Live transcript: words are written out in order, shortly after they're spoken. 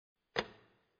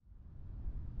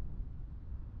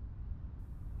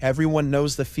Everyone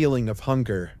knows the feeling of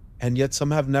hunger, and yet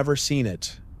some have never seen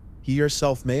it. You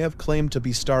yourself may have claimed to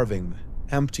be starving,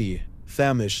 empty,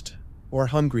 famished, or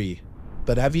hungry.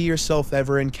 But have you yourself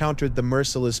ever encountered the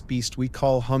merciless beast we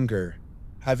call hunger?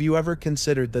 Have you ever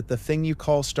considered that the thing you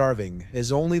call starving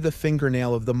is only the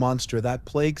fingernail of the monster that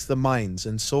plagues the minds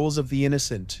and souls of the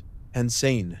innocent and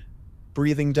sane?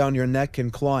 Breathing down your neck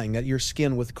and clawing at your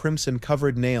skin with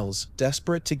crimson-covered nails,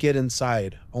 desperate to get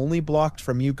inside, only blocked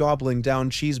from you gobbling down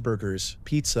cheeseburgers,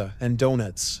 pizza, and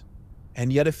donuts.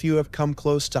 And yet a few have come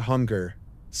close to hunger.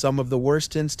 Some of the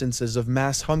worst instances of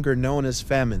mass hunger known as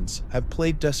famines have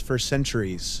plagued us for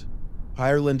centuries.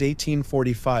 Ireland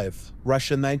 1845,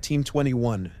 Russia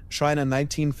 1921, China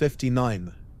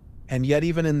 1959. And yet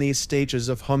even in these stages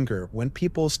of hunger, when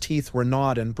people's teeth were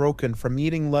gnawed and broken from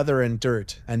eating leather and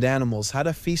dirt, and animals had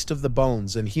a feast of the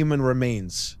bones and human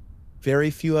remains, very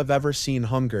few have ever seen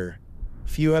hunger.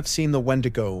 Few have seen the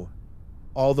Wendigo.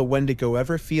 All the Wendigo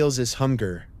ever feels is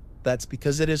hunger. That's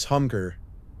because it is hunger.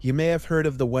 You may have heard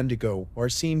of the Wendigo or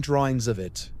seen drawings of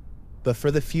it. But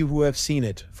for the few who have seen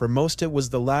it, for most it was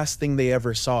the last thing they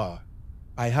ever saw.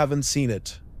 I haven't seen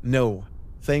it. No.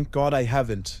 Thank God I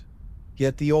haven't.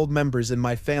 Yet the old members in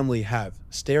my family have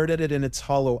stared at it in its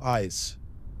hollow eyes.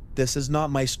 This is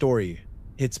not my story.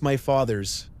 It's my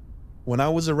father's. When I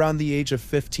was around the age of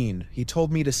 15, he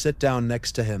told me to sit down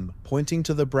next to him, pointing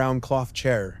to the brown cloth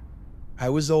chair. I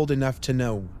was old enough to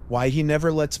know why he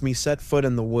never lets me set foot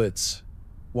in the woods.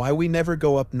 Why we never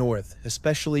go up north,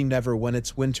 especially never when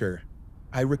it's winter.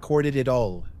 I recorded it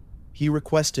all. He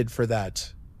requested for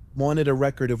that. Wanted a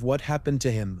record of what happened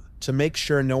to him, to make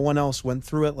sure no one else went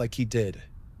through it like he did.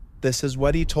 This is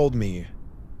what he told me.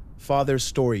 Father's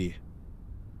story.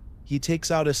 He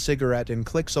takes out a cigarette and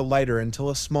clicks a lighter until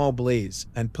a small blaze,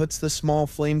 and puts the small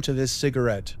flame to his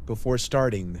cigarette before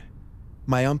starting.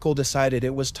 My uncle decided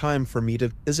it was time for me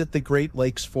to visit the Great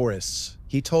Lakes forests.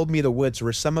 He told me the woods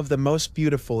were some of the most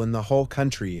beautiful in the whole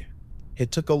country.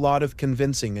 It took a lot of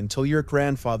convincing until your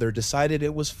grandfather decided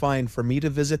it was fine for me to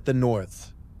visit the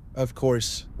north. Of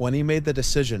course, when he made the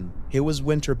decision, it was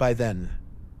winter by then.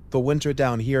 The winter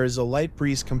down here is a light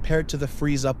breeze compared to the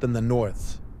freeze up in the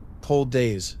north. Cold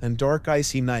days and dark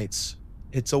icy nights.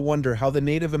 It's a wonder how the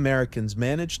Native Americans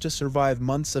managed to survive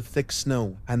months of thick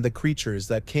snow and the creatures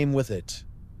that came with it.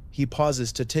 He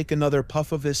pauses to take another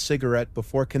puff of his cigarette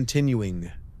before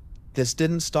continuing. This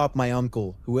didn't stop my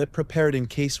uncle, who had prepared in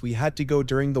case we had to go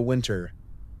during the winter.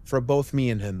 For both me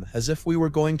and him, as if we were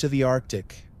going to the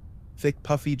Arctic. Thick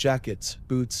puffy jackets,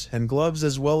 boots, and gloves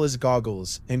as well as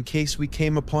goggles, in case we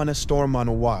came upon a storm on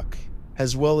a walk,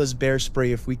 as well as bear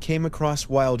spray if we came across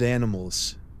wild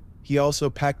animals. He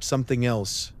also packed something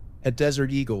else, a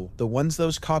desert eagle, the ones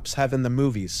those cops have in the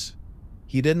movies.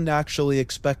 He didn't actually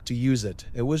expect to use it,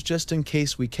 it was just in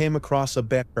case we came across a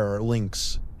bear or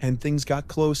lynx, and things got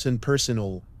close and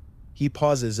personal. He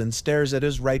pauses and stares at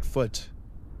his right foot.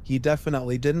 He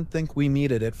definitely didn't think we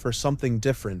needed it for something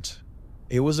different.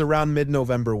 It was around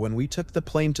mid-November when we took the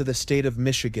plane to the state of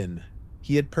Michigan.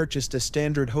 He had purchased a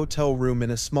standard hotel room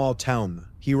in a small town.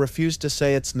 He refused to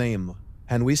say its name,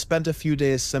 and we spent a few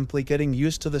days simply getting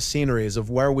used to the sceneries of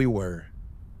where we were.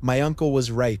 My uncle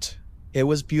was right. It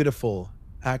was beautiful.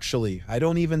 Actually, I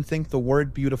don't even think the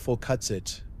word beautiful cuts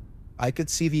it. I could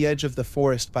see the edge of the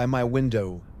forest by my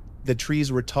window. The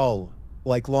trees were tall,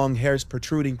 like long hairs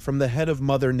protruding from the head of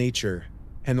Mother Nature,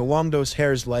 and along those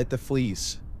hairs lied the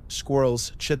fleas.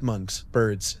 Squirrels, chipmunks,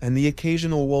 birds, and the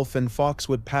occasional wolf and fox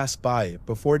would pass by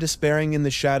before despairing in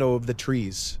the shadow of the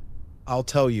trees. I'll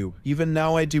tell you, even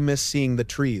now I do miss seeing the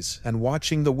trees and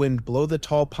watching the wind blow the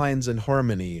tall pines in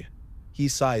harmony. He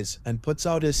sighs and puts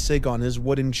out his cig on his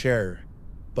wooden chair.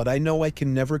 But I know I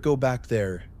can never go back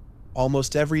there.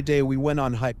 Almost every day we went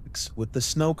on hikes with the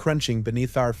snow crunching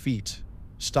beneath our feet,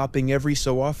 stopping every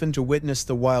so often to witness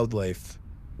the wildlife.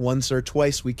 Once or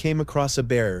twice we came across a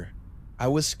bear. I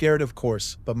was scared of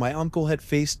course, but my uncle had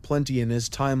faced plenty in his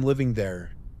time living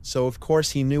there, so of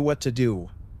course he knew what to do.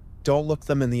 Don't look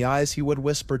them in the eyes, he would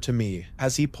whisper to me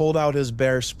as he pulled out his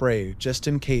bear spray just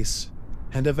in case,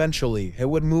 and eventually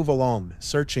it would move along,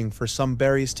 searching for some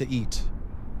berries to eat.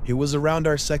 It was around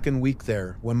our second week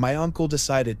there when my uncle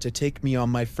decided to take me on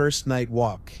my first night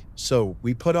walk, so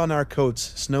we put on our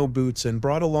coats, snow boots, and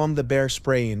brought along the bear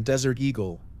spray and Desert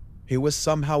Eagle. It was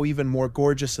somehow even more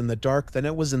gorgeous in the dark than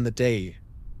it was in the day.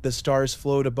 The stars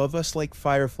flowed above us like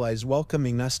fireflies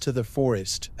welcoming us to the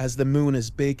forest, as the moon,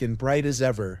 as big and bright as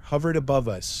ever, hovered above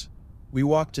us. We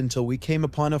walked until we came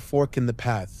upon a fork in the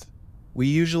path. We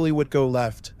usually would go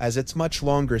left, as it's much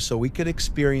longer so we could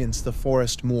experience the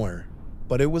forest more.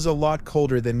 but it was a lot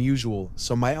colder than usual,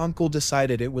 so my uncle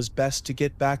decided it was best to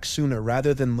get back sooner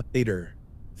rather than later.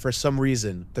 For some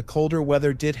reason, the colder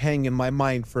weather did hang in my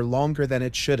mind for longer than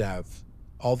it should have.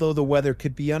 Although the weather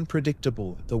could be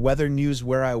unpredictable, the weather news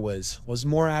where I was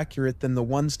more accurate than the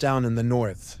ones down in the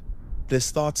north.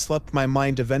 This thought swept my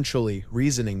mind eventually,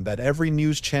 reasoning that every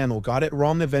news channel got it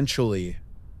wrong eventually.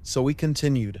 So we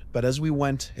continued, but as we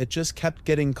went, it just kept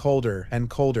getting colder and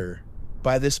colder.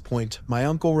 By this point, my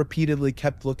uncle repeatedly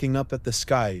kept looking up at the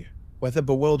sky, with a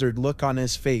bewildered look on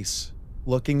his face.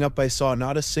 Looking up, I saw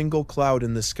not a single cloud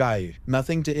in the sky,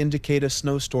 nothing to indicate a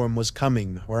snowstorm was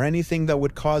coming or anything that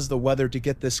would cause the weather to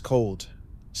get this cold.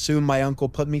 Soon my uncle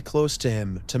put me close to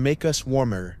him to make us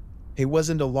warmer. It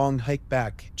wasn't a long hike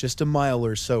back, just a mile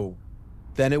or so.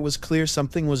 Then it was clear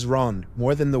something was wrong,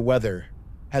 more than the weather.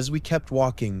 As we kept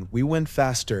walking, we went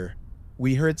faster.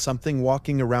 We heard something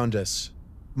walking around us.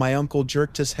 My uncle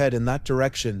jerked his head in that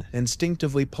direction,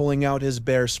 instinctively pulling out his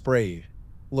bear spray.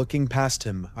 Looking past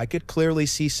him, I could clearly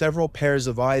see several pairs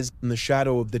of eyes in the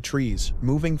shadow of the trees,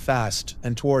 moving fast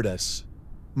and toward us.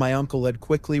 My uncle had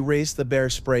quickly raised the bear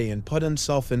spray and put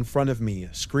himself in front of me,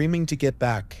 screaming to get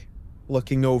back.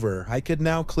 Looking over, I could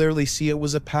now clearly see it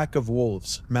was a pack of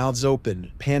wolves, mouths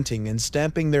open, panting and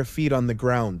stamping their feet on the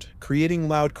ground, creating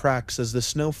loud cracks as the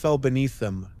snow fell beneath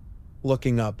them.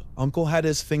 Looking up, Uncle had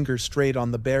his finger straight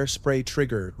on the bear spray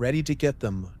trigger, ready to get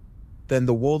them. Then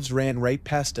the wolves ran right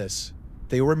past us.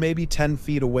 They were maybe 10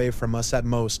 feet away from us at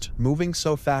most, moving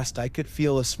so fast I could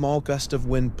feel a small gust of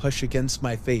wind push against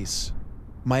my face.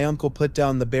 My uncle put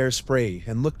down the bear spray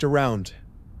and looked around,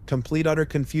 complete utter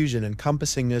confusion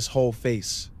encompassing his whole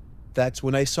face. That's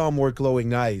when I saw more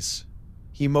glowing eyes.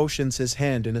 He motions his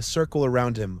hand in a circle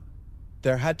around him.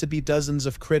 There had to be dozens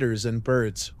of critters and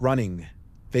birds, running.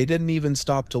 They didn't even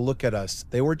stop to look at us,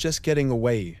 they were just getting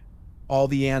away. All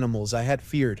the animals I had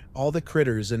feared, all the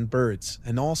critters and birds,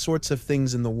 and all sorts of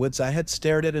things in the woods I had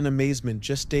stared at in amazement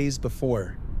just days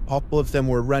before, all of them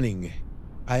were running.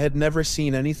 I had never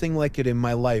seen anything like it in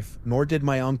my life, nor did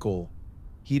my uncle.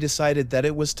 He decided that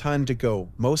it was time to go,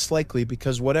 most likely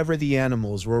because whatever the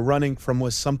animals were running from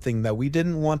was something that we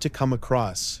didn't want to come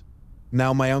across.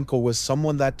 Now my uncle was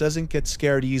someone that doesn't get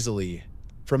scared easily.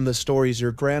 From the stories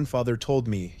your grandfather told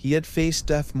me, he had faced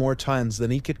death more times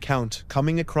than he could count,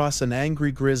 coming across an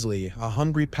angry grizzly, a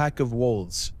hungry pack of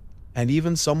wolves, and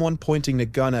even someone pointing a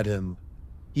gun at him.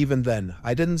 Even then,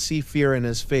 I didn't see fear in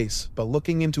his face, but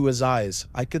looking into his eyes,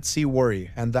 I could see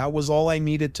worry, and that was all I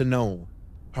needed to know.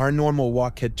 Our normal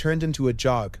walk had turned into a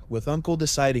jog, with Uncle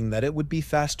deciding that it would be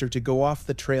faster to go off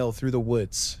the trail through the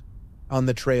woods. On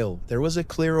the trail, there was a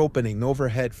clear opening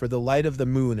overhead for the light of the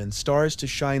moon and stars to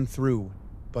shine through.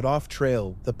 But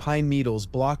off-trail, the pine needles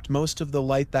blocked most of the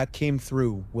light that came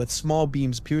through, with small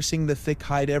beams piercing the thick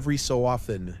hide every so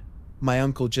often. My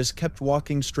uncle just kept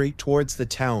walking straight towards the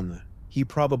town. He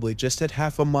probably just had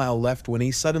half a mile left when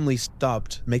he suddenly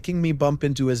stopped, making me bump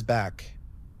into his back.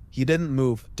 He didn't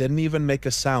move, didn't even make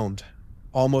a sound,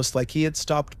 almost like he had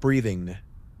stopped breathing.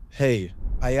 "Hey,"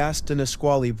 I asked in a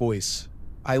squally voice.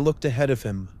 I looked ahead of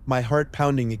him, my heart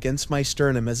pounding against my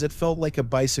sternum as it felt like a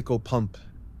bicycle pump.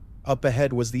 Up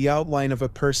ahead was the outline of a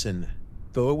person,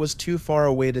 though it was too far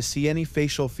away to see any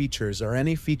facial features or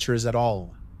any features at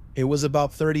all. It was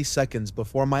about 30 seconds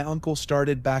before my uncle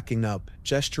started backing up,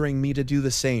 gesturing me to do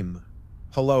the same.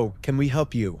 "Hello, can we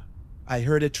help you?" I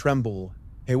heard it tremble.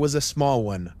 It was a small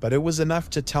one, but it was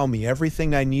enough to tell me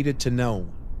everything I needed to know.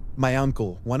 My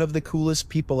uncle, one of the coolest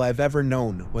people I've ever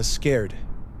known, was scared.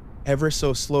 Ever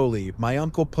so slowly, my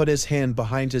uncle put his hand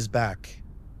behind his back,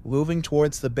 moving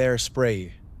towards the bear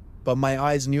spray. But my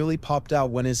eyes nearly popped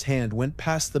out when his hand went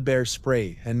past the bear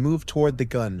spray and moved toward the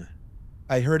gun.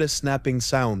 I heard a snapping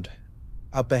sound.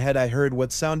 Up ahead I heard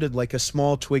what sounded like a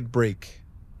small twig break,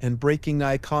 and breaking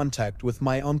eye contact with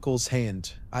my uncle's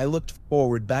hand, I looked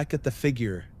forward back at the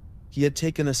figure. He had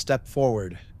taken a step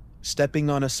forward, stepping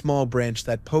on a small branch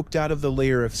that poked out of the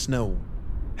layer of snow.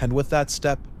 And with that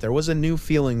step, there was a new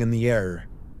feeling in the air.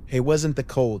 It wasn't the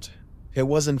cold. It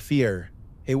wasn't fear.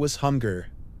 It was hunger.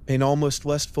 An almost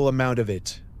lustful amount of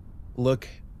it. "Look,"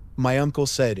 my uncle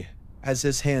said, as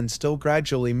his hand still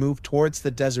gradually moved towards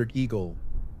the desert eagle.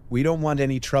 "We don't want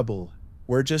any trouble.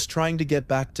 We're just trying to get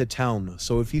back to town,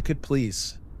 so if you could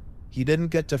please." He didn't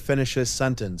get to finish his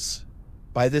sentence.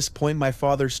 By this point my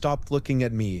father stopped looking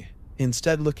at me,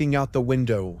 instead looking out the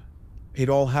window. It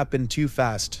all happened too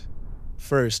fast.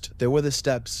 First, there were the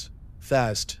steps.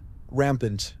 Fast.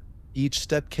 Rampant. Each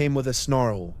step came with a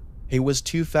snarl. It was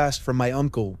too fast for my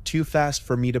uncle, too fast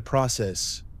for me to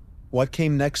process. What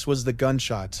came next was the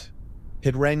gunshot.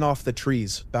 It rang off the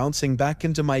trees, bouncing back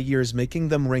into my ears, making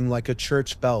them ring like a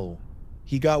church bell.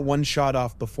 He got one shot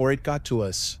off before it got to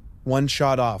us. One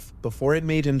shot off before it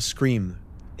made him scream.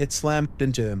 It slammed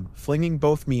into him, flinging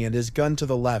both me and his gun to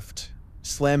the left,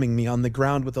 slamming me on the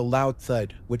ground with a loud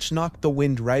thud, which knocked the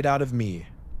wind right out of me.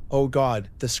 Oh God,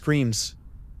 the screams.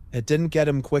 It didn't get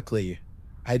him quickly.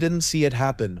 I didn't see it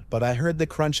happen, but I heard the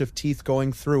crunch of teeth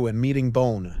going through and meeting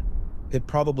bone. It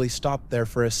probably stopped there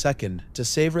for a second to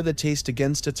savor the taste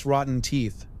against its rotten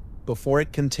teeth before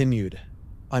it continued.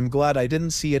 I'm glad I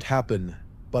didn't see it happen,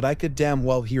 but I could damn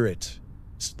well hear it.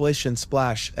 Splish and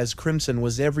splash as crimson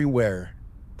was everywhere.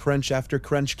 Crunch after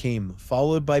crunch came,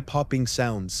 followed by popping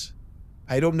sounds.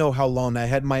 I don't know how long I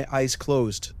had my eyes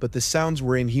closed, but the sounds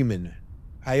were inhuman.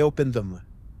 I opened them.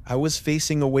 I was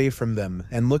facing away from them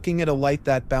and looking at a light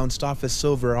that bounced off a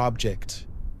silver object.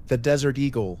 The Desert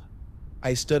Eagle.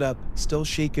 I stood up, still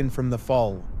shaken from the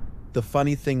fall. The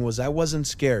funny thing was I wasn't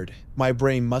scared. My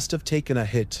brain must have taken a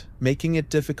hit, making it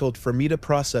difficult for me to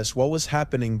process what was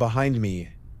happening behind me.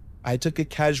 I took a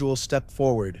casual step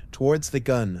forward, towards the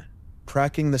gun,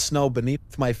 cracking the snow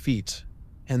beneath my feet.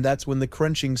 And that's when the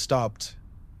crunching stopped.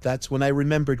 That's when I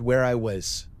remembered where I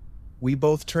was. We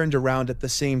both turned around at the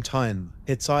same time.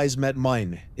 Its eyes met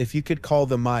mine, if you could call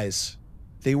them eyes.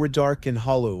 They were dark and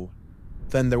hollow.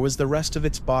 Then there was the rest of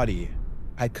its body.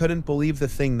 I couldn't believe the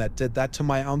thing that did that to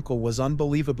my uncle was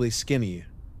unbelievably skinny.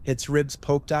 Its ribs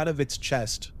poked out of its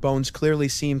chest, bones clearly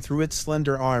seen through its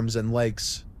slender arms and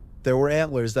legs. There were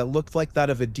antlers that looked like that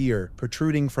of a deer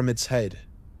protruding from its head.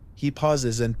 He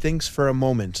pauses and thinks for a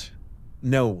moment.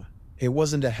 No, it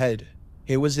wasn't a head.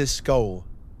 It was his skull.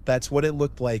 That's what it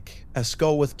looked like, a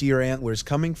skull with deer antlers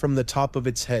coming from the top of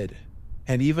its head.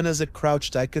 And even as it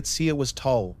crouched I could see it was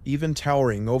tall, even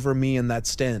towering over me in that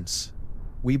stance.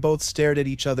 We both stared at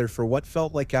each other for what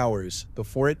felt like hours,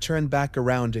 before it turned back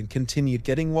around and continued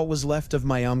getting what was left of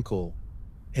my uncle.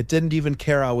 It didn't even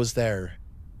care I was there.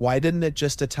 Why didn't it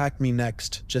just attack me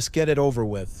next, just get it over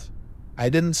with? I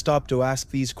didn't stop to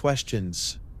ask these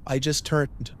questions. I just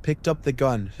turned, picked up the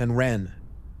gun, and ran.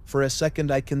 For a second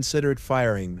I considered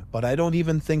firing, but I don't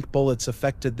even think bullets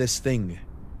affected this thing.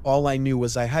 All I knew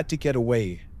was I had to get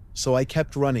away, so I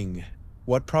kept running.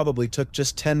 What probably took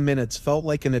just 10 minutes felt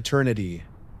like an eternity.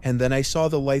 And then I saw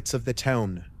the lights of the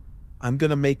town. I'm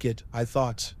gonna make it, I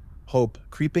thought. Hope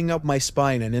creeping up my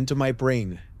spine and into my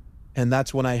brain. And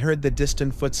that's when I heard the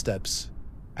distant footsteps.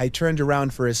 I turned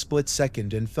around for a split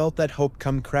second and felt that hope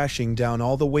come crashing down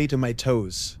all the way to my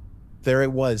toes. There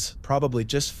it was, probably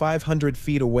just 500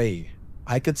 feet away.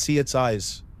 I could see its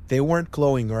eyes. They weren't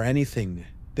glowing or anything.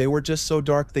 They were just so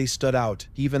dark they stood out,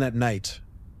 even at night.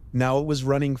 Now it was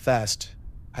running fast.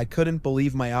 I couldn't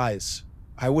believe my eyes.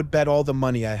 I would bet all the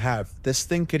money I have this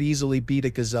thing could easily beat a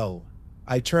gazelle.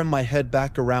 I turned my head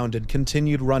back around and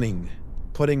continued running,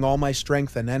 putting all my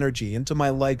strength and energy into my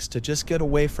legs to just get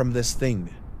away from this thing.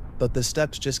 But the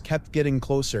steps just kept getting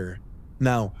closer.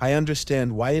 Now, I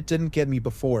understand why it didn't get me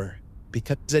before.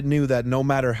 Because it knew that no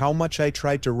matter how much I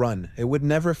tried to run, it would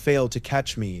never fail to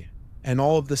catch me. And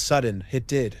all of a sudden, it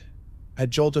did. A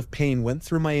jolt of pain went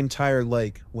through my entire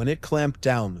leg when it clamped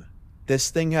down. This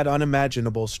thing had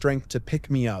unimaginable strength to pick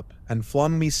me up and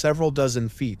flung me several dozen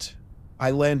feet.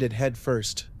 I landed head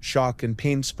first, shock and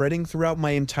pain spreading throughout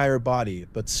my entire body,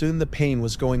 but soon the pain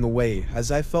was going away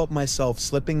as I felt myself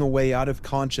slipping away out of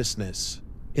consciousness.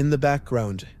 In the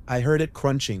background, I heard it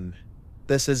crunching.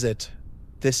 This is it.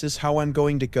 This is how I'm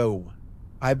going to go.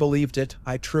 I believed it,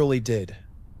 I truly did.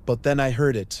 But then I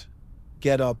heard it.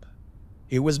 Get up.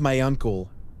 It was my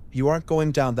uncle. You aren't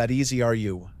going down that easy, are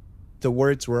you? The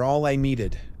words were all I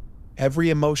needed.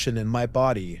 Every emotion in my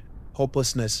body,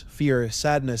 hopelessness, fear,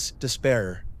 sadness,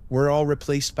 despair, were all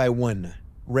replaced by one,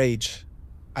 rage.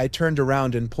 I turned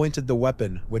around and pointed the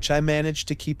weapon, which I managed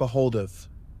to keep a hold of.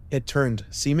 It turned,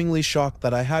 seemingly shocked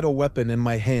that I had a weapon in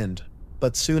my hand,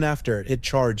 but soon after, it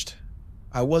charged.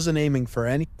 I wasn't aiming for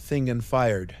anything and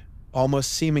fired,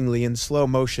 almost seemingly in slow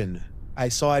motion. I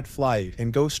saw it fly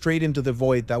and go straight into the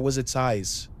void that was its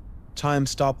eyes. Time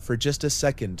stopped for just a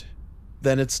second.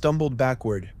 Then it stumbled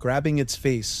backward, grabbing its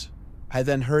face. I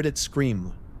then heard it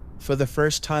scream. For the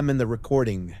first time in the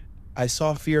recording, I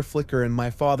saw fear flicker in my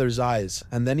father's eyes,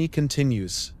 and then he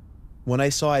continues. When I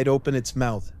saw it open its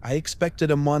mouth, I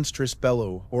expected a monstrous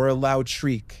bellow or a loud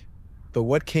shriek. But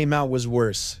what came out was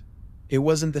worse. It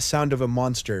wasn't the sound of a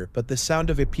monster, but the sound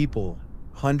of a people.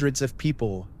 Hundreds of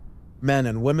people. Men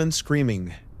and women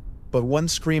screaming. But one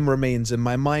scream remains in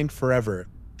my mind forever.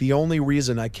 The only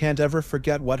reason I can't ever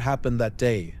forget what happened that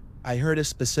day. I heard a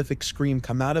specific scream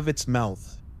come out of its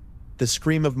mouth. The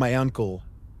scream of my uncle.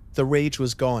 The rage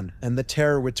was gone, and the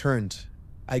terror returned.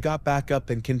 I got back up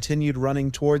and continued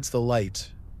running towards the light.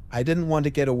 I didn't want to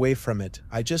get away from it,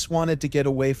 I just wanted to get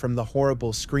away from the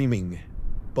horrible screaming.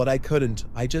 But I couldn't,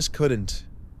 I just couldn't.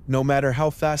 No matter how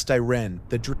fast I ran,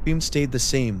 the dream stayed the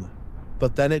same.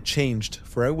 But then it changed,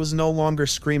 for it was no longer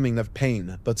screaming of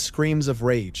pain, but screams of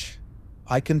rage.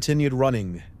 I continued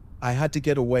running. I had to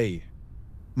get away.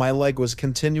 My leg was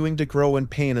continuing to grow in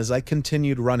pain as I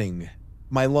continued running.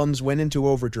 My lungs went into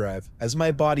overdrive, as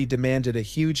my body demanded a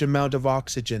huge amount of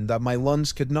oxygen that my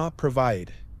lungs could not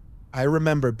provide. I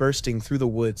remember bursting through the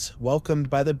woods, welcomed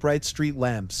by the bright street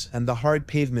lamps and the hard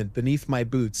pavement beneath my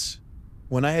boots.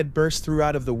 When I had burst through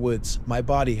out of the woods, my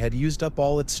body had used up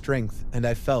all its strength, and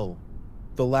I fell.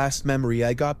 The last memory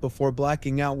I got before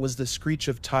blacking out was the screech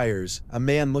of tires, a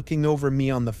man looking over me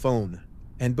on the phone.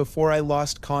 And before I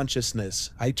lost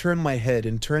consciousness, I turned my head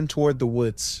and turned toward the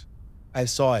woods. I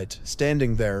saw it,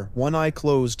 standing there, one eye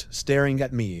closed, staring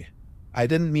at me. I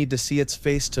didn't need to see its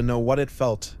face to know what it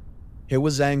felt. It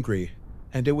was angry,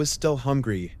 and it was still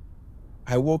hungry.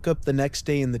 I woke up the next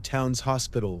day in the town's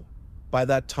hospital. By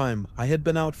that time, I had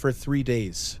been out for 3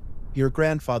 days. Your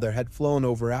grandfather had flown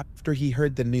over after he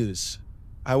heard the news.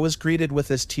 I was greeted with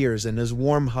his tears and his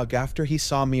warm hug after he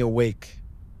saw me awake.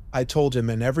 I told him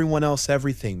and everyone else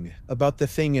everything, about the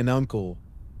thing and Uncle.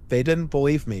 They didn't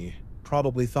believe me,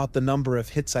 probably thought the number of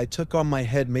hits I took on my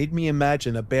head made me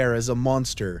imagine a bear as a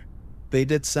monster. They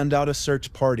did send out a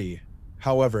search party.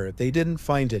 However, they didn't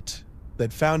find it,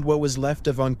 but found what was left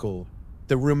of Uncle.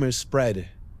 The rumors spread.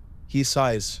 He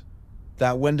sighs.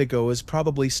 That Wendigo is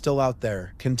probably still out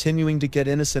there, continuing to get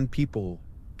innocent people,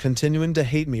 continuing to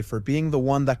hate me for being the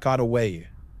one that got away.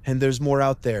 And there's more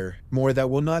out there, more that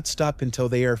will not stop until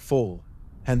they are full.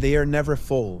 And they are never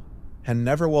full, and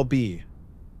never will be.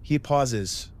 He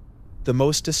pauses. The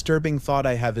most disturbing thought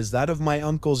I have is that of my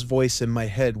uncle's voice in my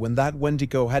head when that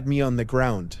Wendigo had me on the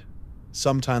ground.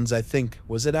 Sometimes I think,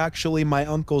 was it actually my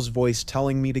uncle's voice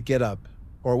telling me to get up?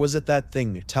 Or was it that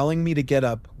thing telling me to get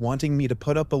up, wanting me to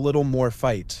put up a little more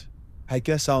fight? I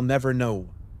guess I'll never know.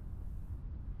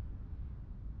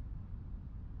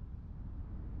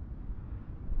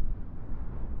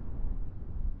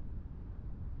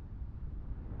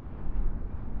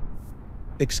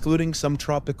 Excluding some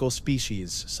tropical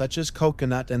species, such as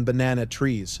coconut and banana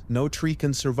trees, no tree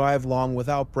can survive long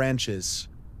without branches.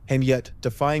 And yet,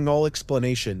 defying all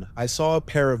explanation, I saw a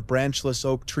pair of branchless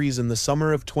oak trees in the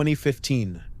summer of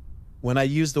 2015. When I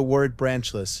use the word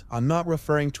branchless, I'm not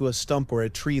referring to a stump or a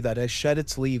tree that has shed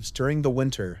its leaves during the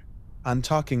winter. I'm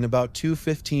talking about two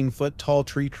 15-foot-tall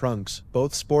tree trunks,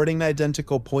 both sporting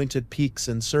identical pointed peaks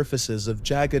and surfaces of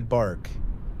jagged bark.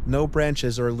 No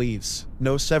branches or leaves,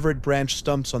 no severed branch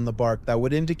stumps on the bark that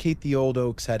would indicate the old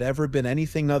oaks had ever been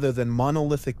anything other than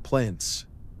monolithic plants.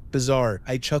 Bizarre,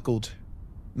 I chuckled.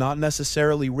 Not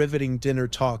necessarily riveting dinner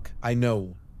talk, I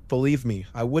know. Believe me,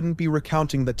 I wouldn't be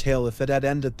recounting the tale if it had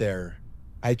ended there.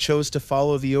 I chose to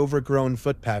follow the overgrown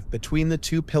footpath between the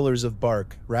two pillars of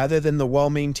bark, rather than the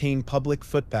well-maintained public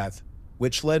footpath,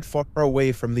 which led far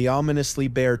away from the ominously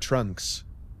bare trunks.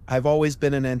 I've always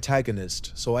been an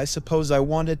antagonist, so I suppose I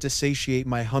wanted to satiate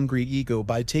my hungry ego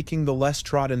by taking the less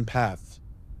trodden path.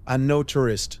 I'm no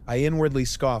tourist, I inwardly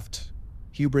scoffed.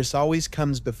 Hubris always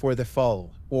comes before the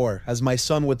fall, or, as my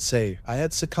son would say, I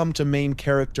had succumbed to main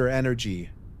character energy.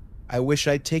 I wish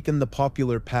I'd taken the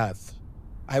popular path.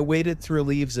 I waded through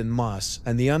leaves and moss,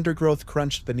 and the undergrowth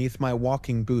crunched beneath my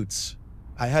walking boots.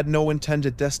 I had no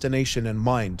intended destination in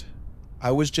mind.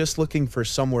 I was just looking for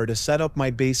somewhere to set up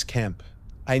my base camp.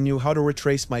 I knew how to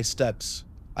retrace my steps.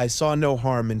 I saw no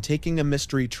harm in taking a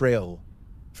mystery trail.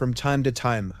 From time to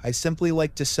time, I simply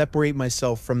like to separate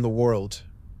myself from the world.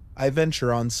 I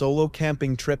venture on solo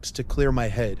camping trips to clear my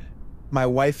head. My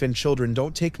wife and children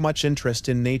don't take much interest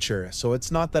in nature, so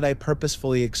it's not that I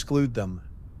purposefully exclude them.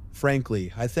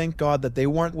 Frankly, I thank God that they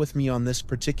weren't with me on this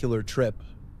particular trip.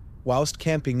 Whilst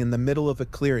camping in the middle of a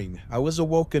clearing, I was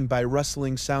awoken by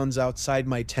rustling sounds outside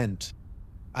my tent.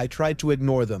 I tried to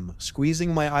ignore them,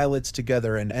 squeezing my eyelids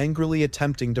together and angrily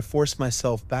attempting to force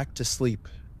myself back to sleep.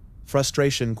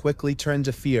 Frustration quickly turned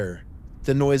to fear.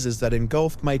 The noises that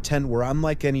engulfed my tent were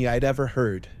unlike any I'd ever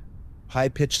heard.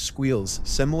 High-pitched squeals,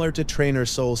 similar to trainer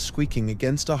soles squeaking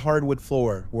against a hardwood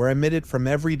floor, were emitted from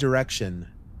every direction.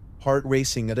 Heart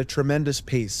racing at a tremendous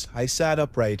pace, I sat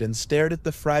upright and stared at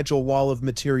the fragile wall of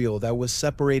material that was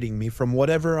separating me from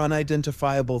whatever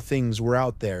unidentifiable things were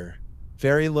out there.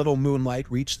 Very little moonlight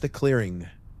reached the clearing,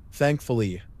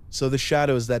 thankfully, so the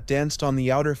shadows that danced on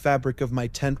the outer fabric of my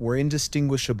tent were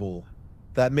indistinguishable.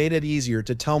 That made it easier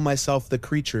to tell myself the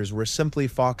creatures were simply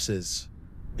foxes.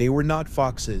 They were not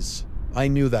foxes. I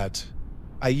knew that.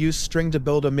 I used string to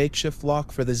build a makeshift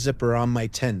lock for the zipper on my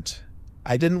tent.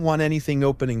 I didn't want anything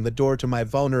opening the door to my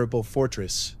vulnerable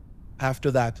fortress.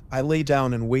 After that, I lay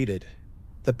down and waited.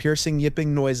 The piercing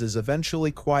yipping noises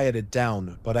eventually quieted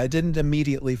down, but I didn't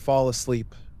immediately fall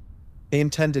asleep. I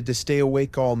intended to stay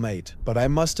awake all night, but I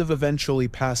must have eventually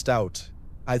passed out.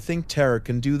 I think terror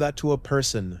can do that to a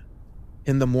person.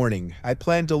 In the morning, I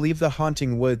planned to leave the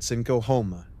haunting woods and go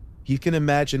home. You can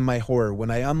imagine my horror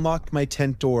when I unlocked my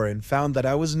tent door and found that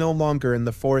I was no longer in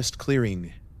the forest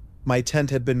clearing. My tent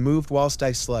had been moved whilst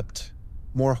I slept.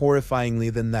 More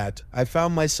horrifyingly than that, I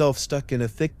found myself stuck in a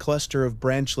thick cluster of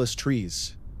branchless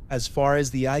trees. As far as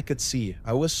the eye could see,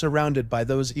 I was surrounded by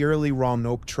those eerily wrong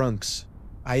oak trunks.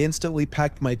 I instantly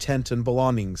packed my tent and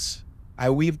belongings. I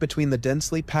weaved between the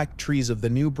densely packed trees of the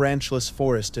new branchless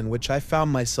forest in which I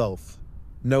found myself.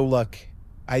 No luck.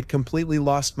 I'd completely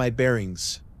lost my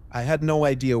bearings. I had no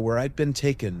idea where I'd been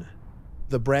taken.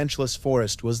 The branchless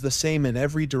forest was the same in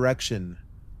every direction.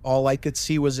 All I could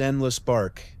see was endless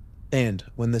bark. And,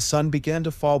 when the sun began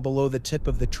to fall below the tip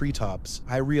of the treetops,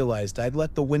 I realized I'd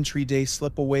let the wintry day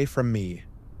slip away from me.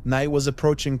 Night was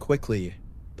approaching quickly,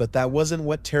 but that wasn't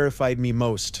what terrified me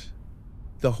most.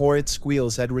 The horrid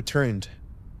squeals had returned.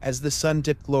 As the sun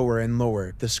dipped lower and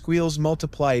lower, the squeals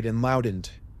multiplied and loudened.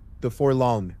 Before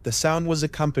long, the sound was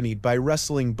accompanied by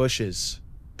rustling bushes.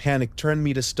 Panic turned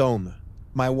me to stone.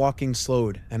 My walking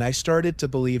slowed, and I started to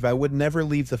believe I would never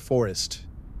leave the forest.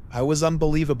 I was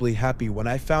unbelievably happy when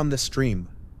I found the stream.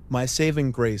 My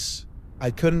saving grace. I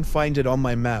couldn't find it on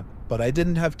my map, but I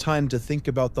didn't have time to think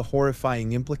about the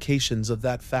horrifying implications of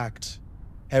that fact.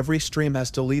 Every stream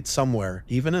has to lead somewhere,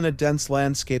 even in a dense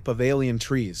landscape of alien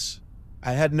trees.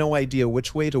 I had no idea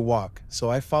which way to walk, so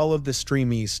I followed the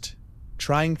stream east.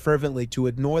 Trying fervently to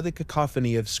ignore the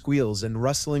cacophony of squeals and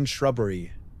rustling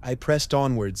shrubbery, I pressed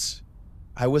onwards.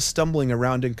 I was stumbling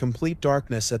around in complete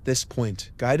darkness at this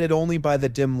point, guided only by the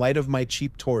dim light of my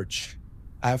cheap torch.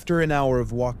 After an hour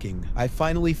of walking, I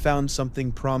finally found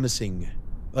something promising.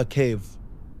 A cave.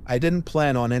 I didn't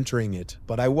plan on entering it,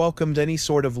 but I welcomed any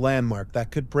sort of landmark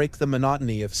that could break the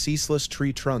monotony of ceaseless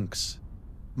tree trunks.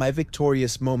 My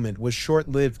victorious moment was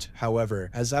short-lived, however,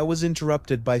 as I was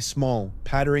interrupted by small,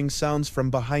 pattering sounds from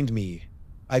behind me.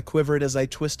 I quivered as I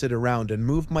twisted around and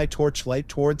moved my torchlight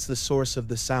towards the source of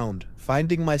the sound,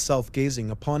 finding myself gazing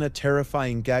upon a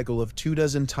terrifying gaggle of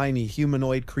 24 tiny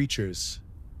humanoid creatures.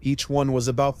 Each one was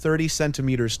about 30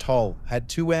 centimeters tall, had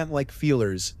 2 ant-like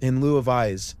feelers, in lieu of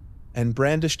eyes, and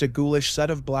brandished a ghoulish set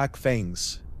of black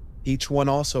fangs. Each one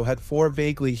also had 4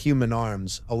 vaguely human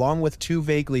arms, along with 2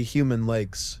 vaguely human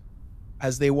legs.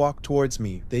 As they walked towards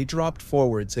me, they dropped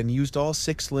forwards and used all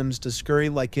 6 limbs to scurry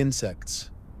like insects.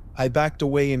 I backed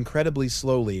away incredibly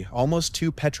slowly, almost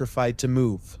too petrified to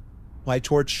move. My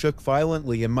torch shook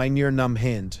violently in my near-numb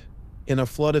hand. In a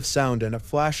flood of sound and a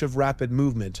flash of rapid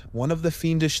movement, one of the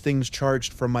fiendish things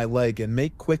charged from my leg and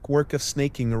made quick work of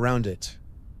snaking around it.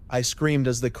 I screamed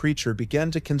as the creature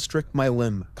began to constrict my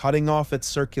limb, cutting off its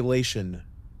circulation.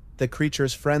 The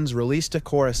creature's friends released a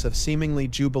chorus of seemingly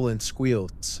jubilant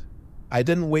squeals. I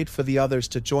didn't wait for the others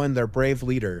to join their brave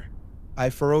leader. I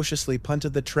ferociously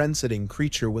punted the trend-setting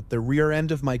creature with the rear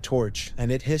end of my torch, and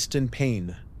it hissed in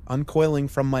pain, uncoiling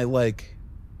from my leg.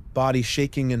 Body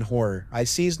shaking in horror, I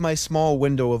seized my small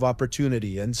window of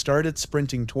opportunity and started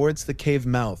sprinting towards the cave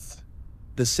mouth.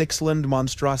 The 6-limbed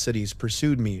monstrosities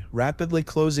pursued me, rapidly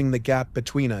closing the gap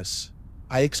between us.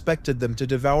 I expected them to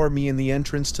devour me in the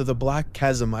entrance to the black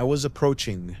chasm I was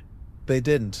approaching. They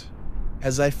didn't.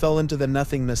 As I fell into the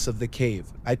nothingness of the cave,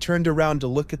 I turned around to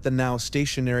look at the now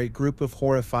stationary group of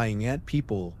horrifying ant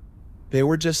people. They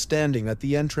were just standing at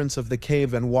the entrance of the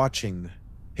cave and watching.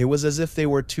 It was as if they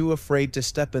were too afraid to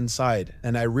step inside,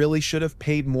 and I really should have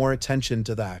paid more attention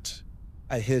to that.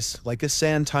 A hiss, like a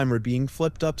sand timer being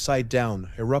flipped upside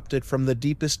down, erupted from the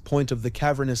deepest point of the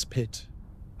cavernous pit.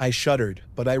 I shuddered,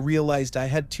 but I realized I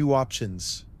had 2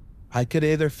 options. I could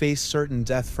either face certain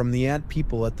death from the ant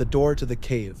people at the door to the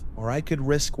cave, or I could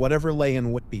risk whatever lay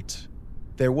in wait.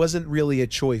 There wasn't really a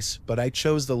choice, but I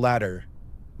chose the latter.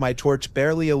 My torch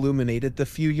barely illuminated the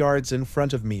few yards in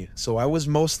front of me, so I was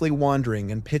mostly wandering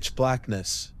in pitch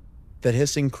blackness. The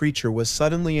hissing creature was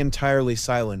suddenly entirely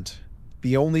silent.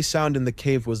 The only sound in the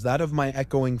cave was that of my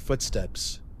echoing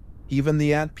footsteps. Even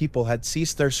the ant people had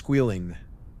ceased their squealing.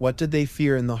 What did they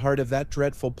fear in the heart of that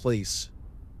dreadful place?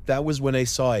 That was when I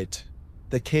saw it.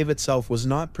 The cave itself was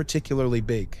not particularly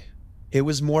big. It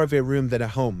was more of a room than a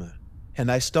home,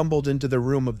 and I stumbled into the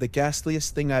room of the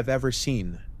ghastliest thing I've ever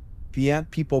seen. The ant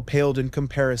people paled in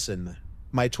comparison.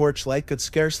 My torchlight could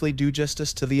scarcely do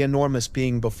justice to the enormous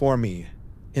being before me.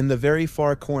 In the very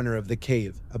far corner of the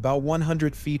cave, about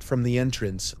 100 feet from the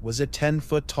entrance, was a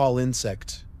 10-foot tall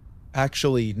insect.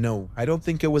 Actually, no, I don't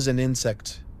think it was an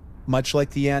insect. Much like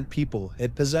the ant people,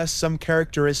 it possessed some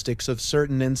characteristics of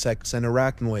certain insects and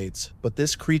arachnoids, but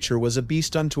this creature was a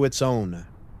beast unto its own.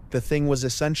 The thing was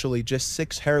essentially just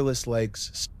 6 hairless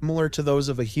legs, similar to those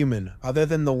of a human, other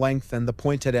than the length and the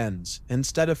pointed ends,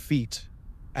 instead of feet.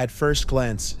 At first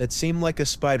glance, it seemed like a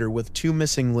spider with 2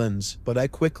 missing limbs, but I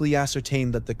quickly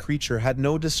ascertained that the creature had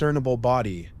no discernible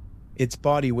body. Its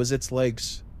body was its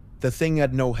legs. The thing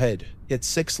had no head. Its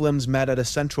 6 limbs met at a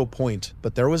central point,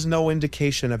 but there was no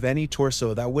indication of any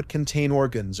torso that would contain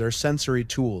organs or sensory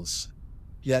tools.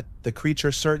 Yet, the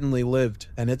creature certainly lived,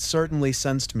 and it certainly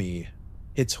sensed me.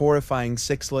 Its horrifying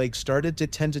 6 legs started to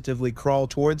tentatively crawl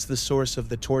towards the source of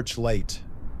the torch light.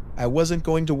 I wasn't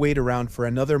going to wait around for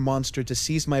another monster to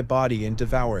seize my body and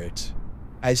devour it.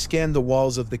 I scanned the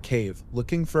walls of the cave,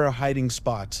 looking for a hiding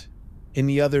spot. In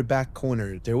the other back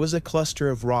corner, there was a cluster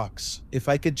of rocks. If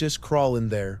I could just crawl in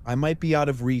there, I might be out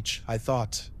of reach, I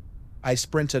thought. I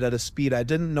sprinted at a speed I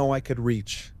didn't know I could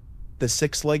reach. The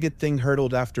 6-legged thing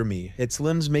hurtled after me, its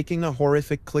limbs making a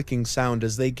horrific clicking sound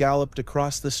as they galloped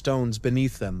across the stones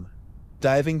beneath them.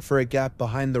 Diving for a gap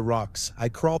behind the rocks, I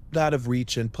crawled out of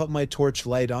reach and put my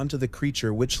torchlight onto the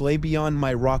creature which lay beyond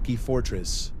my rocky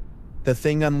fortress. The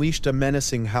thing unleashed a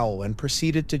menacing howl and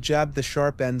proceeded to jab the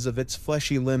sharp ends of its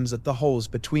fleshy limbs at the holes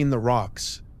between the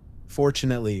rocks.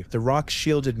 Fortunately, the rocks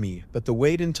shielded me, but the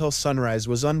wait until sunrise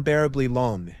was unbearably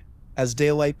long. As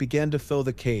daylight began to fill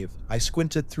the cave, I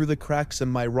squinted through the cracks in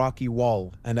my rocky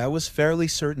wall, and I was fairly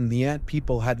certain the ant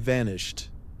people had vanished.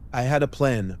 I had a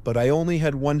plan, but I only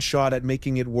had one shot at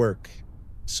making it work.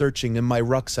 Searching in my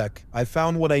rucksack, I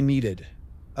found what I needed.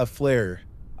 A flare.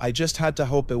 I just had to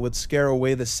hope it would scare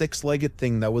away the 6-legged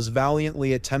thing that was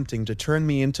valiantly attempting to turn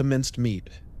me into minced meat.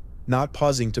 Not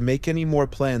pausing to make any more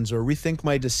plans or rethink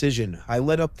my decision, I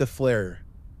lit up the flare.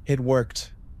 It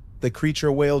worked. The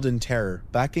creature wailed in terror,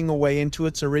 backing away into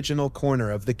its original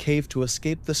corner of the cave to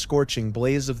escape the scorching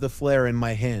blaze of the flare in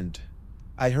my hand.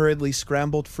 I hurriedly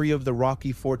scrambled free of the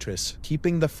rocky fortress,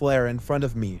 keeping the flare in front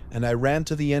of me, and I ran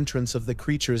to the entrance of the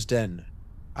creature's den.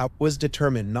 I was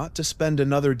determined not to spend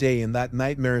another day in that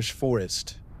nightmarish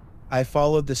forest. I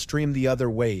followed the stream the other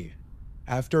way.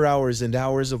 After hours and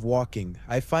hours of walking,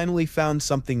 I finally found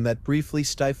something that briefly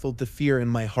stifled the fear in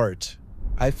my heart.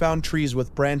 I found trees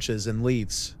with branches and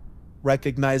leaves.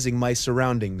 Recognizing my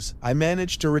surroundings, I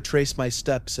managed to retrace my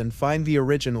steps and find the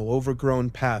original overgrown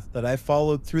path that I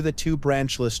followed through the 2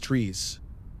 branchless trees.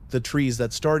 The trees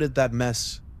that started that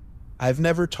mess. I've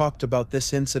never talked about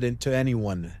this incident to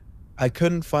anyone. I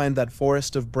couldn't find that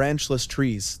forest of branchless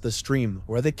trees, the stream,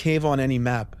 or the cave on any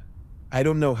map. I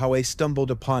don't know how I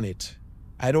stumbled upon it.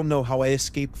 I don't know how I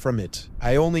escaped from it.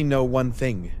 I only know one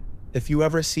thing. If you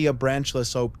ever see a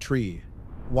branchless oak tree,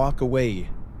 walk away.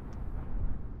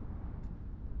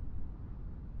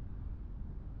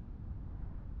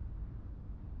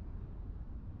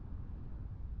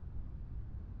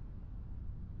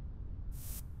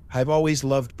 I've always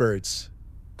loved birds.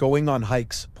 Going on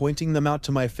hikes, pointing them out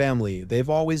to my family, they've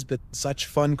always been such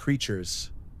fun creatures.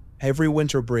 Every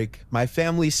winter break, my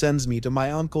family sends me to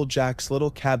my Uncle Jack's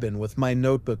little cabin with my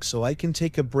notebook so I can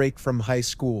take a break from high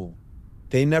school.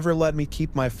 They never let me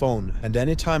keep my phone, and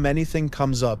anytime anything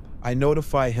comes up, I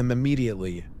notify him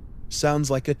immediately. Sounds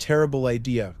like a terrible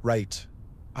idea, right?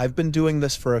 I've been doing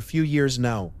this for a few years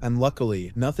now, and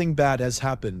luckily, nothing bad has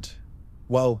happened.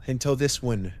 Well, until this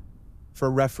one. For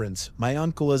reference, my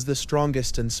uncle is the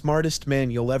strongest and smartest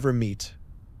man you'll ever meet.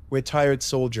 Retired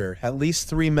soldier, at least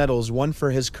 3 medals won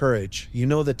for his courage, you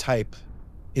know the type.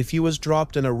 If he was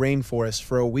dropped in a rainforest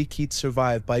for a week, he'd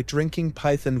survive by drinking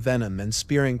python venom and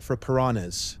spearing for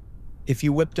piranhas. If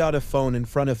you whipped out a phone in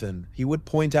front of him, he would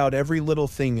point out every little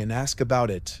thing and ask about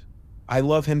it. I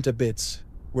love him to bits.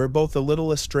 We're both a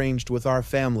little estranged with our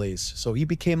families, so he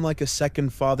became like a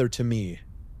second father to me.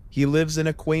 He lives in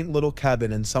a quaint little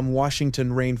cabin in some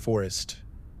Washington rainforest.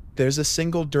 There's a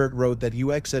single dirt road that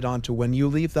you exit onto when you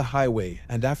leave the highway,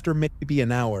 and after maybe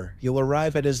an hour, you'll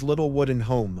arrive at his little wooden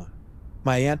home.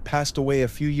 My aunt passed away a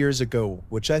few years ago,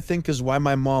 which I think is why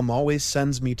my mom always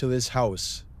sends me to his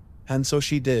house. And so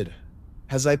she did.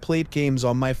 As I played games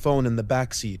on my phone in the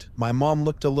backseat, my mom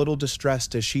looked a little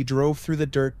distressed as she drove through the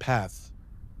dirt path.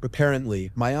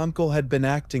 Apparently, my uncle had been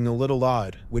acting a little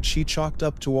odd, which she chalked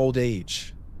up to old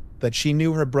age. But she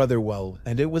knew her brother well,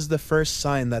 and it was the first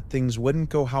sign that things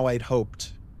wouldn't go how I'd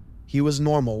hoped. He was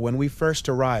normal when we first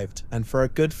arrived, and for a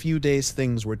good few days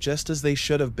things were just as they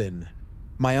should have been.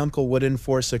 My uncle would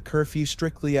enforce a curfew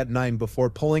strictly at 9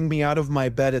 before pulling me out of my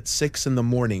bed at 6 in the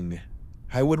morning.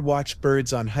 I would watch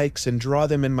birds on hikes and draw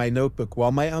them in my notebook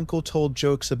while my uncle told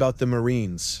jokes about the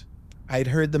Marines. I'd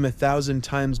heard them 1,000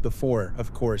 times before,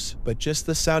 of course, but just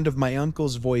the sound of my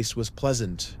uncle's voice was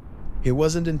pleasant. It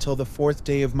wasn't until the 4th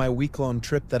day of my week-long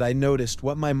trip that I noticed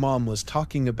what my mom was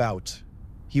talking about.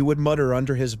 He would mutter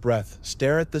under his breath,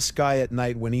 stare at the sky at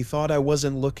night when he thought I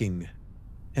wasn't looking.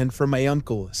 And for my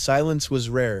uncle, silence was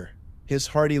rare. His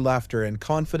hearty laughter and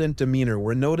confident demeanor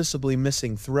were noticeably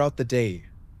missing throughout the day.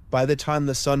 By the time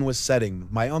the sun was setting,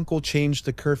 my uncle changed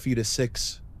the curfew to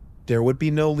 6. There would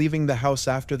be no leaving the house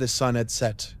after the sun had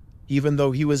set. Even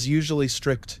though he was usually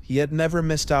strict, he had never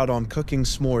missed out on cooking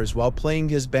s'mores while playing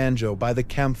his banjo by the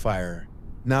campfire.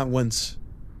 Not once.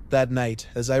 That night,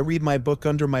 as I read my book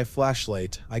under my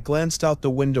flashlight, I glanced out the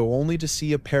window only to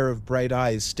see a pair of bright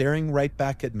eyes staring right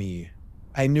back at me.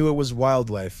 I knew it was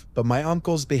wildlife, but my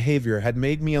uncle's behavior had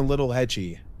made me a little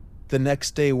edgy. The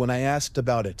next day when I asked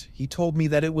about it, he told me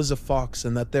that it was a fox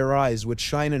and that their eyes would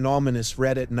shine an ominous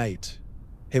red at night.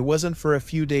 It wasn't for a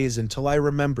few days until I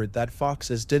remembered that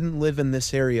foxes didn't live in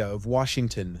this area of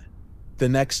Washington. The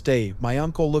next day, my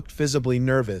uncle looked visibly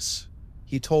nervous.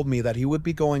 He told me that he would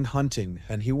be going hunting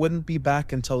and he wouldn't be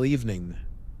back until evening.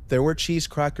 There were cheese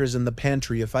crackers in the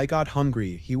pantry if I got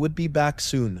hungry. He would be back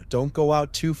soon. Don't go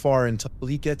out too far until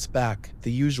he gets back,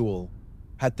 the usual.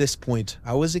 At this point,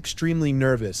 I was extremely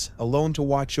nervous, alone to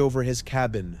watch over his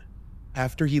cabin.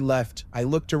 After he left, I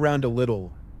looked around a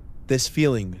little. This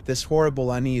feeling, this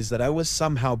horrible unease that I was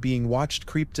somehow being watched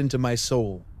creeped into my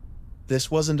soul. This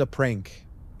wasn't a prank.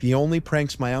 The only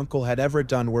pranks my uncle had ever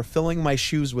done were filling my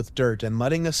shoes with dirt and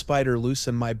letting a spider loose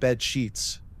in my bed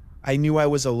sheets. I knew I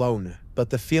was alone, but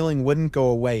the feeling wouldn't go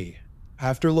away.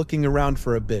 After looking around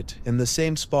for a bit, in the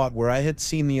same spot where I had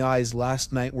seen the eyes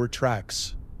last night were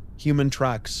tracks. Human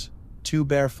tracks. 2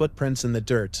 bare footprints in the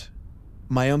dirt.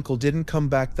 My uncle didn't come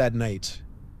back that night.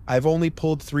 I've only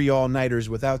pulled 3 all-nighters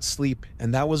without sleep,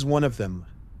 and that was one of them.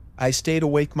 I stayed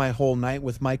awake my whole night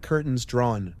with my curtains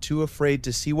drawn, too afraid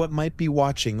to see what might be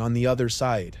watching on the other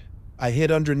side. I hid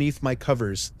underneath my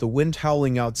covers, the wind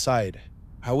howling outside.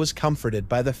 I was comforted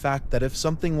by the fact that if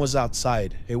something was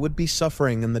outside, it would be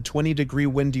suffering in the 20-degree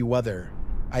windy weather.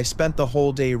 I spent the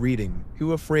whole day reading,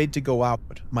 too afraid to go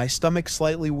out, my stomach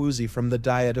slightly woozy from the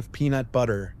diet of peanut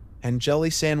butter and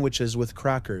jelly sandwiches with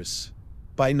crackers.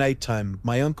 By nighttime,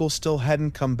 my uncle still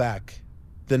hadn't come back.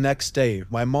 The next day,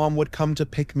 my mom would come to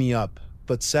pick me up,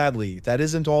 but sadly, that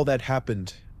isn't all that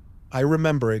happened. I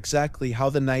remember exactly how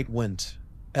the night went.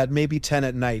 At maybe 10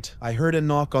 at night, I heard a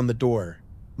knock on the door.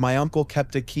 My uncle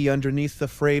kept a key underneath the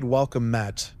frayed welcome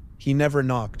mat. He never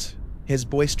knocked. His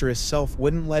boisterous self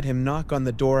wouldn't let him knock on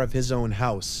the door of his own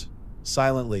house.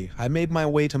 Silently, I made my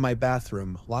way to my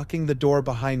bathroom, locking the door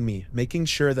behind me, making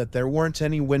sure that there weren't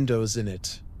any windows in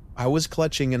it. I was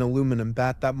clutching an aluminum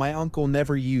bat that my uncle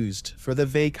never used, for the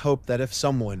vague hope that if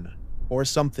someone, or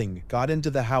something, got into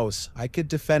the house, I could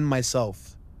defend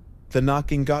myself. The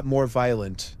knocking got more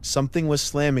violent. Something was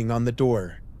slamming on the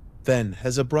door. Then,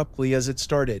 as abruptly as it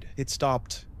started, it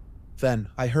stopped. Then,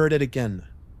 I heard it again.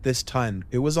 This time,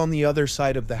 it was on the other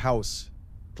side of the house.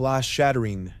 Glass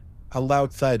shattering. A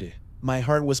loud thud. My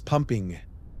heart was pumping.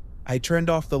 I turned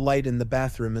off the light in the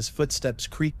bathroom as footsteps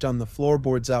creaked on the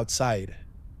floorboards outside.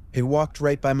 It walked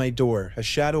right by my door, a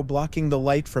shadow blocking the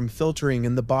light from filtering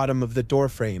in the bottom of the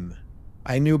doorframe.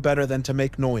 I knew better than to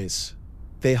make noise.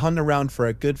 They hung around for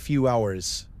a good few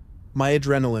hours. My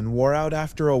adrenaline wore out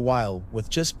after a while, with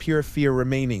just pure fear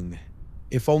remaining.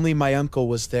 If only my uncle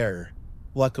was there.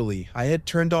 Luckily, I had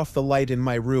turned off the light in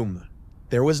my room.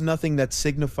 There was nothing that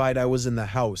signified I was in the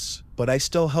house, but I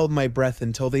still held my breath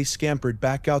until they scampered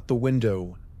back out the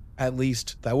window. At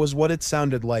least, that was what it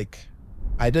sounded like.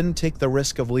 I didn't take the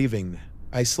risk of leaving.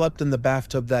 I slept in the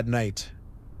bathtub that night.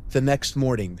 The next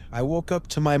morning, I woke up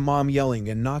to my mom yelling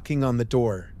and knocking on the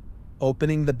door.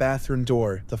 Opening the bathroom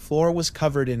door, the floor was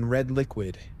covered in red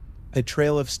liquid. A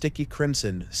trail of sticky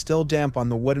crimson, still damp on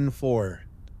the wooden floor.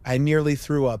 I nearly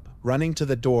threw up, running to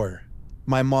the door.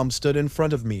 My mom stood in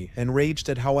front of me and raged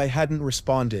at how I hadn't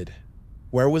responded.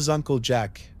 Where was Uncle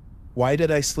Jack? Why did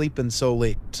I sleep in so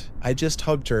late? I just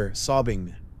hugged her,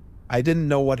 sobbing. I didn't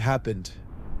know what happened.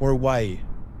 Or why.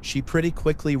 She pretty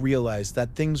quickly realized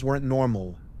that things weren't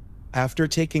normal. After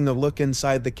taking a look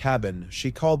inside the cabin,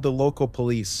 she called the local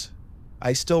police.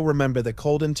 I still remember the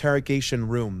cold interrogation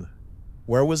room.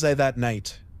 Where was I that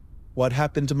night? What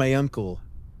happened to my uncle?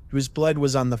 Whose blood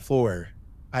was on the floor?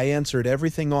 I answered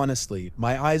everything honestly,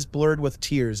 my eyes blurred with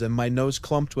tears and my nose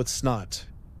clumped with snot.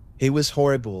 It was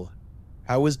horrible.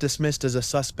 I was dismissed as a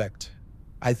suspect.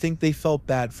 I think they felt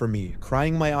bad for me,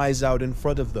 crying my eyes out in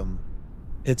front of them.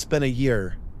 It's been a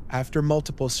year. After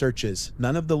multiple searches,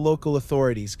 none of the local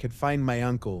authorities could find my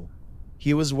uncle.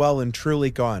 He was well and truly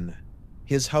gone.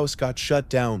 His house got shut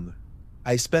down.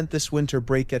 I spent this winter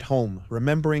break at home,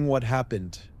 remembering what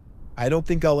happened. I don't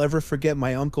think I'll ever forget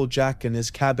my Uncle Jack and his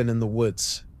cabin in the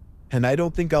woods. And I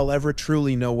don't think I'll ever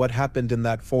truly know what happened in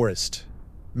that forest.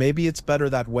 Maybe it's better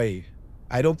that way.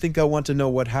 I don't think I want to know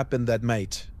what happened that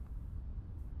night.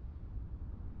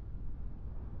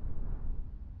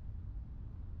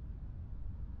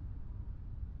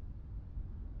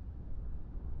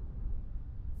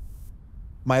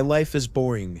 My life is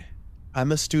boring.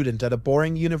 I'm a student at a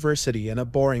boring university in a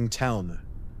boring town.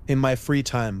 In my free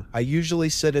time, I usually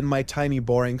sit in my tiny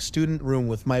boring student room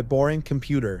with my boring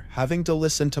computer, having to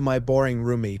listen to my boring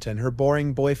roommate and her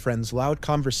boring boyfriend's loud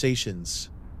conversations.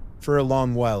 For a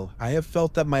long while, I have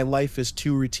felt that my life is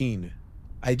too routine.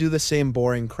 I do the same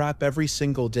boring crap every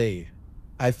single day.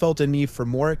 I felt a need for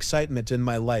more excitement in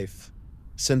my life.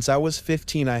 Since I was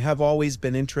 15, I have always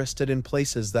been interested in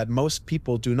places that most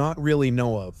people do not really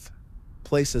know of.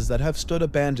 Places that have stood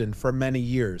abandoned for many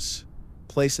years.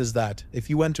 Places that,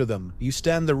 if you enter them, you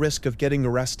stand the risk of getting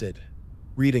arrested.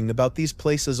 Reading about these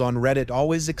places on Reddit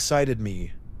always excited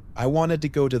me. I wanted to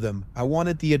go to them. I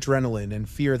wanted the adrenaline and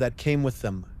fear that came with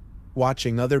them.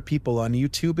 Watching other people on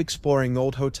YouTube exploring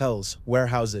old hotels,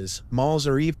 warehouses, malls,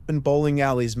 or even bowling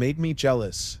alleys made me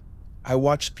jealous. I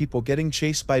watched people getting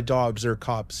chased by dogs or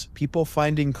cops, people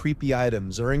finding creepy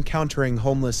items or encountering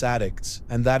homeless addicts,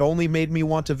 and that only made me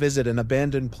want to visit an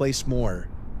abandoned place more.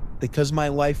 Because my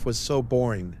life was so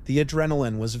boring, the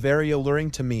adrenaline was very alluring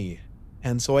to me,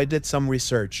 and so I did some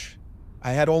research.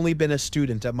 I had only been a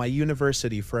student at my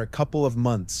university for a couple of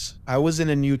months. I was in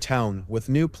a new town with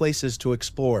new places to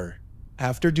explore.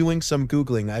 After doing some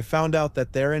Googling, I found out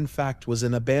that there in fact was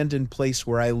an abandoned place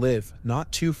where I live,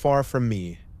 not too far from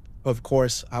me. Of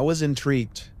course, I was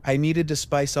intrigued. I needed to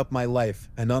spice up my life,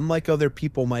 and unlike other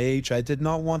people my age, I did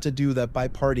not want to do that by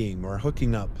partying or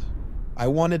hooking up. I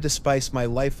wanted to spice my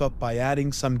life up by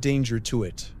adding some danger to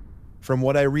it. From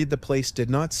what I read, the place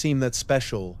did not seem that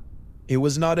special. It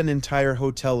was not an entire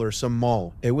hotel or some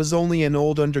mall. It was only an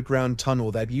old underground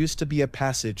tunnel that used to be a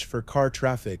passage for car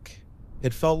traffic.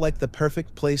 It felt like the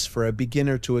perfect place for a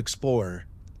beginner to explore.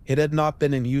 It had not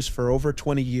been in use for over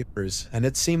 20 years, and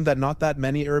it seemed that not that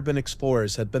many urban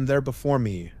explorers had been there before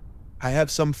me. I have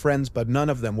some friends, but none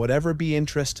of them would ever be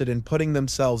interested in putting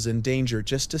themselves in danger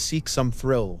just to seek some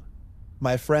thrill.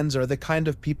 My friends are the kind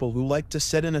of people who like to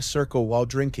sit in a circle while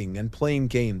drinking and playing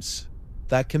games.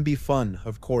 That can be fun,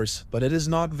 of course, but it is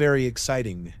not very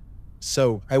exciting.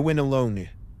 So, I went alone.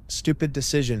 Stupid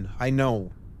decision, I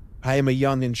know. I am a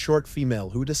young and short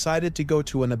female who decided to go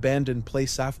to an abandoned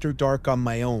place after dark on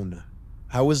my own.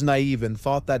 I was naive and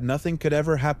thought that nothing could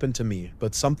ever happen to me,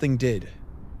 but something did.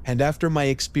 And after my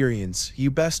experience,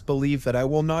 you best believe that I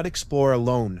will not explore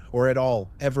alone, or at all,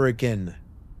 ever again.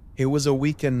 It was a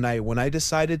weekend night when I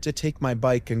decided to take my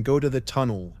bike and go to the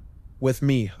tunnel. With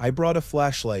me, I brought a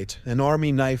flashlight, an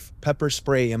army knife, pepper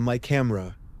spray, and my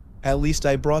camera. At least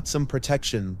I brought some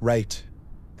protection, right?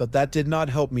 But that did not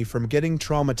help me from getting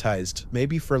traumatized,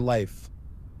 maybe for life.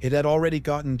 It had already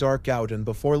gotten dark out, and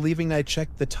before leaving I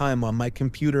checked the time on my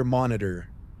computer monitor.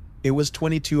 It was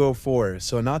 22:04,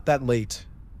 so not that late.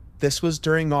 This was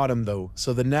during autumn though,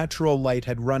 so the natural light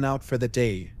had run out for the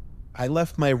day. I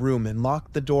left my room and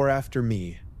locked the door after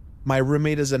me. My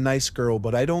roommate is a nice girl,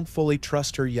 but I don't fully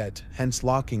trust her yet, hence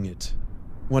locking it.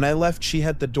 When I left, she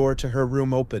had the door to her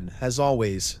room open, as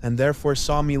always, and therefore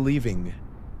saw me leaving.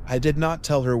 I did not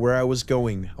tell her where I was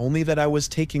going, only that I was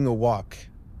taking a walk.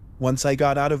 Once I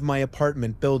got out of my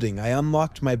apartment building, I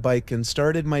unlocked my bike and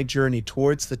started my journey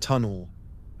towards the tunnel.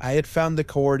 I had found the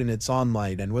coordinates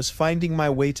online and was finding my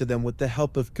way to them with the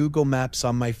help of Google Maps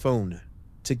on my phone.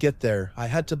 To get there, I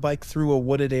had to bike through a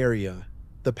wooded area.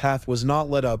 The path was not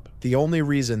lit up. The only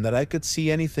reason that I could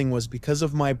see anything was because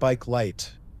of my bike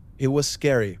light. It was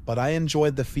scary, but I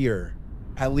enjoyed the fear.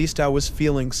 At least I was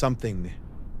feeling something.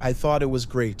 I thought it was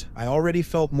great. I already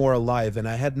felt more alive and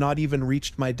I had not even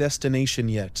reached my destination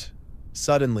yet.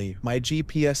 Suddenly, my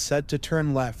GPS said to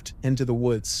turn left, into the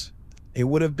woods. It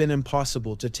would have been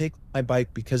impossible to take my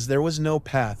bike because there was no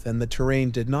path and the terrain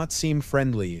did not seem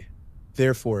friendly.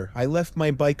 Therefore, I left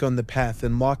my bike on the path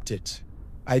and locked it.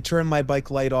 I turned my bike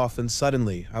light off and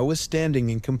suddenly, I was standing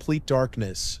in complete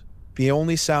darkness. The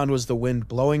only sound was the wind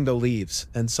blowing the leaves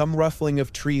and some ruffling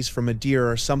of trees from a deer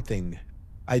or something.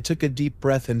 I took a deep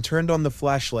breath and turned on the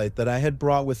flashlight that I had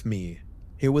brought with me.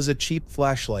 It was a cheap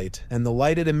flashlight, and the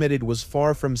light it emitted was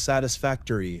far from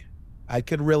satisfactory. I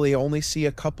could really only see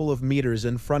a couple of meters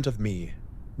in front of me.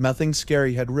 Nothing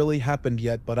scary had really happened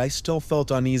yet, but I still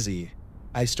felt uneasy.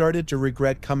 I started to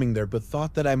regret coming there, but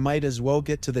thought that I might as well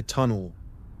get to the tunnel.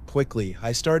 Quickly,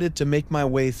 I started to make my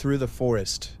way through the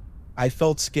forest. I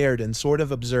felt scared and sort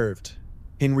of observed.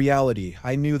 In reality,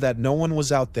 I knew that no one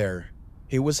was out there.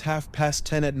 It was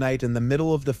 10:30 at night in the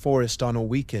middle of the forest on a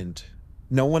weekend.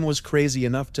 No one was crazy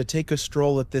enough to take a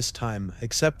stroll at this time,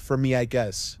 except for me, I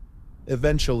guess.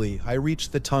 Eventually, I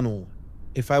reached the tunnel.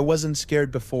 If I wasn't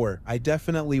scared before, I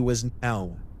definitely was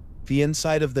now. The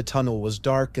inside of the tunnel was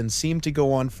dark and seemed to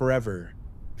go on forever.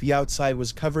 The outside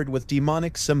was covered with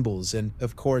demonic symbols and,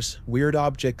 of course, weird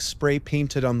objects spray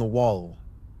painted on the wall.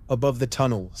 Above the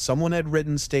tunnel, someone had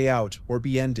written "Stay out" or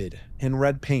 "Be ended" in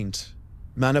red paint.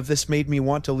 None of this made me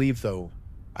want to leave though.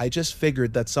 I just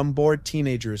figured that some bored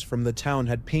teenagers from the town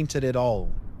had painted it all.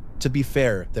 To be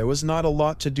fair, there was not a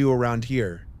lot to do around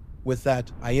here. With that,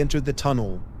 I entered the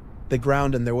tunnel. The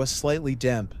ground and there was slightly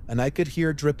damp, and I could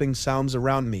hear dripping sounds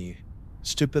around me.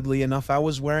 Stupidly enough, I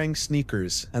was wearing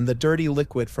sneakers, and the dirty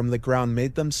liquid from the ground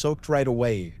made them soaked right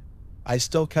away. I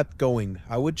still kept going.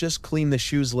 I would just clean the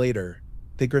shoes later.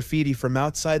 The graffiti from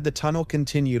outside the tunnel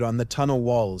continued on the tunnel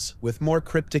walls, with more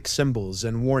cryptic symbols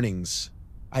and warnings.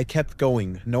 I kept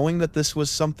going, knowing that this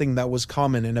was something that was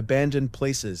common in abandoned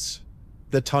places.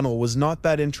 The tunnel was not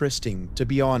that interesting, to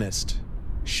be honest.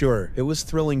 Sure, it was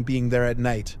thrilling being there at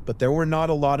night, but there were not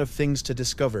a lot of things to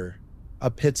discover. A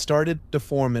pit started to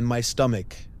form in my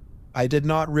stomach. I did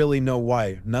not really know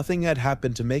why. Nothing had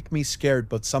happened to make me scared,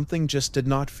 but something just did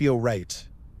not feel right.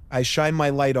 I shined my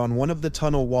light on one of the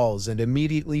tunnel walls and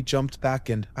immediately jumped back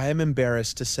and, I am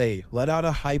embarrassed to say, let out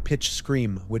a high-pitched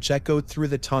scream which echoed through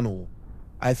the tunnel.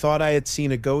 I thought I had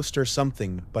seen a ghost or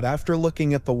something, but after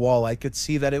looking at the wall I could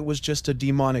see that it was just a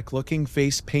demonic-looking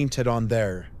face painted on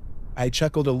there. I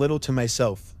chuckled a little to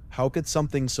myself. How could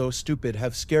something so stupid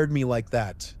have scared me like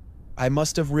that? I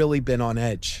must have really been on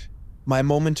edge. My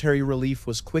momentary relief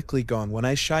was quickly gone when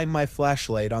I shined my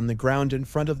flashlight on the ground in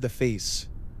front of the face.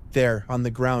 There, on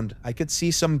the ground, I could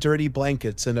see some dirty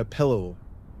blankets and a pillow.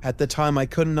 At the time I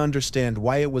couldn't understand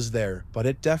why it was there, but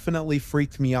it definitely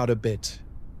freaked me out a bit.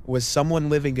 Was someone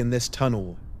living in this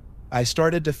tunnel? I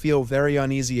started to feel very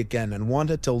uneasy again and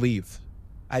wanted to leave.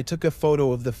 I took a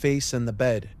photo of the face and the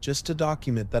bed, just to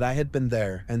document that I had been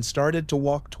there, and started to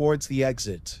walk towards the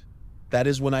exit. That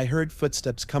is when I heard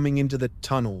footsteps coming into the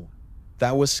tunnel.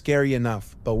 That was scary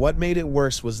enough, but what made it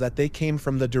worse was that they came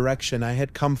from the direction I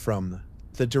had come from.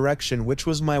 The direction which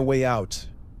was my way out.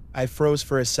 I froze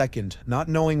for a second, not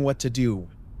knowing what to do.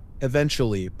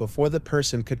 Eventually, before the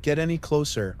person could get any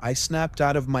closer, I snapped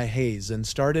out of my haze and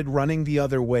started running the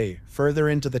other way, further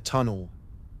into the tunnel.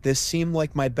 This seemed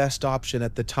like my best option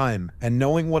at the time, and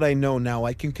knowing what I know now,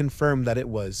 I can confirm that it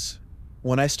was.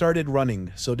 When I started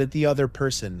running, so did the other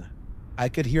person. I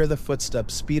could hear the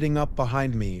footsteps speeding up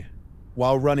behind me.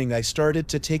 While running, I started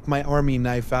to take my army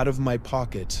knife out of my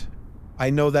pocket. I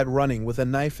know that running with a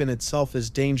knife in itself is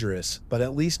dangerous, but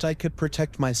at least I could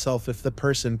protect myself if the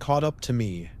person caught up to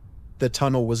me. The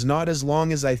tunnel was not as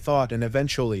long as I thought, and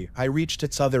eventually, I reached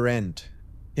its other end.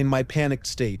 In my panicked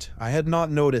state, I had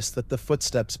not noticed that the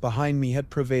footsteps behind me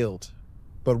had prevailed.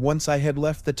 But once I had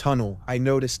left the tunnel, I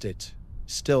noticed it.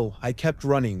 Still, I kept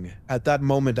running. At that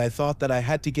moment I thought that I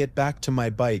had to get back to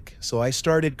my bike, so I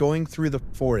started going through the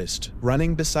forest,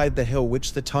 running beside the hill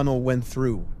which the tunnel went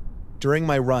through. During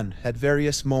my run, at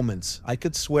various moments, I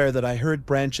could swear that I heard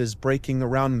branches breaking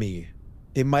around me.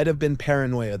 It might have been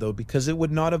paranoia though, because it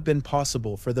would not have been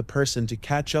possible for the person to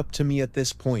catch up to me at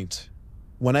this point.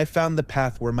 When I found the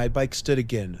path where my bike stood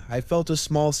again, I felt a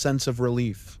small sense of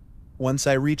relief. Once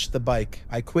I reached the bike,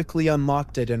 I quickly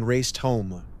unlocked it and raced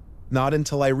home. Not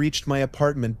until I reached my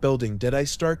apartment building did I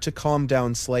start to calm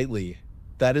down slightly.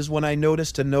 That is when I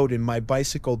noticed a note in my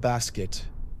bicycle basket.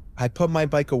 I put my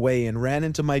bike away and ran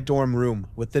into my dorm room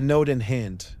with the note in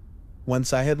hand.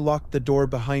 Once I had locked the door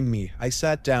behind me, I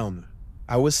sat down.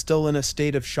 I was still in a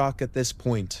state of shock at this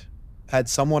point. Had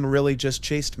someone really just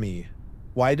chased me?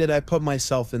 Why did I put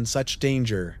myself in such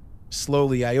danger?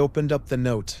 Slowly I opened up the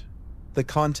note. The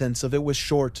contents of it was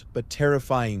short but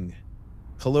terrifying.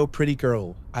 Hello pretty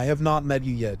girl, I have not met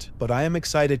you yet, but I am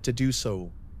excited to do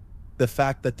so. The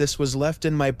fact that this was left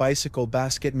in my bicycle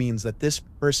basket means that this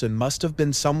person must have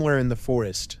been somewhere in the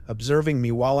forest, observing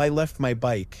me while I left my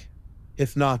bike.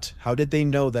 If not, how did they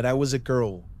know that I was a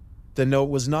girl? The note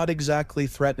was not exactly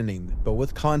threatening, but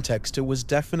with context it was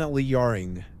definitely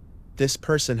jarring. This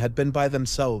person had been by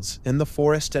themselves, in the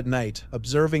forest at night,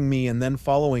 observing me and then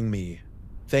following me.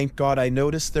 Thank God I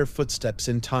noticed their footsteps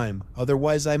in time,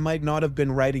 otherwise I might not have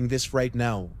been writing this right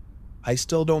now. I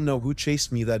still don't know who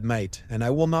chased me that night, and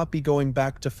I will not be going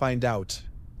back to find out.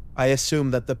 I assume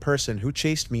that the person who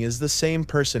chased me is the same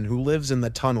person who lives in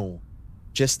the tunnel.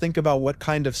 Just think about what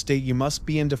kind of state you must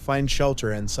be in to find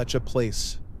shelter in such a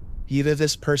place. Either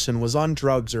this person was on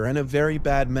drugs or in a very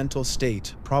bad mental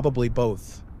state, probably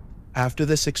both. After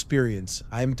this experience,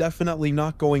 I am definitely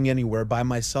not going anywhere by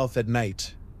myself at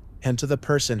night. And to the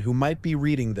person who might be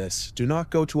reading this, do not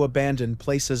go to abandoned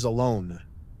places alone.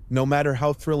 No matter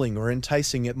how thrilling or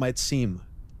enticing it might seem,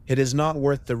 it is not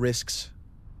worth the risks.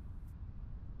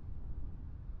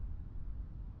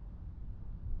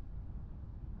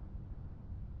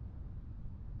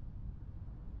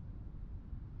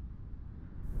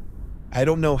 I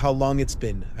don't know how long it's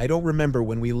been, I don't remember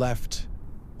when we left.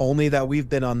 Only that we've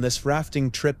been on this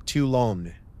rafting trip too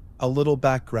long. A little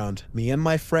background, me and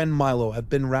my friend Milo have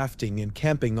been rafting and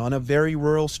camping on a very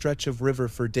rural stretch of river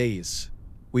for days.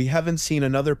 We haven't seen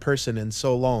another person in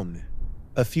so long.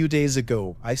 A few days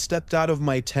ago, I stepped out of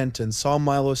my tent and saw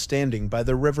Milo standing by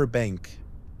the river bank.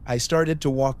 I started to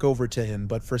walk over to him,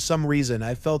 but for some reason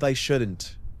I felt I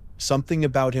shouldn't. Something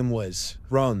about him was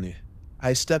wrong.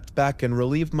 I stepped back and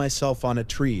relieved myself on a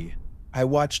tree. I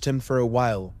watched him for a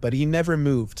while, but he never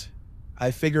moved.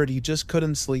 I figured he just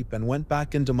couldn't sleep and went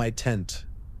back into my tent.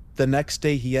 The next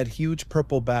day he had huge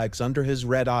purple bags under his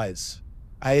red eyes.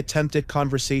 I attempted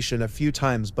conversation a few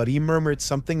times, but he murmured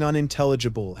something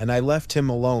unintelligible and I left him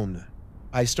alone.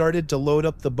 I started to load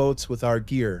up the boats with our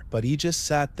gear, but he just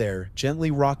sat there,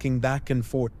 gently rocking back and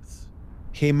forth.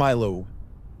 "Hey Milo,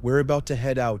 we're about to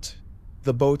head out.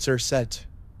 The boats are set."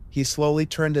 He slowly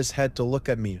turned his head to look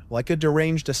at me, like a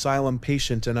deranged asylum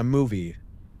patient in a movie.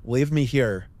 "Leave me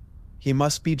here." He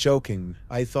must be joking,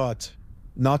 I thought.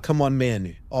 "Nah, come on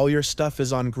man, all your stuff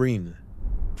is on green."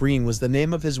 Green was the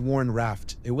name of his worn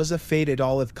raft. It was a faded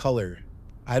olive color.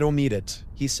 "I don't need it,"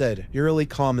 he said, eerily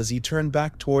calm as he turned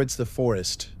back towards the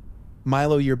forest.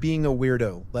 "Milo, you're being a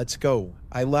weirdo, let's go."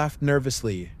 I laughed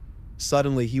nervously.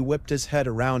 Suddenly he whipped his head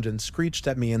around and screeched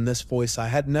at me in this voice I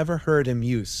had never heard him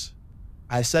use.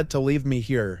 I said to leave me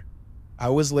here. I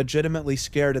was legitimately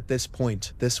scared at this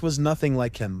point. This was nothing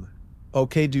like him.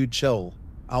 "Okay dude, chill.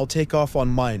 I'll take off on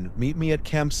mine, meet me at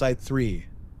campsite 3.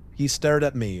 He stared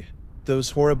at me.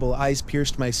 Those horrible eyes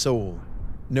pierced my soul.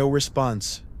 No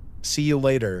response. "See you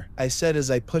later," I said as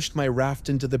I pushed my raft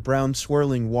into the brown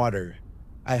swirling water.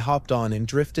 I hopped on and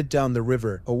drifted down the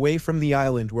river, away from the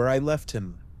island where I left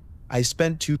him. I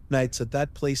spent 2 nights at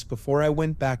that place before I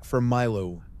went back for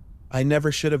Milo. I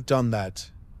never should have done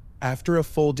that. After a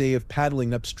full day of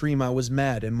paddling upstream I was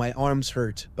mad and my arms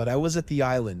hurt, but I was at the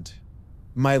island.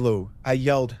 "Milo," I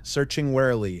yelled, searching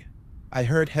warily. I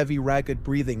heard heavy ragged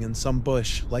breathing in some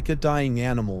bush, like a dying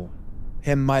animal.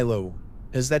 Milo.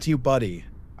 Is that you, buddy?"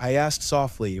 I asked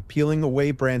softly, peeling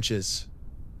away branches.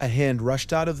 A hand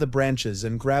rushed out of the branches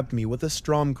and grabbed me with a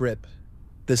strong grip.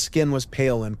 The skin was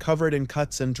pale and covered in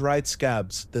cuts and dried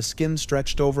scabs, the skin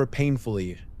stretched over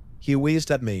painfully. He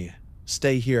wheezed at me.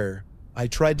 "Stay here." I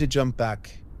tried to jump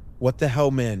back. "What the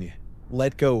hell, man?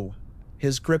 Let go."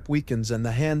 His grip weakens and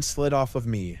the hand slid off of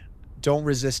me. "Don't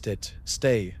resist it,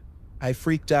 stay." I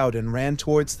freaked out and ran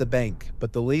towards the bank,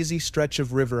 but the lazy stretch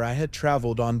of river I had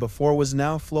traveled on before was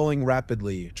now flowing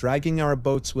rapidly, dragging our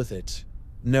boats with it.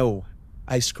 "No,"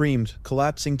 I screamed,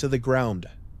 collapsing to the ground.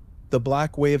 The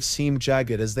black waves seemed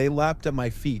jagged as they lapped at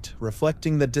my feet,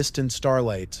 reflecting the distant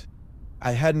starlight.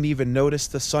 I hadn't even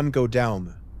noticed the sun go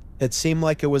down. It seemed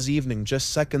like it was evening just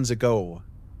seconds ago.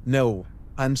 "No,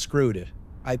 I'm screwed."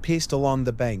 I paced along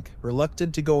the bank,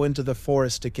 reluctant to go into the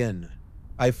forest again.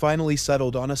 I finally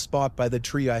settled on a spot by the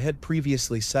tree I had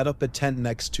previously set up a tent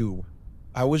next to.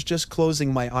 I was just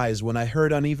closing my eyes when I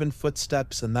heard uneven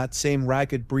footsteps and that same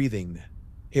ragged breathing.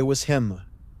 It was him.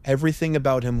 Everything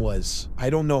about him was, I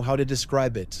don't know how to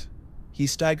describe it. He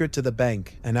staggered to the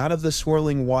bank, and out of the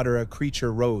swirling water a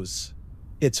creature rose.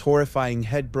 Its horrifying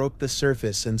head broke the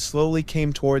surface and slowly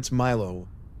came towards Milo.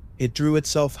 It drew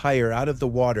itself higher out of the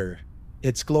water.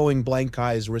 Its glowing blank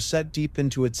eyes were set deep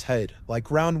into its head,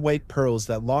 like round white pearls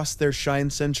that lost their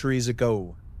shine centuries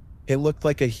ago. It looked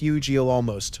like a huge eel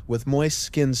almost, with moist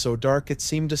skin so dark it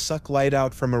seemed to suck light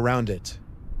out from around it.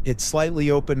 Its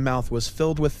slightly open mouth was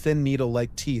filled with thin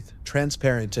needle-like teeth,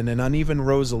 transparent and in uneven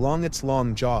rows along its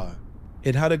long jaw.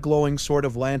 It had a glowing sort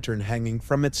of lantern hanging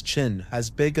from its chin, as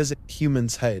big as a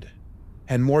human's head,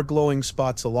 and more glowing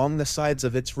spots along the sides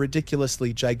of its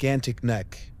ridiculously gigantic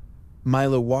neck.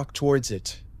 Milo walked towards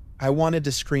it. I wanted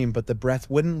to scream, but the breath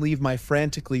wouldn't leave my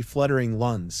frantically fluttering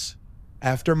lungs.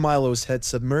 After Milo's head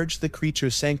submerged, the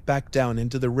creature sank back down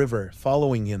into the river,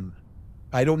 following him.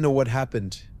 I don't know what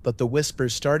happened, but the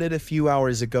whispers started a few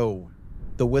hours ago.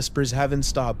 The whispers haven't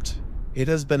stopped. It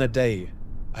has been a day.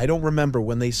 I don't remember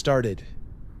when they started.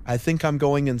 I think I'm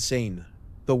going insane.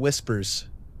 The whispers.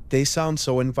 They sound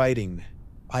so inviting.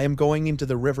 I am going into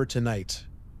the river tonight.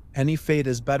 Any fate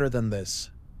is better than this.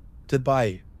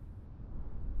 Goodbye.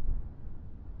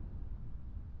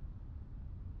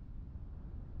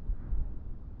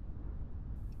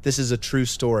 This is a true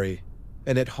story,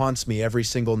 and it haunts me every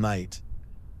single night.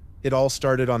 It all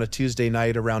started on a Tuesday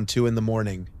night around 2 in the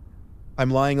morning. I'm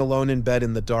lying alone in bed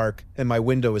in the dark, and my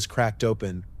window is cracked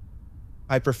open.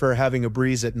 I prefer having a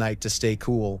breeze at night to stay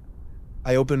cool.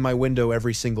 I open my window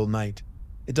every single night.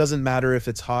 It doesn't matter if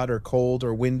it's hot or cold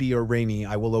or windy or rainy,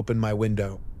 I will open my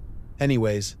window.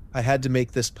 Anyways, I had to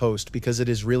make this post because it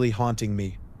is really haunting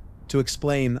me. To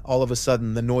explain, all of a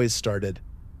sudden the noise started.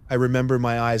 I remember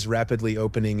my eyes rapidly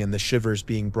opening and the shivers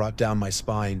being brought down my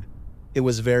spine. It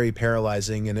was very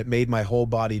paralyzing and it made my whole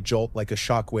body jolt like a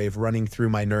shockwave running through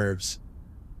my nerves.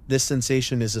 This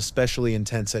sensation is especially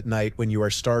intense at night when you are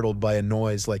startled by a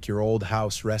noise like your old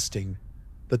house resting.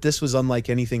 But this was unlike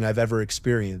anything I've ever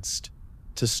experienced.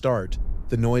 To start,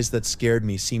 the noise that scared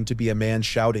me seemed to be a man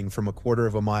shouting from a quarter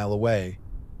of a mile away.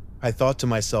 I thought to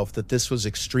myself that this was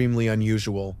extremely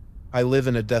unusual. I live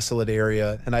in a desolate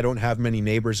area and I don't have many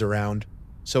neighbors around,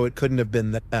 so it couldn't have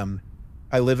been them.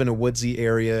 I live in a woodsy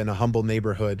area in a humble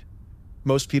neighborhood.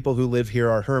 Most people who live here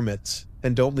are hermits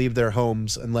and don't leave their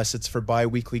homes unless it's for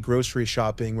bi-weekly grocery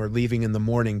shopping or leaving in the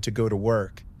morning to go to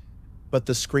work. But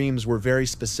the screams were very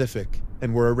specific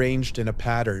and were arranged in a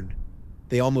pattern.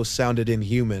 They almost sounded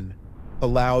inhuman. A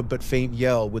loud but faint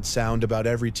yell would sound about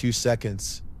every 2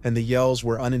 seconds, and the yells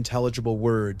were unintelligible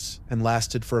words and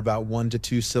lasted for about 1 to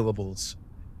 2 syllables.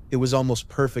 It was almost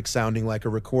perfect, sounding like a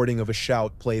recording of a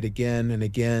shout played again and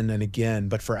again and again,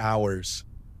 but for hours.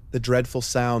 The dreadful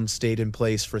sound stayed in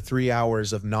place for 3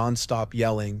 hours of non-stop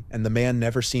yelling, and the man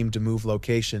never seemed to move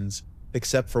locations,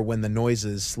 except for when the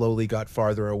noises slowly got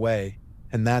farther away,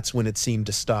 and that's when it seemed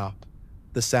to stop.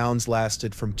 The sounds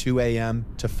lasted from 2 a.m.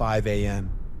 to 5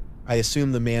 a.m. I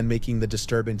assume the man making the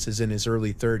disturbance is in his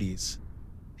early 30s.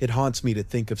 It haunts me to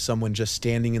think of someone just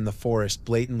standing in the forest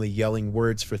blatantly yelling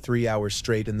words for 3 hours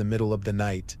straight in the middle of the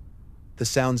night. The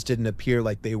sounds didn't appear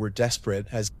like they were desperate,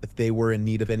 as if they were in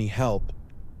need of any help.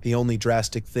 The only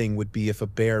drastic thing would be if a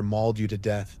bear mauled you to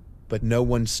death, but no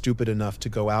one's stupid enough to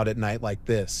go out at night like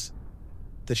this.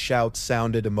 The shouts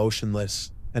sounded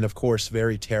emotionless, and of course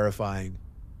very terrifying.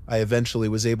 I eventually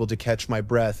was able to catch my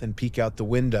breath and peek out the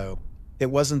window. It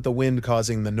wasn't the wind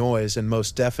causing the noise, and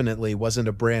most definitely wasn't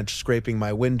a branch scraping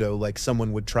my window like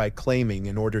someone would try claiming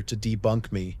in order to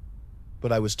debunk me.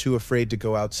 But I was too afraid to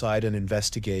go outside and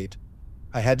investigate.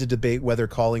 I had to debate whether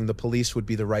calling the police would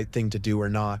be the right thing to do or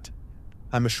not.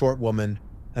 I'm a short woman,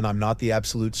 and I'm not the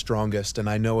absolute strongest, and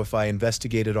I know if I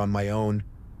investigated on my own,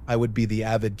 I would be the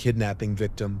avid kidnapping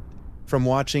victim. From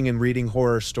watching and reading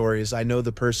horror stories, I know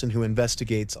the person who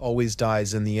investigates always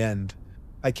dies in the end.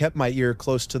 I kept my ear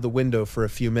close to the window for a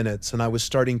few minutes, and I was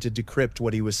starting to decrypt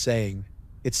what he was saying.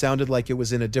 It sounded like it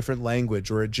was in a different language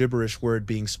or a gibberish word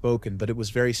being spoken, but it was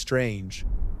very strange.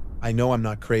 I know I'm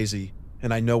not crazy,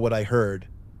 and I know what I heard.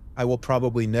 I will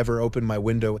probably never open my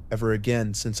window ever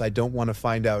again, since I don't want to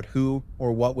find out who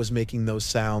or what was making those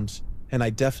sounds, and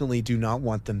I definitely do not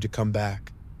want them to come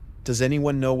back. Does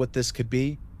anyone know what this could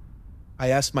be? I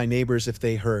asked my neighbors if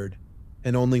they heard,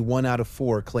 and only 1 out of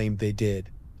 4 claimed they did.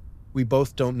 We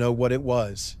both don't know what it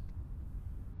was.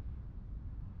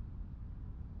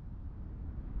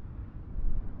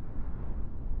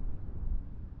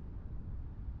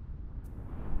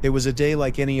 It was a day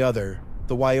like any other,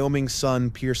 the Wyoming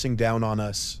sun piercing down on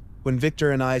us, when Victor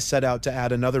and I set out to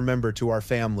add another member to our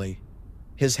family.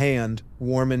 His hand,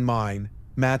 warm in mine,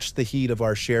 matched the heat of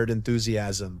our shared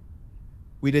enthusiasm.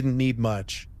 We didn't need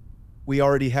much. We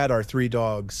already had our 3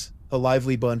 dogs, a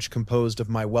lively bunch composed of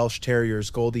my Welsh Terriers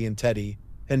Goldie and Teddy,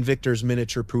 and Victor's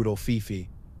miniature poodle Fifi.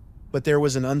 But there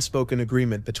was an unspoken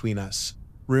agreement between us,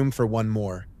 room for one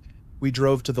more. We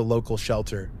drove to the local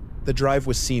shelter. The drive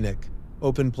was scenic.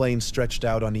 Open plains stretched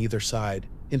out on either side,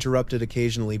 interrupted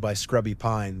occasionally by scrubby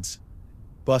pines.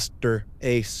 Buster,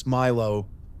 Ace, Milo,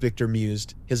 Victor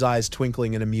mused, his eyes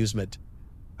twinkling in amusement.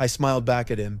 I smiled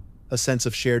back at him, a sense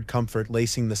of shared comfort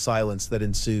lacing the silence that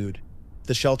ensued.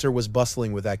 The shelter was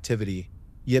bustling with activity.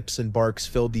 Yips and barks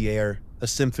filled the air, a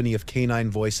symphony of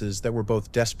canine voices that were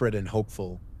both desperate and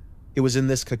hopeful. It was in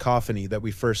this cacophony that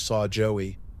we first saw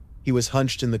Joey. He was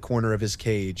hunched in the corner of his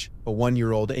cage, a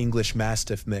 1-year-old English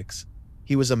Mastiff mix.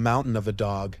 He was a mountain of a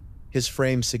dog, his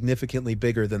frame significantly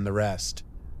bigger than the rest.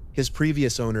 His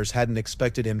previous owners hadn't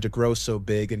expected him to grow so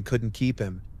big and couldn't keep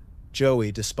him.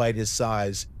 Joey, despite his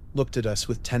size, looked at us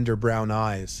with tender brown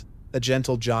eyes, a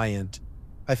gentle giant.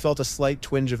 I felt a slight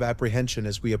twinge of apprehension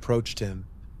as we approached him.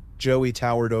 Joey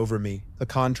towered over me, a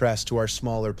contrast to our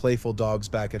smaller, playful dogs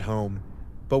back at home.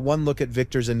 But one look at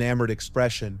Victor's enamored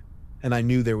expression, and I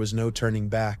knew there was no turning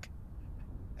back.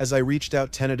 As I reached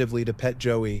out tentatively to pet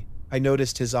Joey, I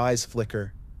noticed his eyes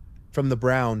flicker. From the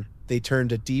brown, they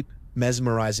turned a deep,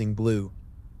 mesmerizing blue.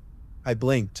 I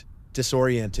blinked,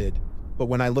 disoriented, but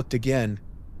when I looked again,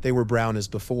 they were brown as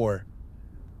before.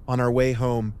 On our way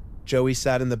home, Joey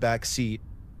sat in the back seat,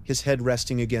 his head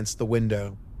resting against the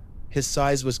window. His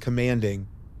size was commanding,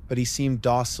 but he seemed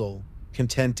docile,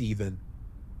 content even.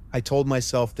 I told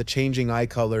myself the changing eye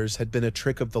colors had been a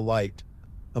trick of the light,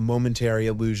 a momentary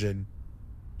illusion.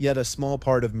 Yet a small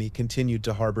part of me continued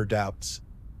to harbor doubts.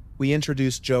 We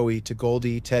introduced Joey to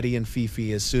Goldie, Teddy, and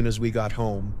Fifi as soon as we got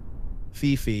home.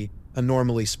 Fifi, a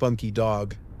normally spunky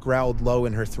dog, growled low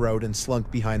in her throat and slunk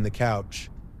behind the couch.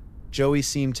 Joey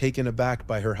seemed taken aback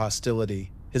by her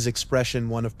hostility, his expression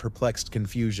one of perplexed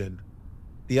confusion.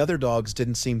 The other dogs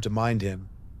didn't seem to mind him.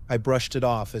 I brushed it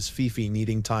off as Fifi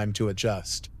needing time to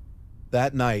adjust.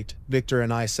 That night, Victor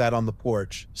and I sat on the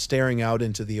porch, staring out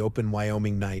into the open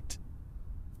Wyoming night.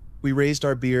 We raised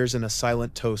our beers in a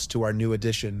silent toast to our new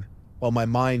addition, while my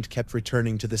mind kept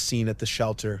returning to the scene at the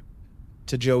shelter,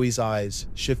 to Joey's eyes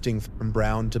shifting from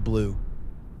brown to blue.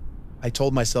 I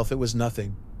told myself it was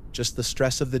nothing, just the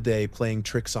stress of the day playing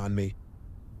tricks on me.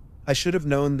 I should have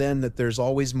known then that there's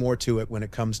always more to it when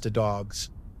it comes to dogs,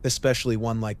 especially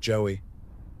one like Joey.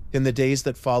 In the days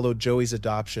that followed Joey's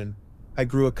adoption, I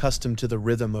grew accustomed to the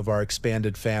rhythm of our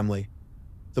expanded family.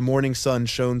 The morning sun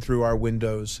shone through our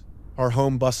windows, our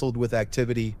home bustled with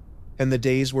activity, and the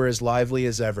days were as lively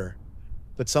as ever.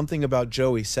 But something about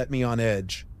Joey set me on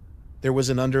edge. There was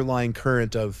an underlying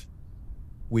current of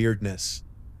weirdness.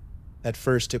 At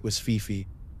first it was Fifi.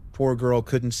 Poor girl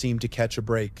couldn't seem to catch a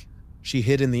break. She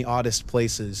hid in the oddest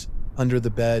places, under the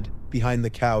bed, behind the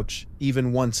couch,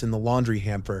 even once in the laundry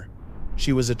hamper.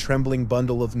 She was a trembling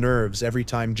bundle of nerves every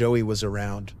time Joey was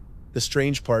around. The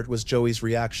strange part was Joey's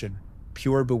reaction,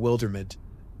 pure bewilderment.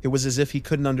 It was as if he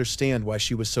couldn't understand why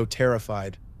she was so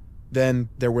terrified. Then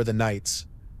there were the nights.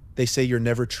 They say you're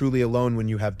never truly alone when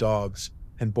you have dogs,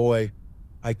 and boy,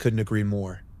 I couldn't agree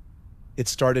more. It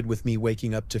started with me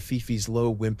waking up to Fifi's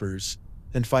low whimpers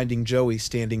and finding Joey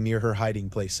standing near her hiding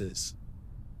places.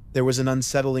 There was an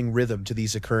unsettling rhythm to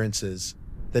these occurrences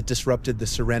that disrupted the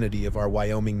serenity of our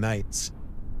Wyoming nights.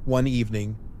 One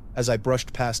evening, as I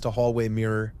brushed past a hallway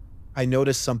mirror, I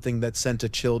noticed something that sent a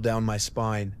chill down my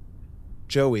spine.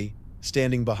 Joey,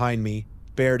 standing behind me,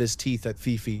 bared his teeth at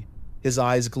Fifi, his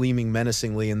eyes gleaming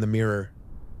menacingly in the mirror.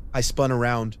 I spun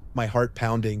around, my heart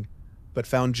pounding, but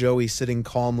found Joey sitting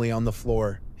calmly on the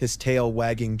floor, his tail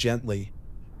wagging gently.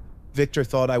 Victor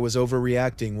thought I was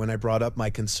overreacting when I brought up my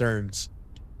concerns.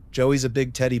 "Joey's a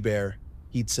big teddy bear,"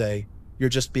 he'd say. "You're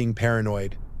just being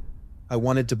paranoid." I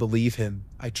wanted to believe him,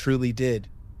 I truly did.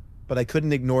 But I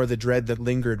couldn't ignore the dread that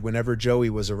lingered whenever Joey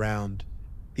was around.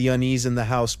 The unease in the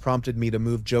house prompted me to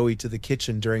move Joey to the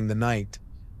kitchen during the night.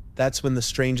 That's when the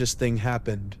strangest thing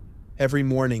happened. Every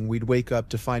morning we'd wake up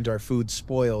to find our food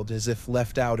spoiled as if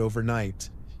left out overnight.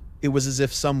 It was as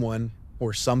if someone,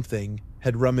 or something,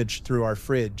 had rummaged through our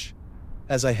fridge.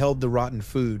 As I held the rotten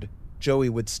food, Joey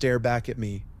would stare back at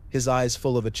me, his eyes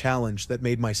full of a challenge that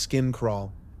made my skin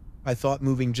crawl. I thought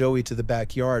moving Joey to the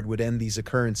backyard would end these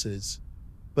occurrences.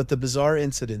 But the bizarre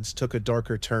incidents took a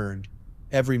darker turn.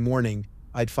 Every morning,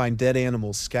 I'd find dead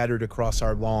animals scattered across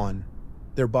our lawn.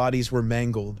 Their bodies were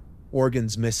mangled,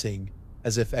 organs missing,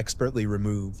 as if expertly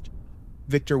removed.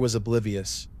 Victor was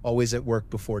oblivious, always at work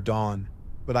before dawn,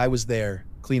 but I was there,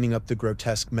 cleaning up the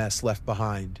grotesque mess left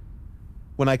behind.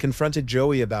 When I confronted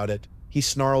Joey about it, he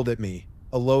snarled at me,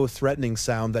 a low, threatening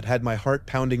sound that had my heart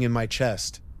pounding in my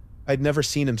chest. I'd never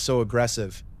seen him so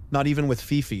aggressive, not even with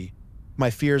Fifi. My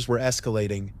fears were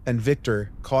escalating, and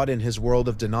Victor, caught in his world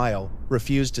of denial,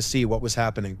 refused to see what was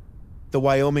happening. The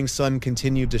Wyoming sun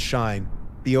continued to shine,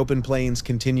 the open plains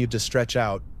continued to stretch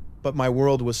out, but my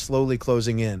world was slowly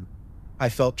closing in. I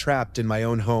felt trapped in my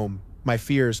own home, my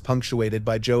fears punctuated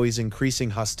by Joey's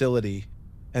increasing hostility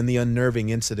and the unnerving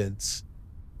incidents.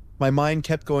 My mind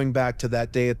kept going back to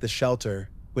that day at the shelter,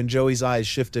 when Joey's eyes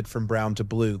shifted from brown to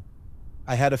blue.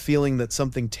 I had a feeling that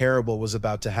something terrible was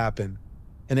about to happen,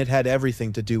 and it had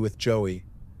everything to do with Joey.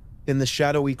 In the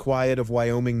shadowy quiet of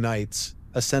Wyoming nights,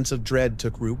 a sense of dread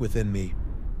took root within me.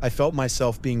 I felt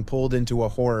myself being pulled into a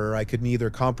horror I could neither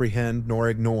comprehend nor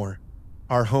ignore.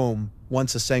 Our home,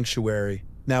 once a sanctuary,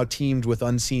 now teemed with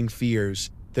unseen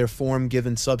fears, their form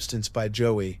given substance by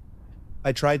Joey.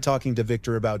 I tried talking to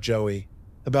Victor about Joey,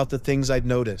 about the things I'd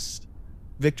noticed.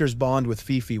 Victor's bond with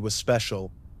Fifi was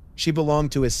special. She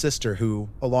belonged to his sister who,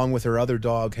 along with her other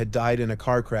dog, had died in a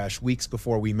car crash weeks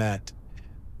before we met.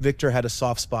 Victor had a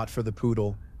soft spot for the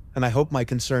poodle, and I hoped my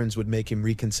concerns would make him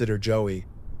reconsider Joey.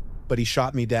 But he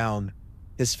shot me down,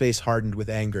 his face hardened with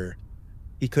anger.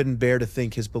 He couldn't bear to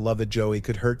think his beloved Joey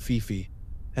could hurt Fifi,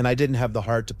 and I didn't have the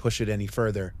heart to push it any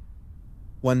further.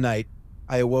 One night,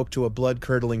 I awoke to a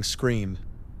blood-curdling scream.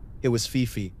 It was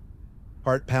Fifi.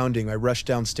 Heart pounding, I rushed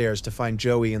downstairs to find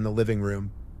Joey in the living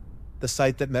room. The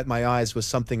sight that met my eyes was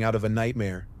something out of a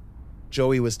nightmare.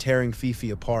 Joey was tearing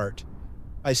Fifi apart.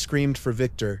 I screamed for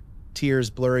Victor, tears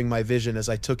blurring my vision as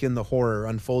I took in the horror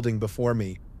unfolding before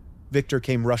me. Victor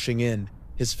came rushing in,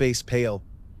 his face pale.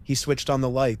 He switched on the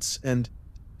lights, and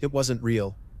it wasn't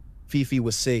real. Fifi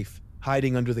was safe,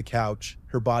 hiding under the couch,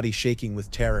 her body shaking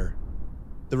with terror.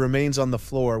 The remains on the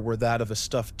floor were that of a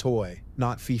stuffed toy,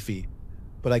 not Fifi.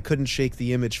 But I couldn't shake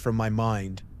the image from my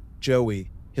mind.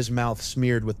 Joey, his mouth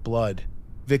smeared with blood.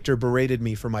 Victor berated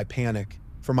me for my panic,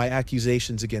 for my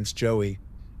accusations against Joey.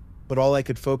 But all I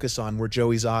could focus on were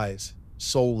Joey's eyes,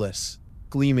 soulless,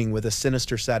 gleaming with a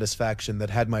sinister satisfaction that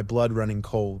had my blood running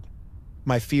cold.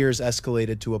 My fears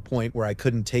escalated to a point where I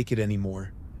couldn't take it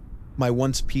anymore. My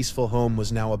once peaceful home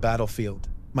was now a battlefield,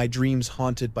 my dreams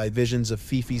haunted by visions of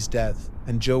Fifi's death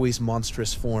and Joey's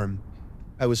monstrous form.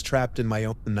 I was trapped in my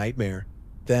own nightmare.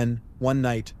 Then, one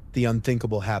night, the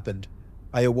unthinkable happened.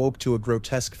 I awoke to a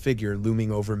grotesque figure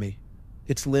looming over me.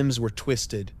 Its limbs were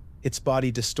twisted, its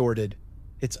body distorted,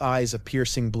 its eyes a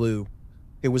piercing blue.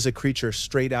 It was a creature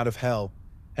straight out of hell,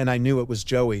 and I knew it was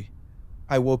Joey.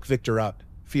 I woke Victor up,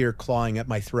 fear clawing at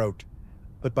my throat.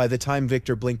 But by the time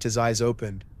Victor blinked his eyes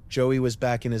open, Joey was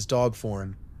back in his dog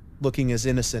form, looking as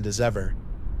innocent as ever.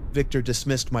 Victor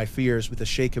dismissed my fears with a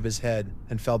shake of his head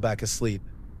and fell back asleep.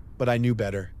 But I knew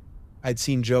better. I'd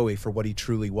seen Joey for what he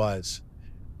truly was.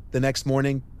 The next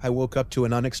morning, I woke up to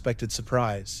an unexpected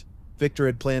surprise. Victor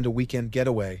had planned a weekend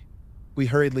getaway. We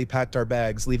hurriedly packed our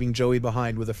bags, leaving Joey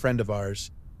behind with a friend of ours.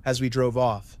 As we drove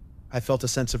off, I felt a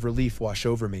sense of relief wash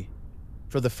over me.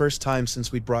 For the first time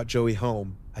since we'd brought Joey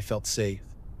home, I felt safe.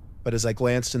 But as I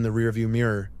glanced in the rearview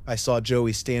mirror, I saw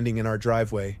Joey standing in our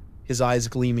driveway, his eyes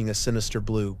gleaming a sinister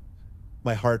blue.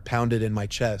 My heart pounded in my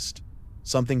chest.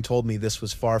 Something told me this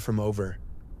was far from over.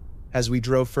 As we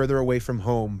drove further away from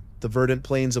home, the verdant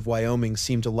plains of Wyoming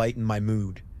seemed to lighten my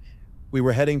mood. We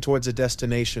were heading towards a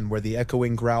destination where the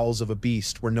echoing growls of a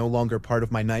beast were no longer part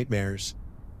of my nightmares,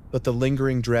 but the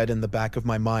lingering dread in the back of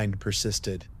my mind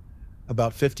persisted.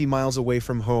 About 50 miles away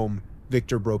from home,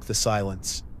 Victor broke the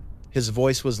silence. His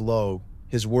voice was low,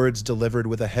 his words delivered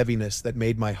with a heaviness that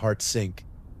made my heart sink.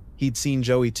 He'd seen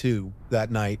Joey too,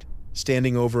 that night,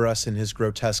 standing over us in his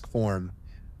grotesque form.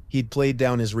 He'd played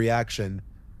down his reaction,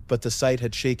 but the sight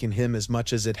had shaken him as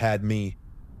much as it had me.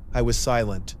 I was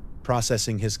silent,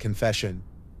 processing his confession.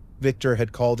 Victor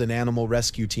had called an animal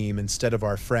rescue team instead of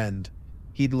our friend.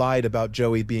 He'd lied about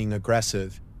Joey being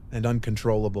aggressive and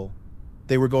uncontrollable.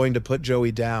 They were going to put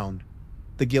Joey down.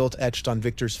 The guilt etched on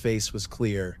Victor's face was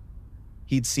clear.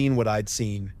 He'd seen what I'd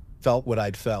seen, felt what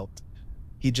I'd felt.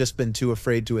 He'd just been too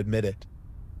afraid to admit it.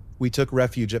 We took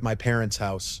refuge at my parents'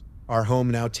 house, our home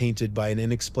now tainted by an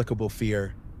inexplicable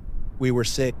fear. We were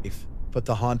safe, but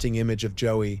the haunting image of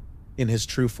Joey, in his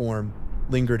true form,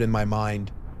 lingered in my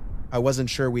mind. I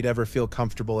wasn't sure we'd ever feel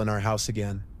comfortable in our house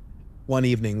again. One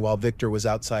evening, while Victor was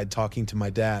outside talking to my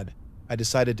dad, I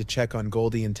decided to check on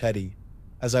Goldie and Teddy.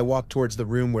 As I walked towards the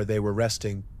room where they were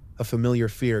resting, a familiar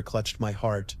fear clutched my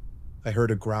heart. I heard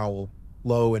a growl,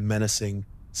 low and menacing,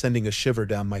 sending a shiver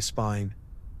down my spine.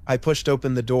 I pushed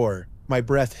open the door, my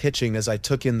breath hitching as I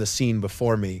took in the scene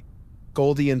before me.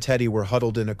 Goldie and Teddy were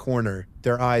huddled in a corner,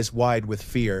 their eyes wide with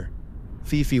fear.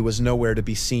 Fifi was nowhere to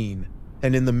be seen,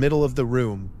 and in the middle of the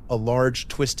room, a large,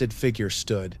 twisted figure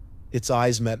stood. Its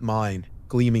eyes met mine,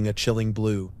 gleaming a chilling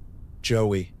blue.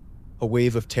 Joey. A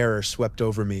wave of terror swept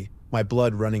over me, my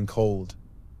blood running cold.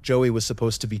 Joey was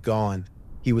supposed to be gone.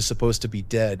 He was supposed to be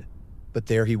dead. But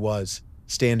there he was,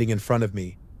 standing in front of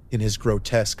me, in his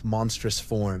grotesque, monstrous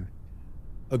form.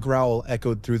 A growl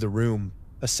echoed through the room,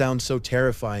 a sound so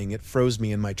terrifying it froze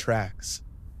me in my tracks.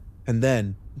 And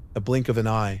then, a blink of an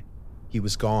eye, he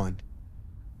was gone.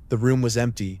 The room was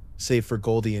empty, save for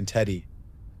Goldie and Teddy.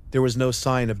 There was no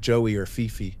sign of Joey or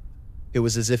Fifi. It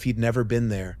was as if he'd never been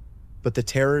there, but the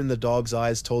terror in the dog's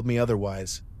eyes told me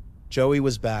otherwise. Joey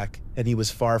was back, and he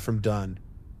was far from done.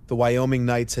 The Wyoming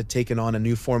nights had taken on a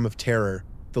new form of terror,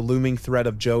 the looming threat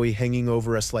of Joey hanging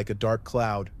over us like a dark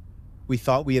cloud. We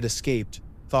thought we had escaped,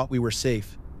 thought we were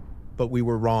safe, but we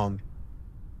were wrong.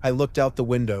 I looked out the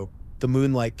window, the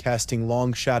moonlight casting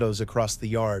long shadows across the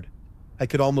yard. I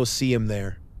could almost see him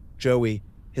there, Joey,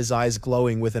 his eyes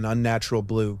glowing with an unnatural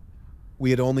blue.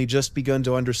 We had only just begun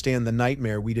to understand the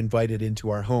nightmare we'd invited into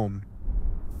our home.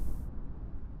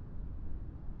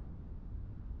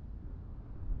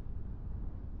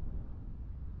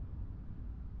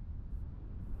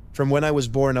 From when I was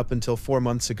born up until 4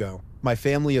 months ago, my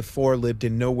family of 4 lived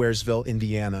in Nowheresville,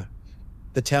 Indiana.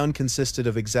 The town consisted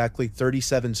of exactly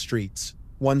 37 streets,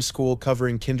 one school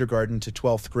covering kindergarten to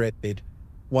 12th grade,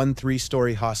 one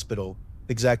three-story hospital,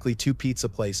 exactly two pizza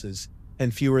places,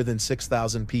 and fewer than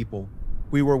 6,000 people.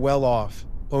 We were well off,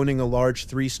 owning a large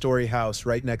three-story house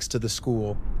right next to the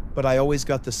school, but I always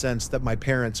got the sense that my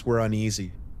parents were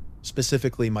uneasy.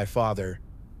 Specifically my father.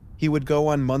 He would go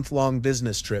on month-long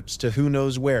business trips to who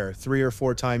knows where 3 or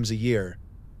 4 times a year,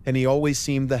 and he always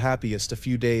seemed the happiest a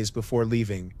few days before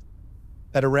leaving.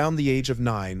 At around the age of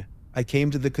 9, I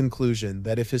came to the conclusion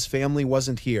that if his family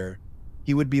wasn't here,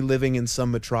 he would be living in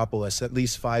some metropolis at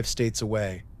least 5 states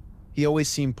away. He always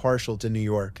seemed partial to New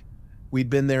York. We'd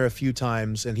been there a few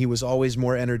times, and he was always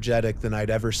more energetic than I'd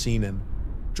ever seen him,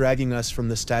 dragging us from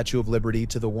the Statue of Liberty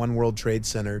to the One World Trade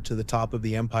Center to the top of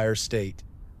the Empire State.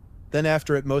 Then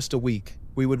after at most a week,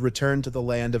 we would return to the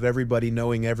land of everybody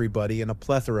knowing everybody and a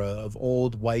plethora of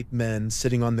old white men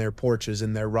sitting on their porches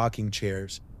in their rocking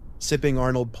chairs, sipping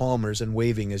Arnold Palmers and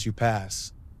waving as you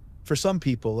pass. For some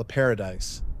people, a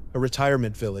paradise, a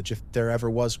retirement village if there ever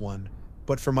was one,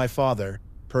 but for my father,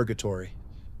 purgatory.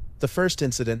 The first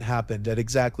incident happened at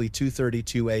exactly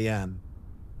 2:32 a.m.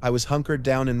 I was hunkered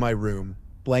down in my room,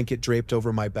 blanket draped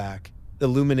over my back,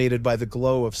 illuminated by the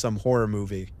glow of some horror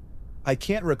movie. I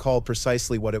can't recall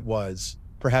precisely what it was,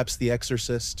 perhaps The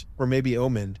Exorcist, or maybe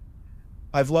Omen.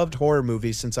 I've loved horror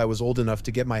movies since I was old enough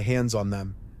to get my hands on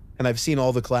them, and I've seen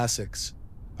all the classics.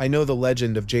 I know the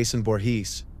legend of Jason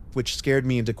Voorhees, which scared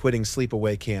me into quitting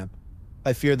sleepaway camp.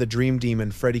 I fear the dream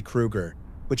demon Freddy Krueger,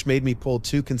 which made me pull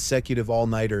 2 consecutive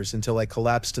all-nighters until I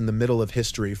collapsed in the middle of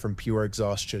history from pure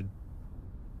exhaustion.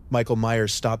 Michael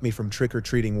Myers stopped me from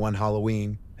trick-or-treating one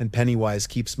Halloween, and Pennywise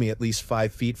keeps me at least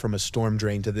 5 feet from a storm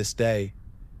drain to this day.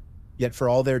 Yet for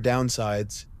all their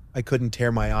downsides, I couldn't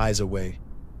tear my eyes away.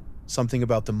 Something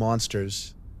about the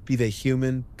monsters, be they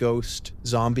human, ghost,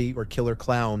 zombie, or killer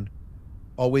clown,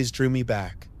 always drew me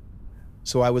back.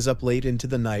 So I was up late into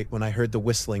the night when I heard the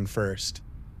whistling first.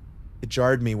 It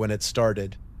jarred me when it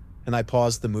started, and I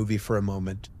paused the movie for a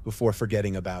moment before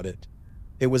forgetting about it.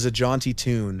 It was a jaunty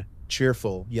tune,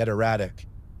 cheerful yet erratic.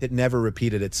 It never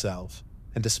repeated itself,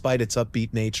 and despite its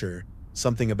upbeat nature,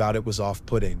 something about it was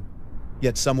off-putting.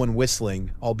 Yet someone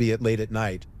whistling, albeit late at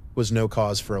night, was no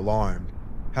cause for alarm.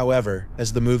 However,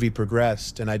 as the movie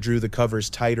progressed and I drew the covers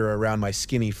tighter around my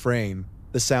skinny frame,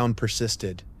 the sound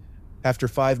persisted. After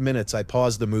 5 minutes, I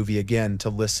paused the movie again to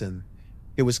listen.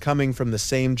 It was coming from the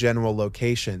same general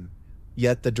location,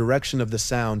 yet the direction of the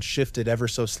sound shifted ever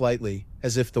so slightly,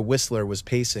 as if the whistler was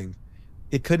pacing.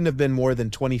 It couldn't have been more than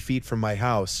 20 feet from my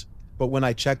house, but when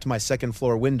I checked my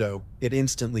second-floor window, it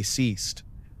instantly ceased.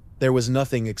 There was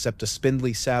nothing except a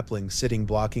spindly sapling sitting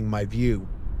blocking my view,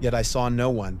 yet I saw no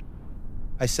one.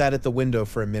 I sat at the window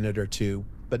for a minute or two,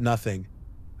 but nothing.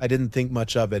 I didn't think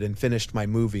much of it and finished my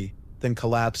movie, then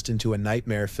collapsed into a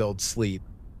nightmare-filled sleep.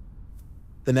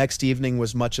 The next evening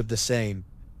was much of the same.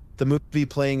 The movie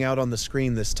playing out on the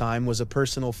screen this time was a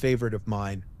personal favorite of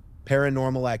mine,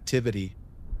 Paranormal Activity.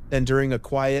 Then during a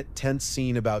quiet, tense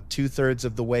scene about 2/3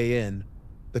 of the way in,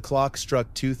 the clock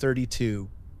struck 2:32,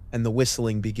 and the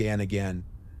whistling began again.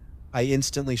 I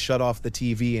instantly shut off the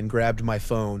TV and grabbed my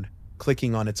phone,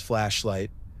 clicking on its flashlight.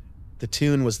 The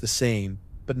tune was the same,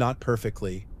 but not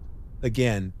perfectly.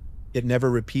 Again, it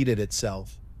never repeated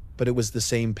itself, but it was the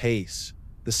same pace,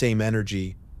 the same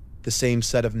energy, the same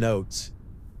set of notes.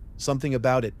 Something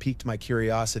about it piqued my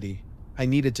curiosity. I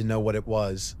needed to know what it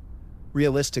was.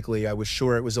 Realistically, I was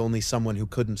sure it was only someone who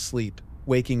couldn't sleep,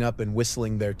 waking up and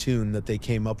whistling their tune that they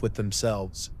came up with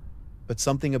themselves. But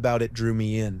something about it drew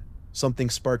me in, something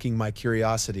sparking my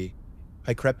curiosity.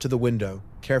 I crept to the window,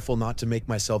 careful not to make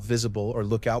myself visible or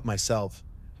look out myself.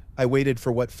 I waited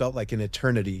for what felt like an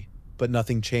eternity, but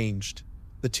nothing changed.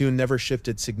 The tune never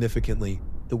shifted significantly,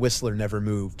 the whistler never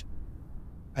moved.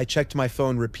 I checked my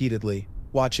phone repeatedly,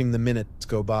 watching the minutes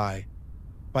go by.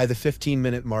 By the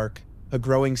 15-minute mark, a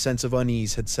growing sense of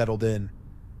unease had settled in.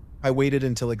 I waited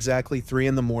until exactly 3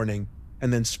 in the morning,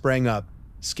 and then sprang up,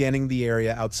 scanning the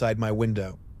area outside my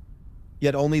window.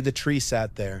 Yet only the tree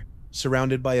sat there,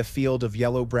 surrounded by a field of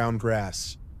yellow-brown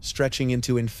grass, stretching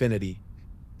into infinity.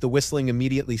 The whistling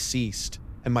immediately ceased,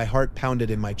 and my heart pounded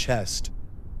in my chest.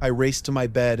 I raced to my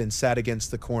bed and sat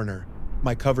against the corner,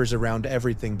 my covers around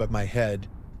everything but my head.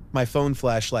 My phone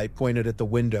flashlight pointed at the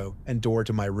window and door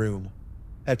to my room.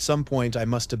 At some point I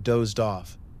must have dozed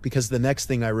off, because the next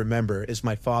thing I remember is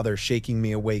my father shaking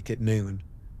me awake at noon.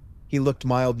 He looked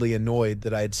mildly annoyed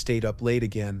that I had stayed up late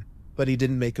again, but he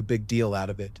didn't make a big deal out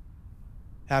of it.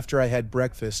 After I had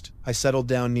breakfast, I settled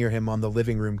down near him on the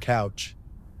living room couch.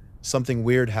 "Something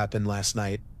weird happened last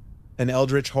night. An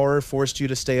eldritch horror forced you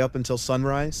to stay up until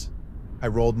sunrise?" I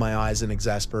rolled my eyes in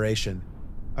exasperation.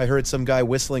 I heard some guy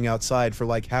whistling outside for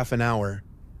like half an hour.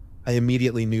 I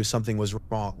immediately knew something was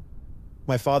wrong.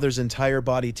 My father's entire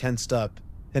body tensed up,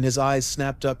 and his eyes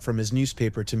snapped up from his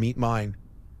newspaper to meet mine.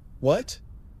 What?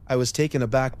 I was taken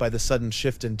aback by the sudden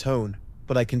shift in tone,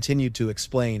 but I continued to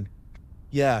explain.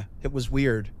 Yeah, it was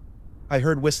weird. I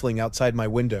heard whistling outside my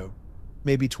window,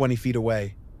 maybe 20 feet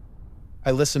away.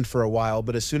 I listened for a while,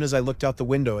 but as soon as I looked out the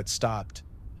window, it stopped.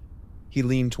 He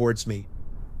leaned towards me.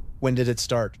 When did it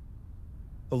start?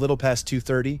 A little past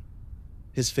 2:30?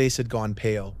 His face had gone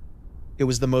pale. It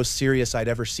was the most serious I'd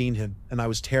ever seen him, and I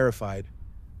was terrified.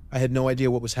 I had no idea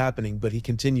what was happening, but he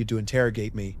continued to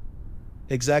interrogate me.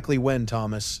 Exactly when,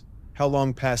 Thomas? How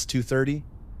long past 2:30?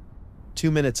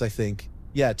 2 minutes, I think.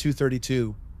 Yeah,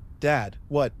 2:32. Dad,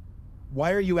 what?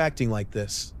 Why are you acting like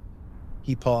this?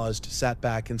 He paused, sat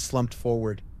back, and slumped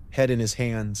forward, head in his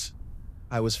hands.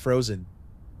 I was frozen.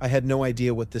 I had no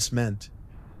idea what this meant.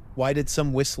 Why did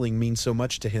some whistling mean so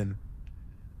much to him?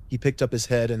 He picked up his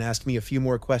head and asked me a few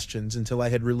more questions until I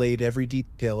had relayed every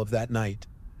detail of that night.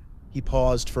 He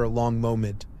paused for a long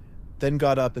moment, then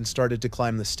got up and started to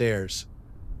climb the stairs.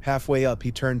 Halfway up,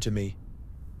 he turned to me.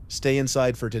 Stay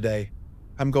inside for today.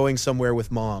 I'm going somewhere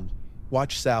with Mom.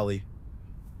 Watch Sally.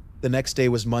 The next day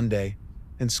was Monday,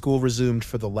 and school resumed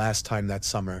for the last time that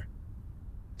summer.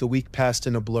 The week passed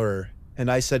in a blur, and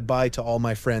I said bye to all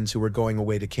my friends who were going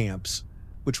away to camps,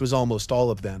 which was almost all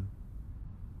of them.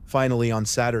 Finally, on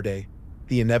Saturday,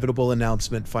 the inevitable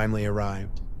announcement finally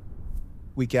arrived.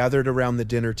 We gathered around the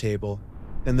dinner table,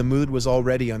 and the mood was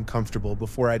already uncomfortable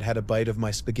before I'd had a bite of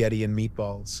my spaghetti and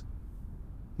meatballs.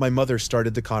 My mother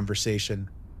started the conversation.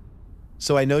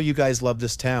 So I know you guys love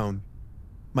this town.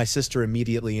 My sister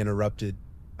immediately interrupted.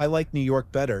 I like New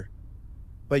York better.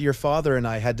 But your father and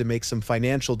I had to make some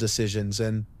financial decisions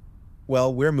and,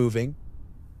 well, we're moving.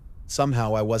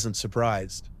 Somehow I wasn't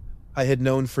surprised. I had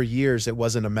known for years it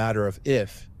wasn't a matter of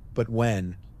if, but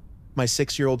when. My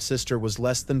 6-year-old sister was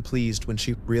less than pleased when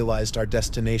she realized our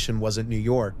destination wasn't New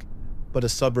York, but a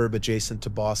suburb adjacent to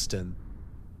Boston.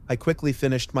 I quickly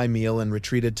finished my meal and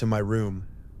retreated to my room.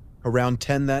 Around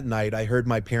 10 that night, I heard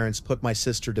my parents put my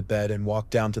sister to bed and walk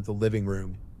down to the living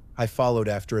room. I followed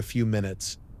after a few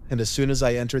minutes, and as soon as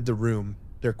I entered the room,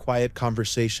 their quiet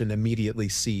conversation immediately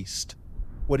ceased.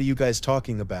 What are you guys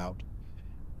talking about?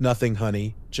 Nothing,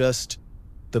 honey, just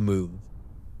the move.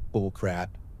 Bullcrap.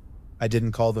 I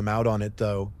didn't call them out on it,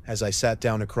 though, as I sat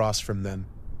down across from them.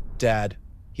 Dad,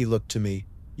 he looked to me.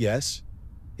 Yes?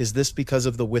 Is this because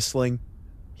of the whistling?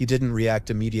 He didn't react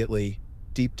immediately.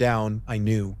 Deep down, I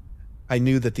knew. I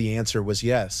knew that the answer was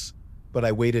yes, but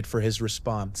I waited for his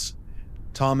response.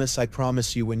 Thomas, I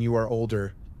promise you when you are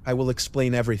older, I will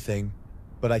explain everything,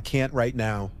 but I can't right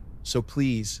now, so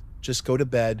please, just go to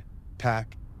bed,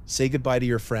 pack, say goodbye to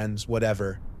your friends,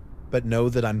 whatever, but know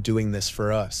that I'm doing this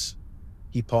for us.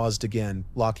 He paused again,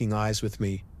 locking eyes with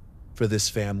me, for this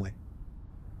family.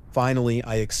 Finally,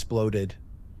 I exploded.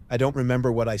 I don't remember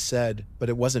what I said, but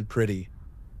it wasn't pretty.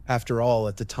 After all,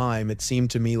 at the time, it seemed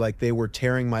to me like they were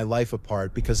tearing my life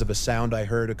apart because of a sound I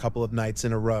heard a couple of nights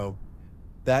in a row.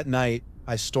 That night,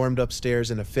 I stormed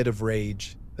upstairs in a fit of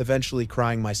rage, eventually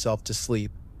crying myself to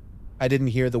sleep. I didn't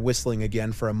hear the whistling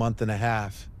again for a month and a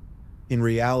half. In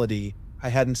reality, I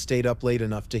hadn't stayed up late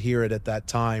enough to hear it at that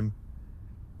time.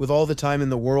 With all the time in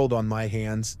the world on my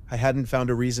hands, I hadn't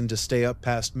found a reason to stay up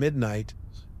past midnight.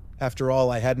 After all,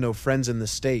 I had no friends in the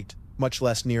state, much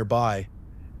less nearby.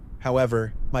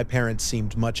 However, my parents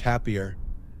seemed much happier.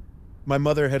 My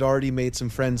mother had already made some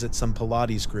friends at some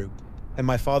Pilates group, and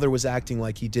my father was acting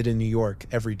like he did in New York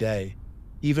every day.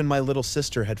 Even my little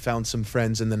sister had found some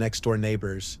friends in the next-door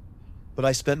neighbors. But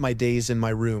I spent my days in my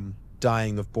room,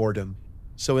 dying of boredom.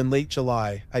 So in late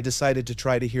July, I decided to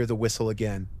try to hear the whistle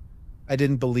again. I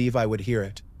didn't believe I would hear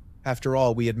it. After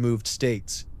all, we had moved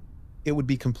states. It would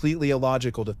be completely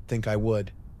illogical to think I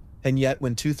would. And yet,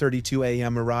 when 2:32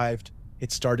 a.m. arrived,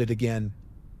 it started again.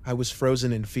 I was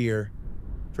frozen in fear.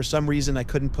 For some reason, I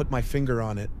couldn't put my finger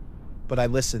on it, but I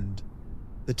listened.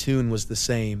 The tune was the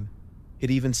same.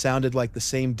 It even sounded like the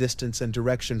same distance and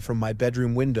direction from my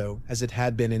bedroom window as it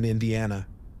had been in Indiana.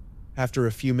 After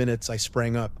a few minutes, I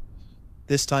sprang up.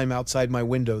 This time outside my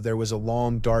window, there was a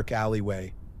long, dark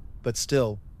alleyway. But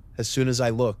still, as soon as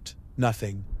I looked,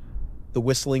 nothing. The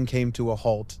whistling came to a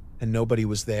halt, and nobody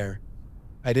was there.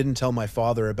 I didn't tell my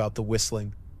father about the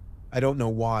whistling. I don't know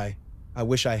why. I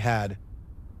wish I had.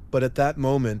 But at that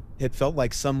moment, it felt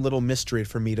like some little mystery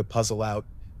for me to puzzle out.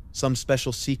 Some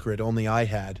special secret only I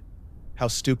had. How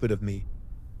stupid of me.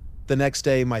 The next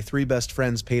day, my 3 best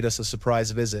friends paid us a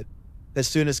surprise visit. As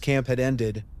soon as camp had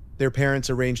ended, their parents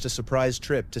arranged a surprise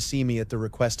trip to see me at the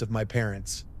request of my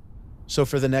parents. So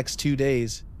for the next 2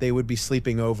 days, they would be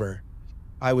sleeping over.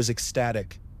 I was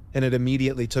ecstatic, and it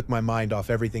immediately took my mind off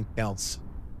everything else.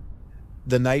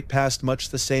 The night passed much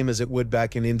the same as it would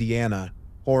back in Indiana: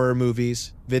 horror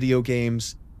movies, video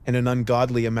games, and an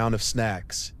ungodly amount of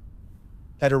snacks.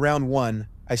 At around 1,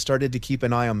 I started to keep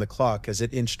an eye on the clock as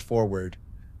it inched forward.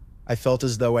 I felt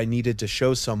as though I needed to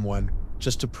show someone,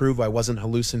 just to prove I wasn't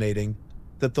hallucinating,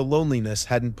 that the loneliness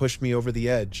hadn't pushed me over the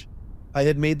edge. I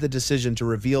had made the decision to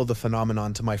reveal the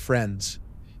phenomenon to my friends.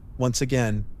 Once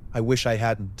again, I wish I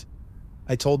hadn't.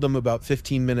 I told them about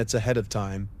 15 minutes ahead of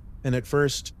time, and at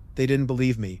first, they didn't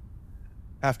believe me.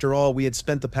 After all, we had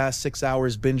spent the past 6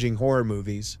 hours binging horror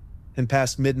movies, and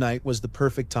past midnight was the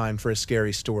perfect time for a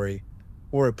scary story,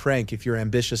 or a prank if you're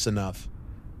ambitious enough.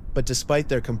 But despite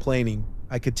their complaining,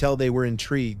 I could tell they were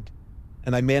intrigued,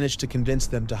 and I managed to convince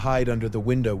them to hide under the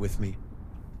window with me.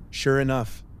 Sure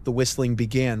enough, the whistling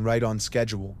began right on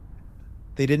schedule.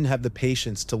 They didn't have the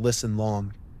patience to listen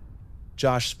long.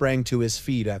 Josh sprang to his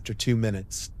feet after 2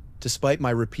 minutes, despite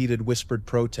my repeated whispered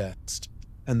protest,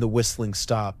 and the whistling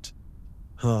stopped.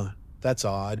 Huh, that's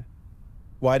odd.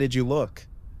 Why did you look?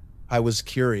 I was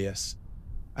curious.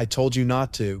 I told you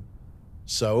not to.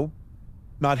 So?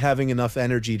 Not having enough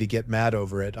energy to get mad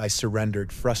over it, I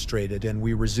surrendered, frustrated, and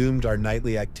we resumed our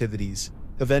nightly activities,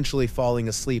 eventually falling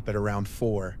asleep at around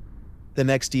 4. The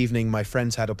next evening, my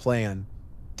friends had a plan.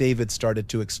 David started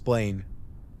to explain.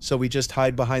 So we just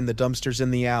hide behind the dumpsters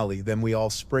in the alley, then we all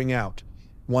spring out.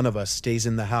 One of us stays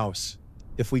in the house.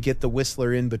 If we get the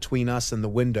whistler in between us and the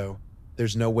window,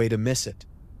 there's no way to miss it.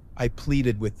 I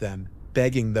pleaded with them,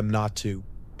 begging them not to,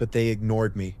 but they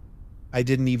ignored me. I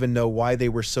didn't even know why they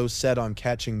were so set on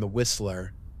catching the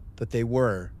whistler, but they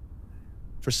were.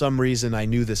 For some reason, I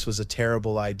knew this was a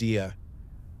terrible idea.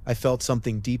 I felt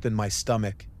something deep in my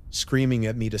stomach, screaming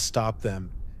at me to stop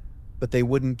them. But they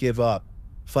wouldn't give up,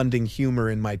 funding humor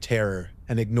in my terror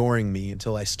and ignoring me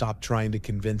until I stopped trying to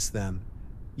convince them.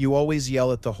 You always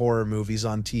yell at the horror movies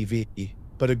on TV,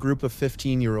 but a group of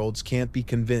 15-year-olds can't be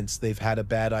convinced they've had a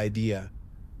bad idea.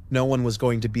 No one was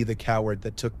going to be the coward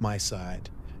that took my side.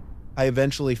 I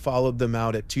eventually followed them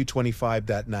out at 2:25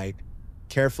 that night,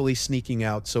 carefully sneaking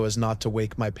out so as not to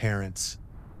wake my parents.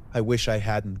 I wish I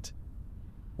hadn't.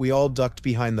 We all ducked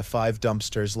behind the 5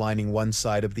 dumpsters lining one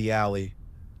side of the alley.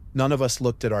 None of us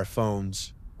looked at our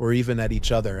phones, or even at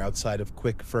each other outside of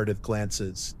quick, furtive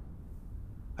glances.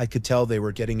 I could tell they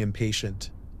were getting impatient,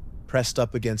 pressed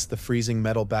up against the freezing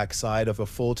metal backside of a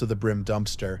full-to-the-brim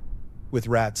dumpster, with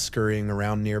rats scurrying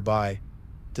around nearby.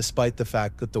 Despite the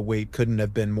fact that the wait couldn't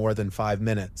have been more than 5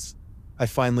 minutes, I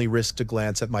finally risked a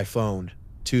glance at my phone.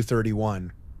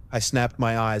 2:31. I snapped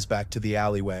my eyes back to the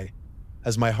alleyway.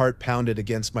 As my heart pounded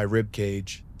against my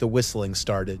ribcage, the whistling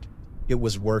started. It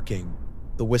was working.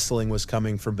 The whistling was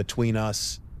coming from between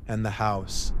us and the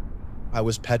house. I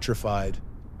was petrified.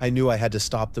 I knew I had to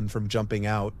stop them from jumping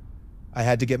out. I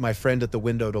had to get my friend at the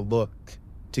window to look,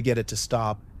 to get it to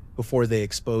stop, before they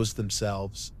exposed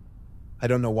themselves. I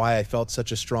don't know why I felt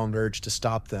such a strong urge to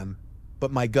stop them,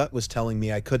 but my gut was telling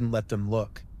me I couldn't let them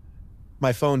look.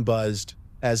 My phone buzzed,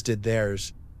 as did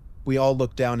theirs. We all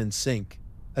looked down in sync.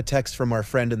 A text from our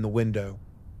friend in the window.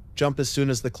 Jump as soon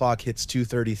as the clock hits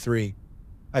 2:33.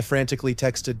 I frantically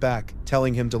texted back,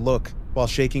 telling him to look, while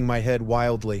shaking my head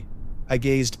wildly. I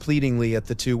gazed pleadingly at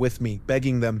the two with me,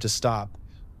 begging them to stop.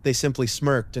 They simply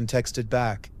smirked and texted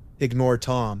back, "Ignore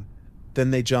Tom."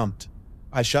 Then they jumped.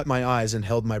 I shut my eyes and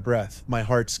held my breath, my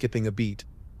heart skipping a beat.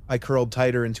 I curled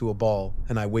tighter into a ball,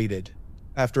 and I waited.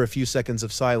 After a few seconds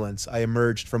of silence, I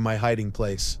emerged from my hiding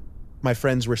place. My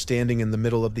friends were standing in the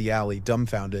middle of the alley,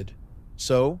 dumbfounded.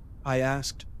 "So?" I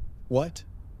asked. "What?"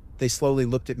 They slowly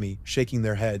looked at me, shaking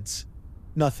their heads.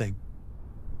 "Nothing."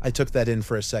 I took that in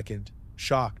for a second,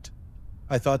 shocked.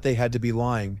 I thought they had to be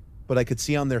lying, but I could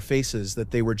see on their faces that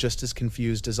they were just as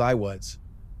confused as I was.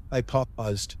 I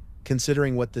paused,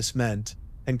 considering what this meant,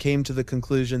 and came to the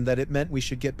conclusion that it meant we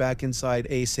should get back inside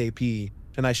ASAP,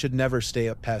 and I should never stay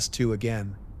up past 2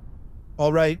 again.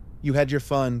 "All right, you had your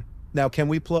fun. Now can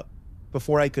we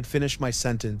Before I could finish my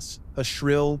sentence, a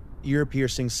shrill,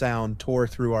 ear-piercing sound tore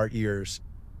through our ears.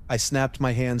 I snapped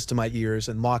my hands to my ears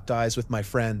and locked eyes with my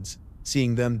friends,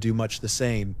 seeing them do much the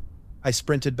same. I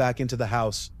sprinted back into the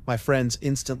house, my friends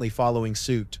instantly following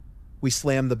suit. We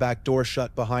slammed the back door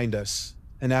shut behind us,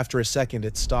 and after a second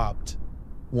it stopped.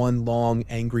 One long,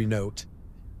 angry note.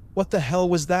 "What the hell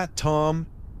was that, Tom?"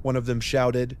 one of them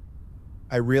shouted.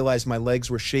 I realized my legs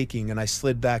were shaking and I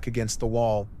slid back against the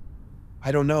wall.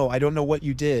 I don't know what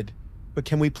you did, but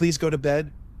can we please go to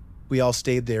bed?" We all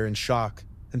stayed there in shock,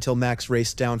 until Max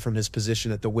raced down from his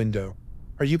position at the window.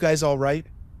 "Are you guys all right?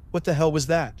 What the hell was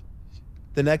that?"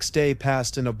 The next day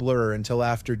passed in a blur until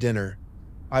after dinner.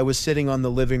 I was sitting on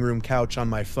the living room couch on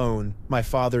my phone, my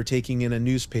father taking in a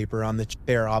newspaper on the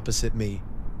chair opposite me.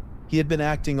 He had been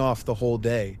acting off the whole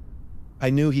day. I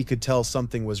knew he could tell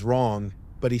something was wrong,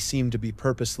 but he seemed to be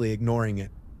purposely ignoring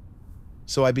it.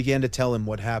 So I began to tell him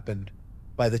what happened.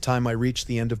 By the time I reached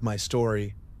the end of my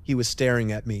story, he was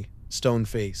staring at me,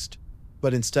 stone-faced.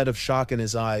 But instead of shock in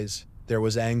his eyes, there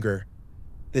was anger.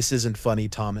 "This isn't funny,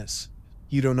 Thomas.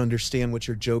 You don't understand what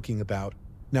you're joking about.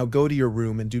 Now go to your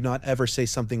room and do not ever say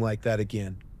something like that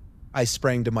again." I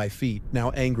sprang to my feet,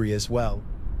 now angry as well.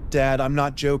 "Dad, I'm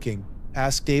not joking.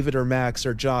 Ask David or Max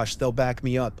or Josh, they'll back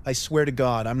me up. I swear to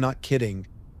God, I'm not kidding."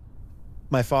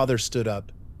 My father stood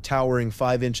up, towering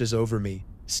 5 inches over me,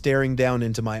 staring down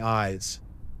into my eyes.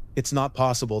 "It's not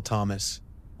possible, Thomas.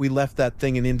 We left that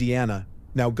thing in Indiana.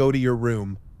 Now go to your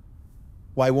room."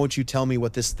 "Why won't you tell me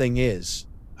what this thing is?"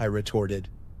 I retorted.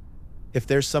 "If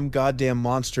there's some goddamn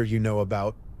monster you know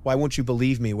about, why won't you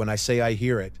believe me when I say I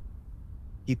hear it?"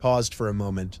 He paused for a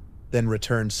moment, then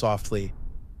returned softly.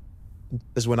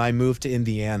 "Because when I moved to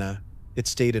Indiana, it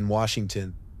stayed in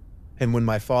Washington. And when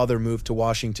my father moved to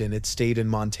Washington, it stayed in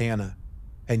Montana.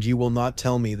 And you will not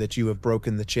tell me that you have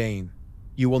broken the chain.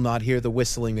 You will not hear the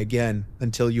whistling again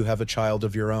until you have a child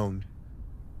of your own."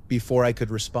 Before I could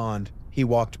respond, he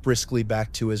walked briskly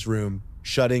back to his room,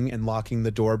 shutting and locking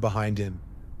the door behind him.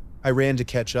 I ran to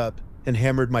catch up and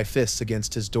hammered my fists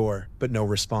against his door, but no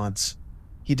response.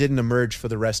 He didn't emerge for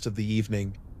the rest of the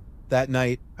evening. That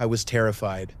night, I was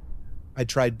terrified. I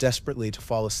tried desperately to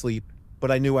fall asleep,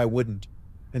 but I knew I wouldn't.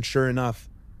 And sure enough,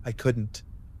 I couldn't.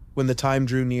 When the time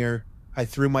drew near, I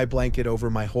threw my blanket over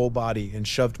my whole body and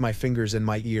shoved my fingers in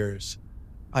my ears.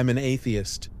 I'm an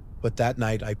atheist, but that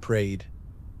night I prayed.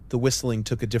 The whistling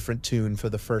took a different tune for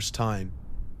the first time.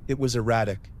 It was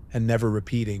erratic and never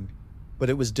repeating, but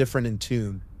it was different in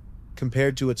tune.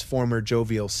 Compared to its former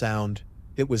jovial sound,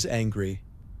 it was angry,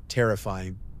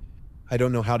 terrifying. I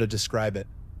don't know how to describe it.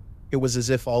 It was as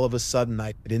if all of a sudden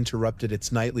I had interrupted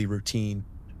its nightly routine.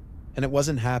 And it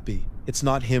wasn't happy. It's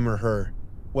not him or her.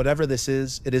 Whatever this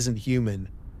is, it isn't human.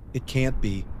 It can't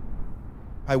be.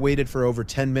 I waited for over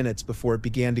 10 minutes before it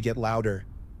began to get louder.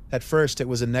 At first, it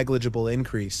was a negligible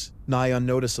increase, nigh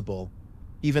unnoticeable.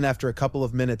 Even after a couple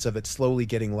of minutes of it slowly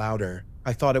getting louder,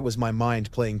 I thought it was my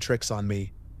mind playing tricks on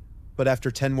me. But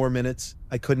after 10 more minutes,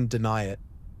 I couldn't deny it.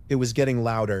 It was getting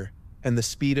louder, and the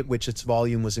speed at which its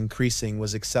volume was increasing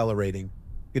was accelerating.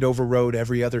 It overrode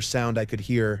every other sound I could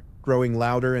hear, growing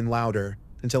louder and louder,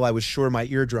 until I was sure my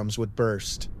eardrums would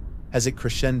burst. As it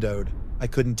crescendoed, I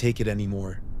couldn't take it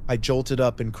anymore. I jolted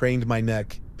up and craned my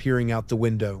neck, peering out the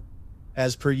window.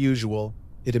 As per usual,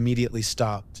 it immediately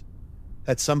stopped.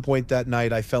 At some point that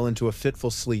night, I fell into a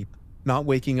fitful sleep, not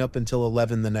waking up until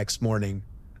 11 the next morning.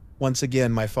 Once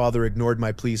again, my father ignored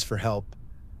my pleas for help.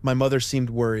 My mother seemed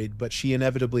worried, but she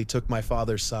inevitably took my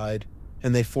father's side,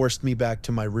 and they forced me back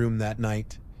to my room that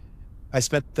night. I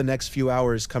spent the next few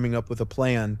hours coming up with a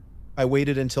plan. I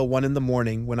waited until 1 in the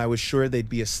morning when I was sure they'd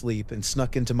be asleep and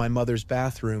snuck into my mother's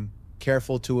bathroom,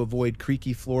 careful to avoid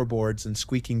creaky floorboards and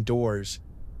squeaking doors.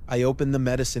 I opened the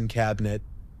medicine cabinet,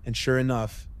 and sure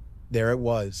enough, there it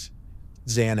was.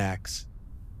 Xanax.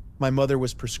 My mother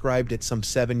was prescribed it some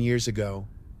 7 years ago,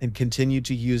 and continued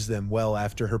to use them well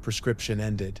after her prescription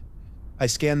ended. I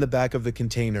scanned the back of the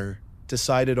container,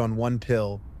 decided on 1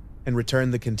 pill, and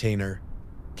returned the container,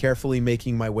 carefully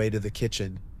making my way to the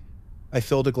kitchen. I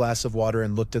filled a glass of water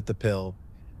and looked at the pill.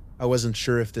 I wasn't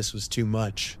sure if this was too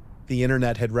much. The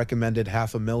internet had recommended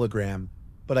 0.5 milligram,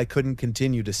 but I couldn't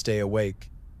continue to stay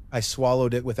awake. I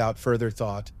swallowed it without further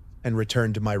thought and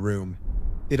returned to my room.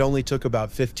 It only took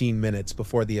about 15 minutes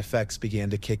before the effects began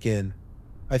to kick in.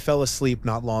 I fell asleep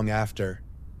not long after.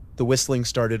 The whistling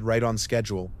started right on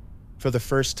schedule. For the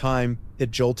first time,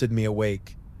 it jolted me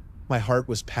awake. My heart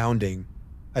was pounding.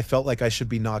 I felt like I should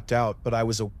be knocked out, but I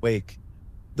was awake.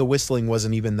 The whistling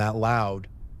wasn't even that loud,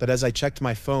 but as I checked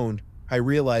my phone, I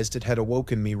realized it had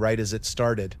awoken me right as it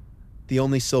started. The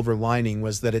only silver lining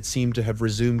was that it seemed to have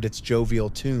resumed its jovial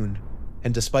tune,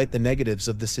 and despite the negatives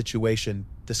of the situation,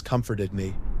 this comforted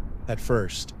me. At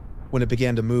first, when it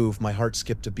began to move, my heart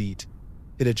skipped a beat.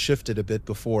 It had shifted a bit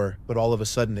before, but all of a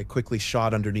sudden it quickly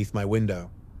shot underneath my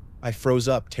window. I froze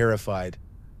up, terrified.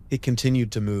 It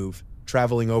continued to move,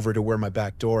 traveling over to where my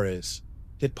back door is.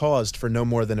 It paused for no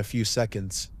more than a few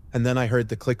seconds, and then I heard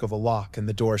the click of a lock and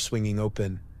the door swinging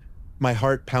open. My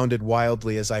heart pounded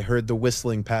wildly as I heard the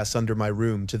whistling pass under my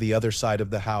room to the other side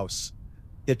of the house.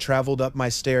 It traveled up my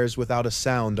stairs without a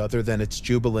sound other than its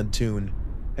jubilant tune,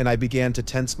 and I began to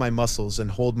tense my muscles and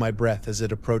hold my breath as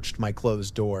it approached my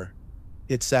closed door.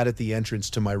 It sat at the entrance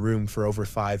to my room for over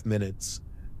 5 minutes.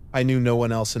 I knew no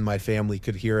one else in my family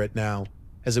could hear it now,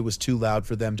 as it was too loud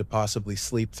for them to possibly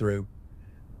sleep through.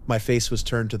 My face was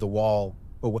turned to the wall,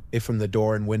 away from the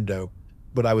door and window,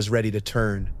 but I was ready to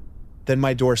turn. Then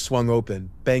my door swung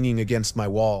open, banging against my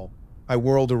wall. I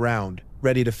whirled around,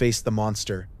 ready to face the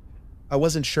monster. I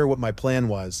wasn't sure what my plan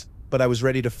was, but I was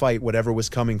ready to fight whatever was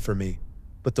coming for me.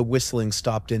 But the whistling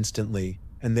stopped instantly,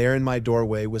 and there in my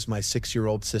doorway was my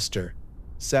 6-year-old sister.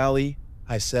 "Sally,"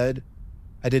 I said.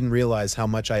 I didn't realize how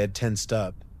much I had tensed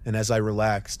up, and as I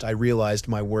relaxed, I realized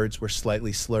my words were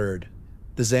slightly slurred.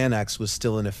 The Xanax was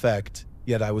still in effect,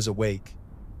 yet I was awake.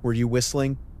 "Were you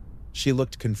whistling?" She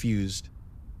looked confused.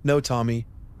 "No, Tommy,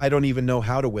 I don't even know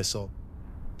how to whistle."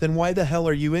 "Then why the hell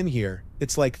are you in here?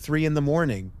 It's like 3 in the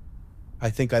morning." "I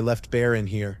think I left Bear in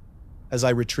here." As I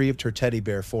retrieved her teddy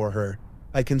bear for her,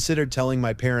 I considered telling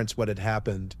my parents what had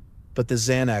happened, but the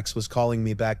Xanax was calling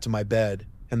me back to my bed,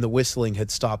 and the whistling had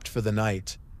stopped for the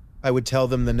night. I would tell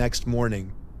them the next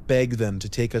morning, beg them to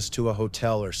take us to a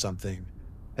hotel or something.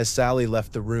 As Sally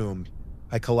left the room,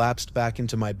 I collapsed back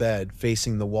into my bed,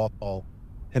 facing the wall,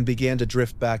 and began to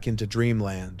drift back into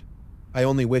dreamland. I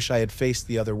only wish I had faced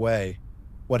the other way.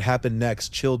 What happened next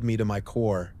chilled me to my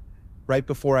core. Right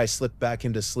before I slipped back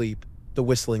into sleep, the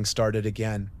whistling started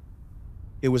again.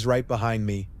 It was right behind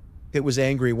me. It was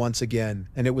angry once again,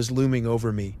 and it was looming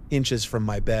over me, inches from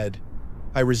my bed.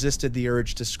 I resisted the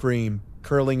urge to scream,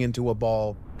 curling into a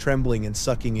ball, trembling and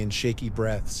sucking in shaky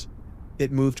breaths.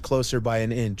 It moved closer by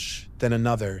an inch, then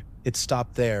another. It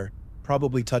stopped there,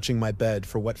 probably touching my bed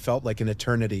for what felt like an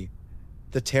eternity.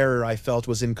 The terror I felt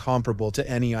was incomparable to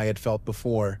any I had felt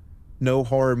before. No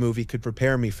horror movie could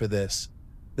prepare me for this.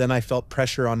 Then I felt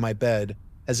pressure on my bed,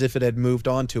 as if it had moved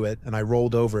onto it, and I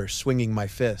rolled over, swinging my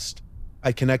fist.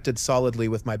 I connected solidly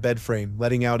with my bed frame,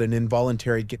 letting out an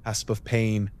involuntary gasp of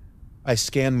pain. I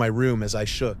scanned my room as I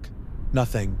shook.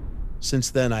 Nothing.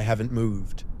 Since then, I haven't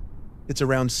moved. It's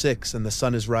around 6 and the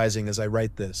sun is rising as I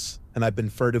write this, and I've been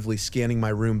furtively scanning my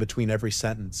room between every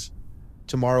sentence.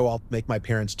 Tomorrow I'll make my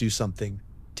parents do something.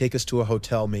 Take us to a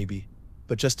hotel maybe.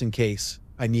 But just in case,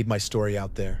 I need my story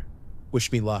out there.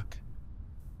 Wish me luck.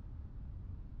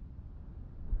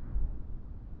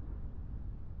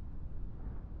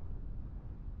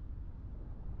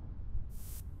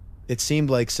 It seemed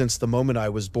like since the moment I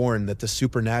was born that the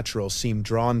supernatural seemed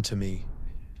drawn to me,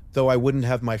 though I wouldn't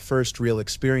have my first real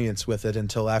experience with it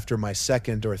until after my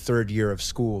 2nd or 3rd year of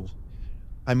school.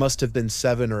 I must have been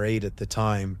 7 or 8 at the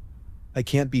time. I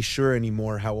can't be sure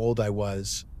anymore how old I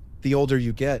was. The older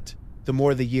you get, the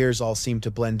more the years all seem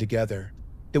to blend together.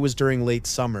 It was during late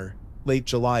summer, late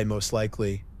July most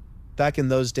likely. Back in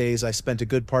those days, I spent a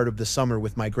good part of the summer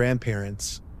with my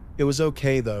grandparents. It was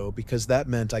okay though, because that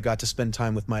meant I got to spend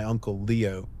time with my uncle,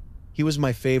 Leo. He was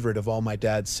my favorite of all my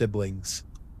dad's siblings.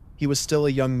 He was still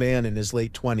a young man in his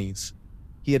late 20s.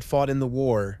 He had fought in the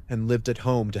war and lived at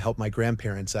home to help my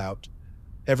grandparents out.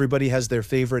 Everybody has their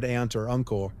favorite aunt or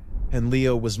uncle, and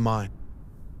Leo was mine.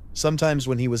 Sometimes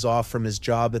when he was off from his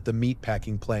job at the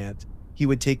meatpacking plant, he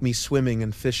would take me swimming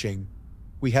and fishing.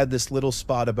 We had this little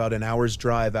spot about an hour's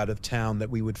drive out of town that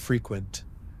we would frequent.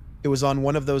 It was on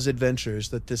one of those adventures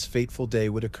that this fateful day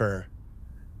would occur.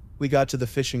 We got to the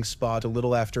fishing spot a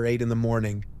little after 8 in the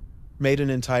morning, made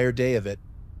an entire day of it.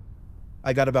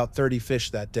 I got about 30 fish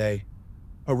that day,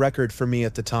 a record for me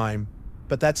at the time,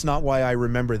 but that's not why I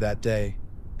remember that day.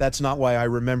 That's not why I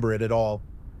remember it at all.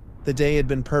 The day had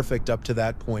been perfect up to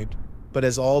that point, but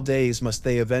as all days must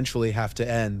they eventually have to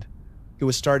end. It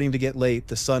was starting to get late,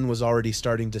 the sun was already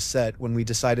starting to set when we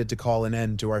decided to call an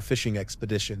end to our fishing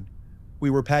expedition. We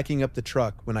were packing up the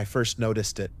truck when I first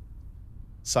noticed it.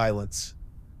 Silence.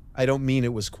 I don't mean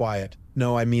it was quiet.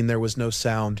 No, I mean there was no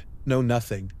sound, no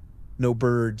nothing. No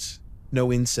birds,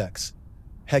 no insects.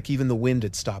 Heck, even the wind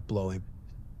had stopped blowing.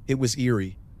 It was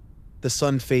eerie. The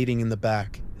sun fading in the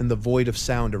back, and the void of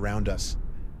sound around us.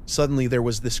 Suddenly there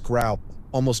was this growl,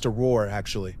 almost a roar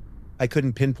actually. I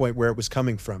couldn't pinpoint where it was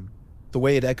coming from. The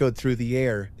way it echoed through the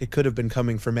air, it could have been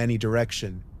coming from any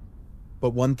direction.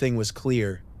 But one thing was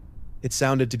clear. It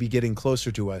sounded to be getting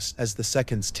closer to us as the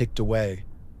seconds ticked away.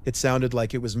 It sounded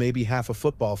like it was maybe half a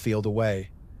football field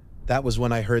away. That was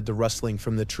when I heard the rustling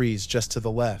from the trees just to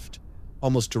the left,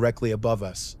 almost directly above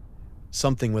us.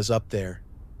 Something was up there.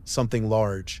 Something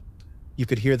large. You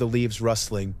could hear the leaves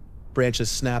rustling, branches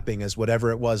snapping as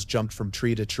whatever it was jumped from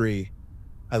tree to tree.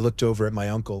 I looked over at my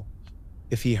uncle.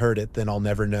 If he heard it, then I'll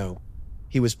never know.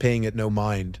 He was paying it no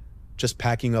mind, just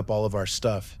packing up all of our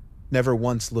stuff, never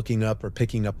once looking up or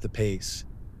picking up the pace.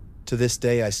 To this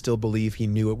day, I still believe he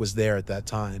knew it was there at that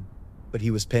time, but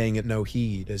he was paying it no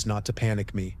heed as not to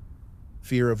panic me.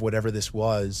 Fear of whatever this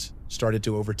was started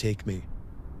to overtake me.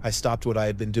 I stopped what I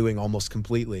had been doing almost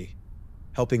completely.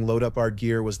 Helping load up our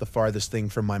gear was the farthest thing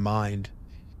from my mind.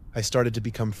 I started to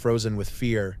become frozen with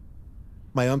fear.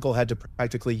 My uncle had to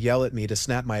practically yell at me to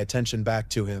snap my attention back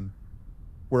to him.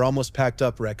 "We're almost packed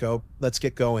up, Recco. Let's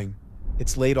get going.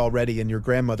 It's late already and your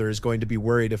grandmother is going to be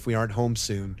worried if we aren't home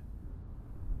soon."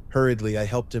 Hurriedly, I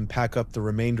helped him pack up the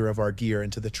remainder of our gear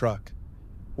into the truck.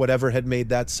 Whatever had made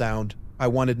that sound, I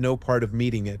wanted no part of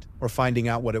meeting it or finding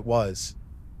out what it was.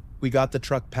 We got the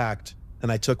truck packed,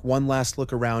 and I took one last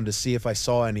look around to see if I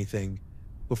saw anything,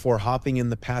 before hopping in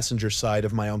the passenger side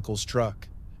of my uncle's truck.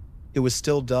 It was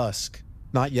still dusk,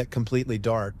 not yet completely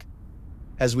dark.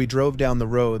 As we drove down the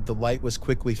road, the light was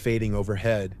quickly fading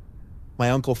overhead.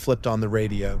 My uncle flipped on the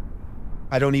radio.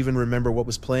 I don't even remember what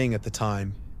was playing at the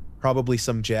time. Probably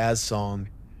some jazz song.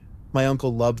 My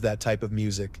uncle loved that type of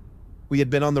music. We had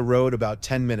been on the road about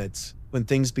 10 minutes when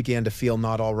things began to feel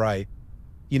not all right.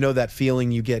 You know that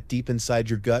feeling you get deep inside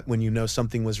your gut when you know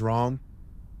something was wrong?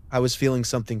 I was feeling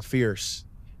something fierce.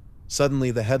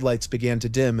 Suddenly the headlights began to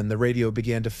dim and the radio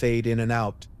began to fade in and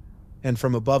out, and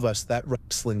from above us that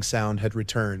rustling sound had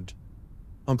returned.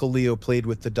 Uncle Leo played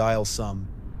with the dial some,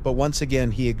 but once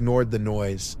again he ignored the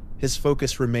noise. His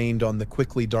focus remained on the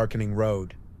quickly darkening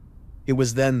road. It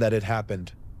was then that it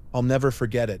happened. I'll never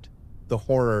forget it. The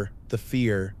horror, the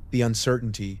fear, the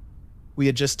uncertainty. We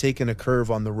had just taken a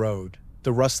curve on the road.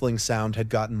 The rustling sound had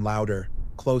gotten louder,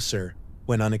 closer,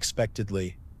 when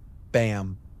unexpectedly,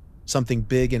 bam, something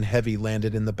big and heavy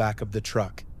landed in the back of the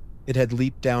truck. It had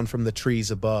leaped down from the trees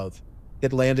above.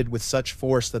 It landed with such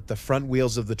force that the front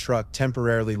wheels of the truck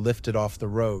temporarily lifted off the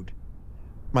road.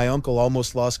 My uncle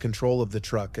almost lost control of the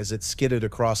truck as it skidded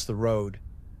across the road.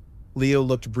 Leo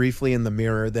looked briefly in the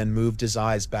mirror, then moved his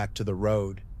eyes back to the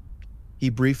road. He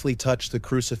briefly touched the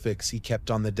crucifix he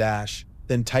kept on the dash,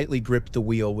 then tightly gripped the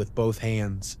wheel with both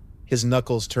hands. His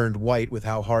knuckles turned white with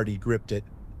how hard he gripped it.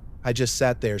 I just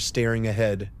sat there staring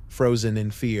ahead, frozen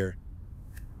in fear.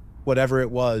 Whatever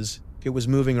it was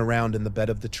moving around in the bed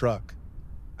of the truck.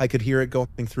 I could hear it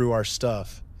going through our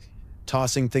stuff,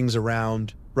 tossing things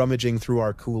around, rummaging through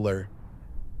our cooler.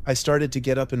 I started to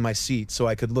get up in my seat so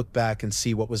I could look back and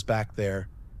see what was back there.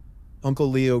 Uncle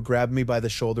Leo grabbed me by the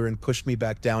shoulder and pushed me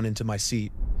back down into my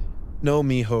seat. "No,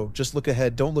 mijo, just look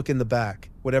ahead, don't look in the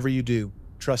back. Whatever you do,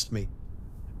 trust me."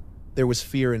 There was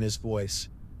fear in his voice.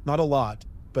 Not a lot,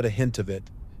 but a hint of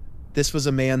it. This was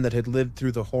a man that had lived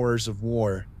through the horrors of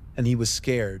war, and he was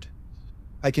scared.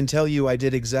 I can tell you I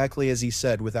did exactly as he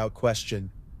said without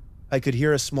question. I could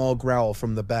hear a small growl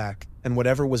from the back, and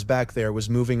whatever was back there was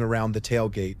moving around the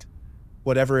tailgate.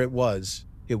 Whatever it was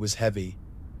heavy.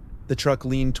 The truck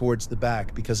leaned towards the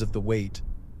back because of the weight.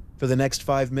 For the next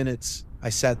 5 minutes, I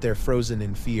sat there frozen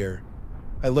in fear.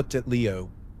 I looked at Leo.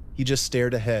 He just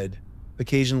stared ahead,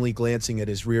 occasionally glancing at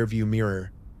his rearview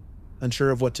mirror.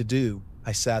 Unsure of what to do,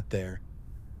 I sat there.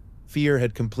 Fear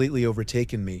had completely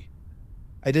overtaken me.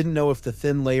 I didn't know if the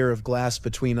thin layer of glass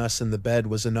between us and the bed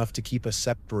was enough to keep us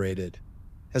separated.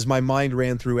 As my mind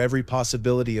ran through every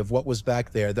possibility of what was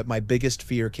back there, that my biggest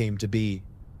fear came to be.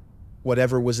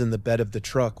 Whatever was in the bed of the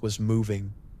truck was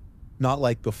moving. Not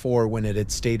like before when it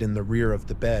had stayed in the rear of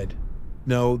the bed.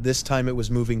 No, this time it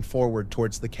was moving forward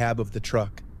towards the cab of the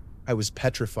truck. I was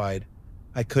petrified.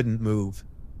 I couldn't move.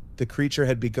 The creature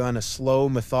had begun a slow,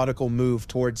 methodical move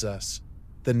towards us.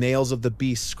 The nails of the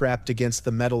beast scrapped against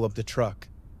the metal of the truck.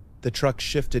 The truck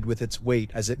shifted with its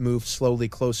weight as it moved slowly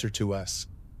closer to us.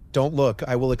 "Don't look,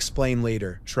 I will explain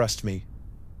later, trust me."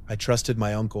 I trusted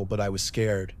my uncle, but I was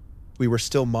scared. We were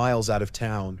still miles out of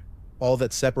town. All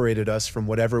that separated us from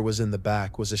whatever was in the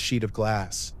back was a sheet of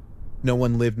glass. No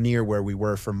one lived near where we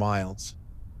were for miles,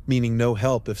 meaning no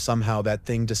help if somehow that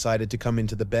thing decided to come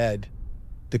into the bed.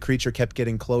 The creature kept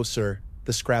getting closer,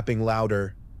 the scrapping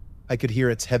louder. I could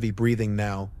hear its heavy breathing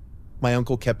now. My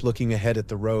uncle kept looking ahead at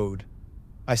the road.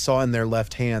 I saw in their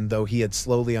left hand, though he had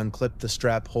slowly unclipped the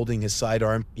strap holding his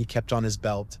sidearm he kept on his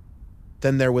belt.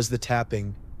 Then there was the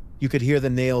tapping. You could hear the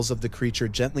nails of the creature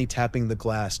gently tapping the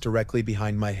glass directly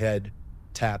behind my head.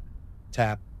 Tap,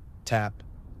 tap, tap.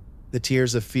 The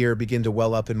tears of fear began to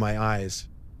well up in my eyes.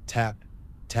 Tap,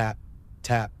 tap,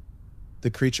 tap.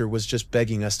 The creature was just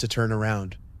begging us to turn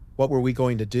around. What were we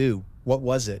going to do? What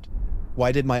was it?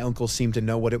 Why did my uncle seem to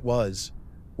know what it was?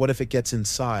 What if it gets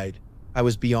inside? I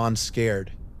was beyond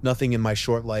scared. Nothing in my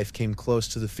short life came close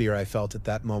to the fear I felt at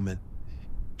that moment.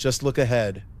 Just look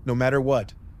ahead, no matter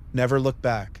what. Never look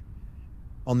back.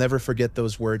 I'll never forget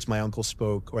those words my uncle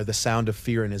spoke or the sound of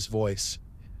fear in his voice.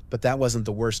 But that wasn't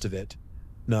the worst of it.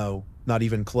 No, not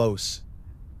even close.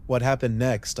 What happened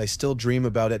next, I still dream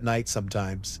about at night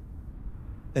sometimes.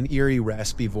 An eerie,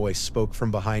 raspy voice spoke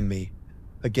from behind me.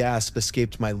 A gasp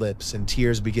escaped my lips, and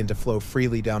tears began to flow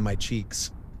freely down my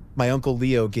cheeks. My Uncle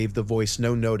Leo gave the voice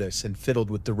no notice and fiddled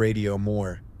with the radio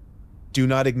more. "Do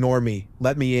not ignore me.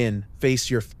 Let me in. Face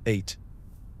your fate."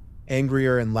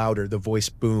 Angrier and louder, the voice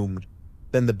boomed.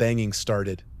 Then the banging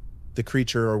started. The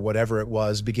creature, or whatever it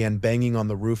was, began banging on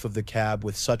the roof of the cab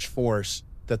with such force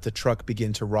that the truck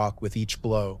began to rock with each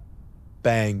blow.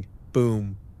 Bang,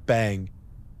 boom, bang.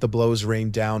 The blows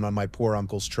rained down on my poor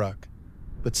uncle's truck.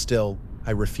 But still,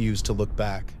 I refused to look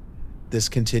back. This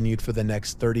continued for the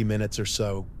next 30 minutes or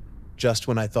so. Just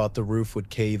when I thought the roof would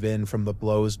cave in from the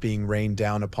blows being rained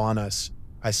down upon us,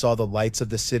 I saw the lights of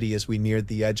the city as we neared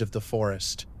the edge of the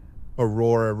forest. A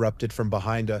roar erupted from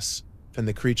behind us, and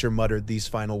the creature muttered these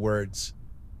final words.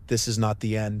 "This is not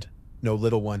the end. No,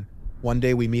 little one. One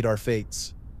day we meet our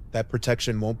fates. That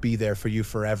protection won't be there for you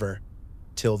forever.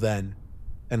 Till then."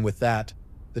 And with that,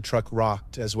 the truck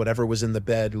rocked as whatever was in the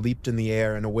bed leaped in the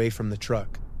air and away from the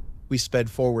truck. We sped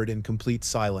forward in complete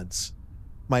silence.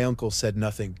 My uncle said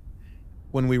nothing.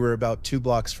 When we were about 2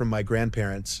 blocks from my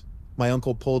grandparents, my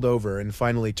uncle pulled over and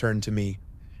finally turned to me.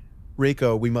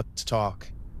 "Reiko, we must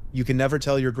talk. You can never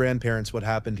tell your grandparents what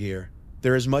happened here.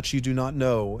 There is much you do not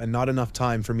know, and not enough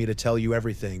time for me to tell you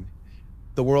everything.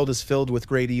 The world is filled with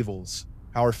great evils.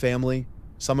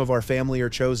 Some of our family are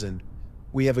chosen.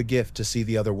 We have a gift to see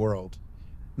the other world.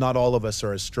 Not all of us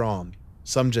are as strong.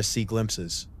 Some just see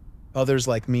glimpses. Others,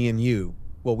 like me and you,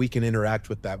 well, we can interact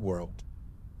with that world.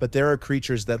 But there are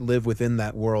creatures that live within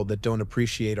that world that don't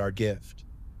appreciate our gift.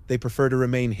 They prefer to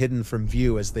remain hidden from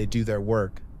view as they do their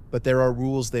work, but there are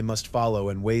rules they must follow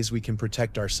and ways we can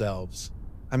protect ourselves.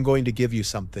 I'm going to give you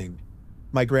something.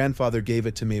 My grandfather gave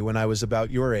it to me when I was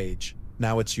about your age.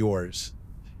 Now it's yours."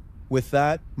 With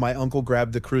that, my uncle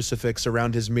grabbed the crucifix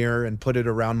around his mirror and put it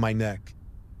around my neck.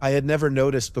 I had never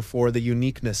noticed before the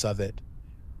uniqueness of it.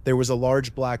 There was a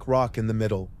large black rock in the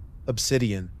middle,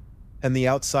 obsidian, and the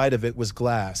outside of it was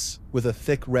glass, with a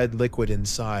thick red liquid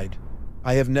inside.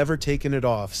 I have never taken it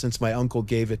off since my uncle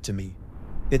gave it to me.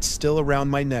 It's still around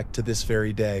my neck to this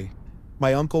very day.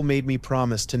 My uncle made me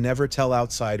promise to never tell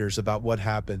outsiders about what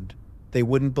happened. They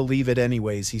wouldn't believe it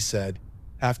anyways, he said.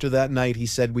 After that night, he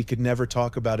said we could never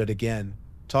talk about it again.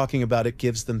 Talking about it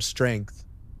gives them strength.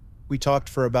 We talked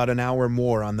for about an hour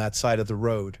more on that side of the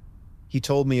road. He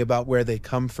told me about where they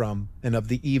come from and of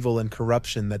the evil and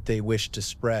corruption that they wish to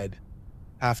spread.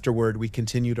 Afterward, we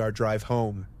continued our drive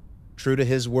home. True to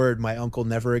his word, my uncle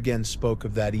never again spoke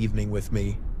of that evening with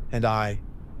me, and I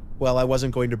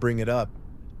wasn't going to bring it up.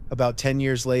 About 10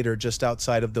 years later, just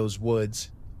outside of those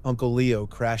woods, Uncle Leo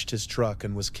crashed his truck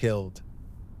and was killed.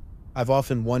 I've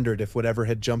often wondered if whatever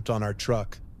had jumped on our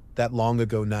truck that long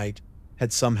ago night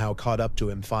had somehow caught up to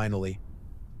him finally.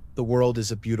 The world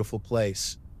is a beautiful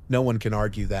place. No one can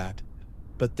argue that.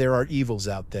 But there are evils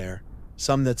out there,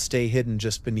 some that stay hidden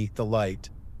just beneath the light.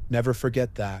 Never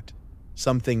forget that.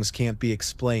 Some things can't be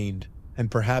explained, and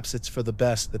perhaps it's for the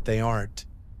best that they aren't.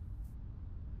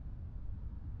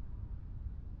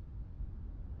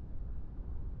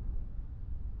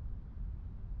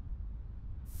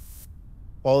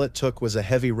 All it took was a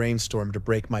heavy rainstorm to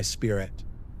break my spirit.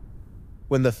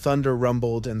 When the thunder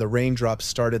rumbled and the raindrops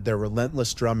started their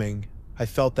relentless drumming, I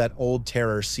felt that old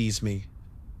terror seize me,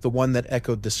 the one that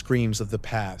echoed the screams of the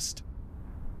past.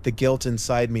 The guilt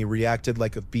inside me reacted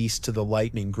like a beast to the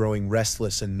lightning, growing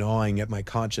restless and gnawing at my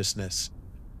consciousness.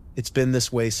 It's been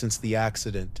this way since the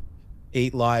accident.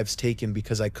 8 lives taken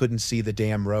because I couldn't see the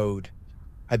damn road.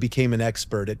 I became an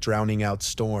expert at drowning out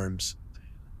storms.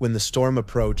 When the storm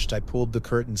approached, I pulled the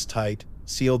curtains tight,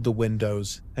 sealed the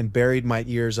windows, and buried my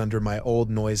ears under my old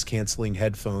noise-canceling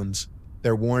headphones,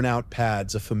 their worn-out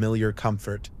pads a familiar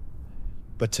comfort.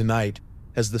 But tonight,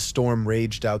 as the storm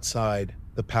raged outside,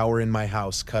 the power in my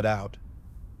house cut out.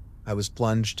 I was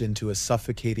plunged into a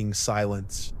suffocating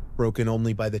silence, broken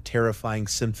only by the terrifying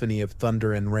symphony of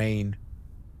thunder and rain.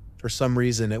 For some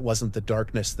reason, it wasn't the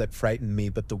darkness that frightened me,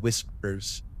 but the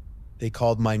whispers. They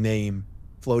called my name,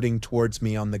 floating towards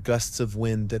me on the gusts of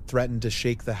wind that threatened to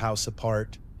shake the house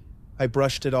apart. I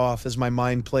brushed it off as my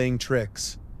mind playing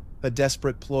tricks, a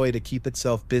desperate ploy to keep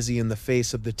itself busy in the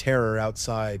face of the terror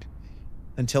outside,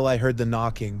 until I heard the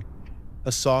knocking,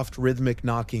 a soft rhythmic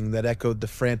knocking that echoed the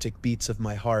frantic beats of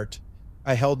my heart.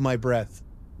 I held my breath,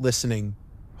 listening,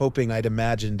 hoping I'd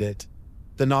imagined it.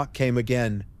 The knock came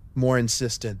again, more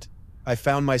insistent. I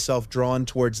found myself drawn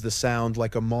towards the sound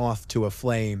like a moth to a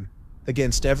flame,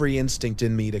 against every instinct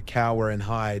in me to cower and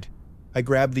hide. I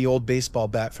grabbed the old baseball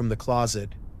bat from the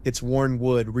closet, its worn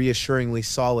wood reassuringly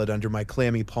solid under my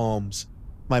clammy palms.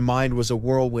 My mind was a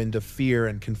whirlwind of fear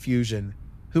and confusion.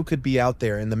 Who could be out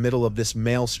there in the middle of this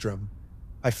maelstrom?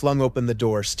 I flung open the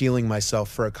door, steeling myself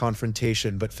for a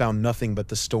confrontation, but found nothing but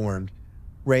the storm.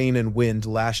 Rain and wind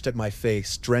lashed at my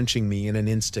face, drenching me in an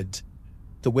instant.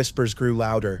 The whispers grew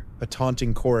louder, a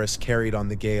taunting chorus carried on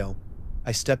the gale.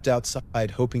 I stepped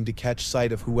outside, hoping to catch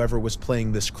sight of whoever was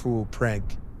playing this cruel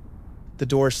prank. The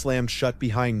door slammed shut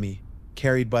behind me,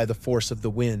 carried by the force of the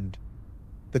wind.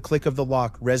 The click of the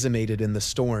lock resonated in the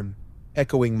storm,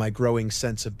 echoing my growing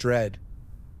sense of dread.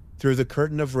 Through the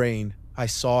curtain of rain, I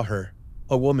saw her,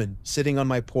 a woman sitting on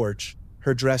my porch,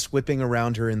 her dress whipping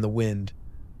around her in the wind.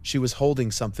 She was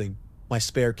holding something, my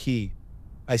spare key.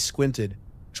 I squinted,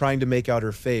 trying to make out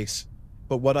her face,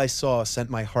 but what I saw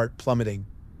sent my heart plummeting.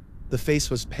 The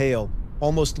face was pale,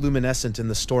 almost luminescent in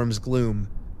the storm's gloom,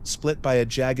 split by a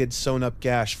jagged sewn-up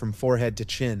gash from forehead to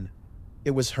chin.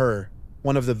 It was her,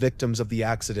 one of the victims of the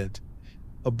accident.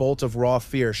 A bolt of raw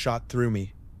fear shot through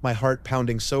me, my heart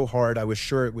pounding so hard I was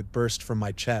sure it would burst from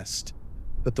my chest.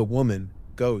 But the woman,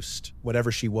 ghost,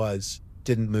 whatever she was,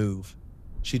 didn't move.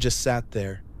 She just sat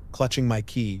there, clutching my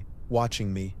key,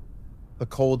 watching me. A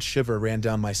cold shiver ran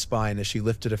down my spine as she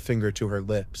lifted a finger to her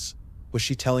lips. Was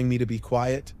she telling me to be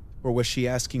quiet, or was she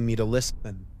asking me to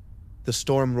listen? The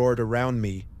storm roared around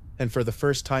me, and for the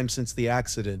first time since the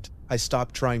accident, I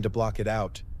stopped trying to block it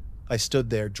out. I stood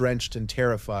there, drenched and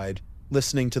terrified,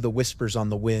 listening to the whispers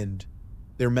on the wind.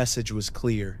 Their message was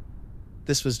clear.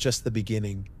 This was just the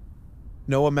beginning.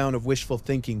 No amount of wishful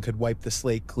thinking could wipe the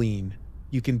slate clean.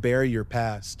 You can bury your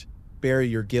past, bury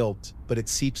your guilt, but it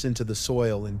seeps into the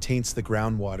soil and taints the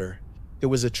groundwater. It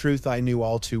was a truth I knew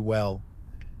all too well.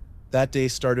 That day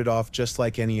started off just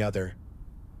like any other.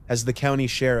 As the county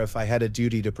sheriff, I had a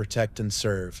duty to protect and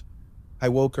serve. I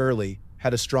woke early,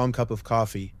 had a strong cup of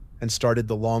coffee, and started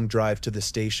the long drive to the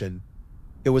station.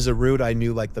 It was a route I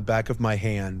knew like the back of my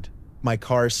hand, my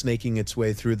car snaking its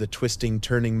way through the twisting,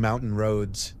 turning mountain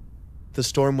roads. The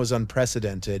storm was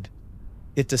unprecedented.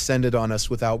 It descended on us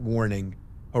without warning,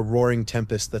 a roaring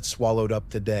tempest that swallowed up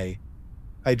the day.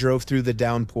 I drove through the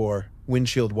downpour,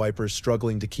 windshield wipers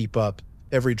struggling to keep up,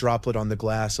 every droplet on the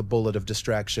glass a bullet of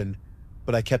distraction.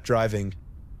 But I kept driving.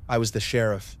 I was the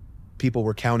sheriff. People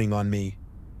were counting on me.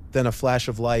 Then a flash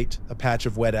of light, a patch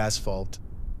of wet asphalt.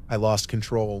 I lost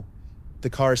control. The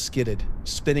car skidded,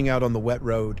 spinning out on the wet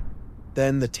road.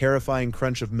 Then the terrifying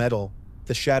crunch of metal,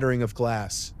 the shattering of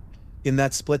glass. In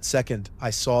that split second, I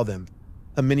saw them.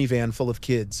 A minivan full of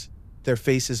kids, their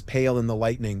faces pale in the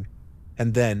lightning.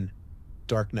 And then,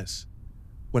 darkness.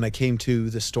 When I came to,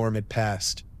 the storm had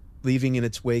passed, leaving in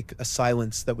its wake a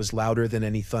silence that was louder than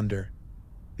any thunder.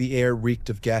 The air reeked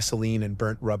of gasoline and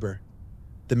burnt rubber.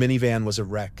 The minivan was a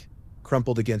wreck,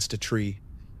 crumpled against a tree.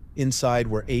 Inside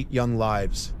were 8 young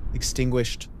lives,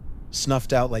 extinguished,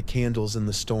 snuffed out like candles in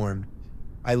the storm.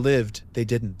 I lived, they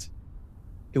didn't.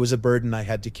 It was a burden I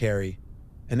had to carry,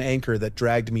 an anchor that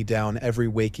dragged me down every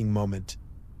waking moment.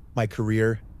 My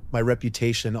career, my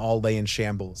reputation all lay in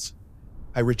shambles.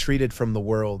 I retreated from the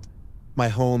world, my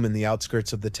home in the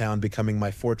outskirts of the town becoming my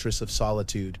fortress of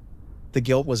solitude. The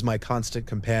guilt was my constant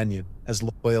companion, as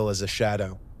loyal as a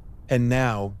shadow. And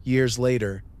now, years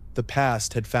later, the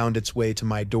past had found its way to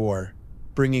my door,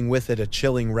 bringing with it a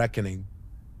chilling reckoning.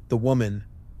 The woman,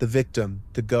 the victim,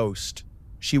 the ghost.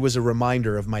 She was a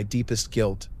reminder of my deepest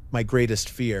guilt, my greatest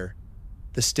fear.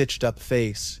 The stitched-up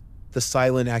face, the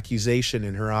silent accusation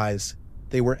in her eyes,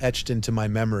 they were etched into my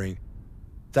memory.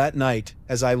 That night,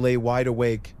 as I lay wide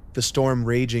awake, the storm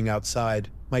raging outside,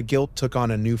 my guilt took on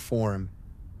a new form.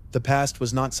 The past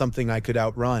was not something I could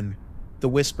outrun. The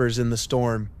whispers in the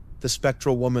storm, the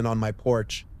spectral woman on my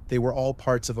porch, they were all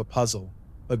parts of a puzzle,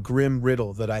 a grim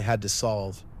riddle that I had to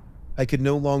solve. I could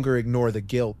no longer ignore the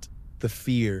guilt, the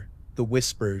fear, the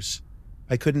whispers.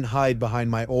 I couldn't hide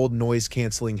behind my old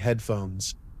noise-canceling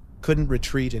headphones, couldn't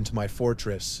retreat into my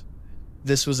fortress.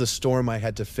 This was a storm I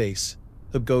had to face,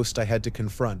 a ghost I had to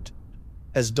confront.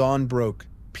 As dawn broke,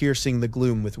 piercing the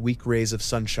gloom with weak rays of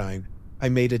sunshine, I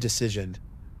made a decision.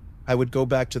 I would go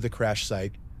back to the crash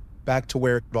site, back to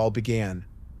where it all began.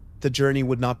 The journey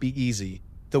would not be easy.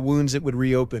 The wounds it would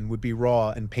reopen would be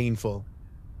raw and painful.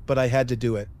 But I had to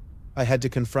do it. I had to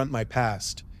confront my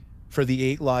past. For the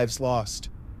 8 lives lost,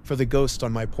 for the ghost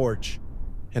on my porch,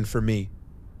 and for me.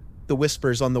 The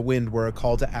whispers on the wind were a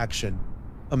call to action,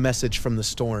 a message from the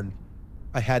storm.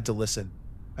 I had to listen.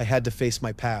 I had to face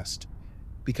my past.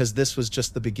 Because this was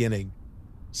just the beginning.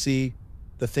 See,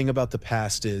 the thing about the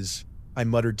past is, I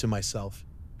muttered to myself,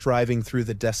 driving through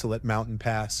the desolate mountain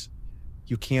pass.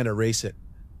 You can't erase it.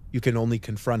 You can only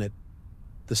confront it.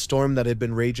 The storm that had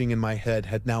been raging in my head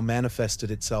had now manifested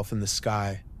itself in the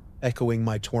sky, echoing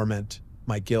my torment,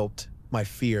 my guilt, my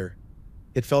fear.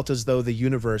 It felt as though the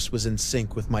universe was in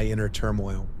sync with my inner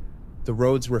turmoil. The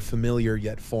roads were familiar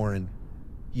yet foreign.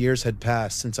 Years had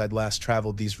passed since I'd last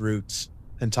traveled these routes,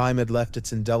 and time had left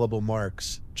its indelible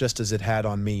marks, just as it had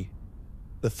on me.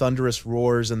 The thunderous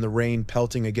roars and the rain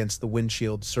pelting against the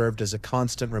windshield served as a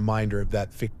constant reminder of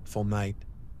that fateful night.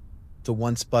 The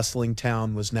once bustling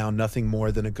town was now nothing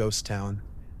more than a ghost town.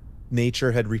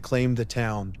 Nature had reclaimed the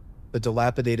town, the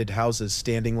dilapidated houses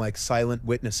standing like silent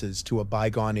witnesses to a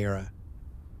bygone era.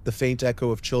 The faint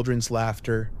echo of children's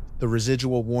laughter, the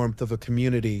residual warmth of a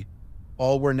community,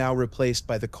 all were now replaced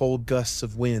by the cold gusts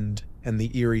of wind and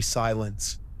the eerie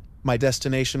silence. My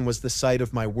destination was the site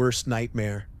of my worst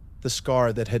nightmare, the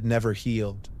scar that had never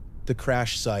healed, the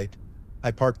crash site.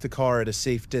 I parked the car at a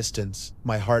safe distance,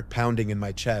 my heart pounding in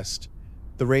my chest.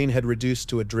 The rain had reduced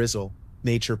to a drizzle,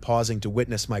 nature pausing to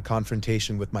witness my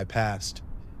confrontation with my past.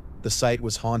 The sight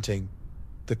was haunting.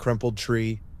 The crumpled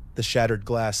tree, the shattered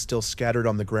glass still scattered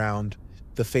on the ground,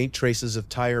 the faint traces of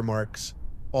tire marks,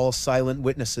 all silent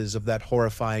witnesses of that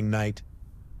horrifying night.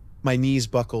 My knees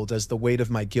buckled as the weight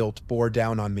of my guilt bore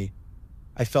down on me.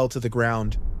 I fell to the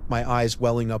ground, my eyes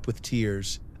welling up with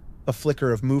tears. A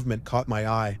flicker of movement caught my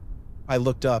eye. I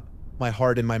looked up, my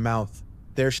heart in my mouth.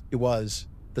 There she was,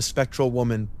 the spectral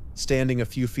woman, standing a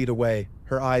few feet away,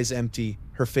 her eyes empty,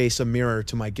 her face a mirror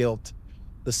to my guilt.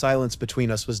 The silence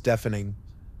between us was deafening.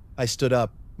 I stood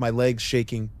up, my legs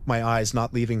shaking, my eyes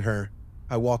not leaving her.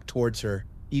 I walked towards her,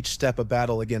 each step a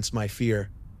battle against my fear.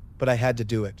 But I had to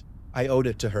do it. I owed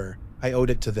it to her. I owed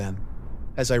it to them.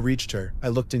 As I reached her, I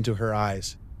looked into her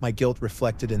eyes, my guilt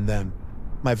reflected in them.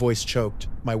 My voice choked,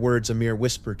 my words a mere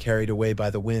whisper carried away by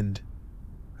the wind.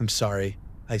 "I'm sorry,"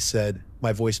 I said,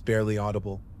 my voice barely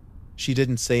audible. She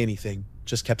didn't say anything,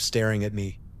 just kept staring at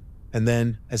me. And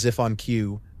then, as if on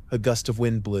cue, a gust of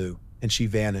wind blew, and she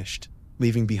vanished,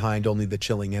 leaving behind only the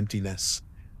chilling emptiness.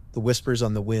 The whispers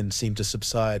on the wind seemed to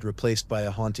subside, replaced by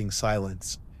a haunting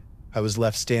silence. I was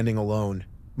left standing alone,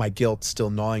 my guilt still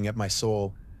gnawing at my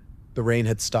soul. The rain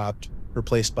had stopped,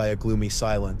 replaced by a gloomy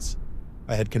silence.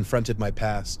 I had confronted my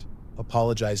past,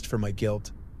 apologized for my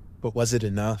guilt. But was it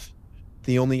enough?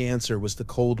 The only answer was the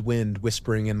cold wind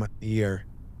whispering in my ear.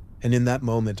 And in that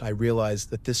moment I realized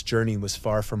that this journey was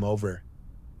far from over.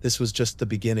 This was just the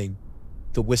beginning.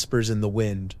 The whispers in the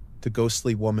wind, the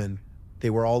ghostly woman, they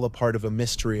were all a part of a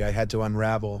mystery I had to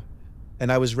unravel.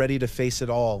 And I was ready to face it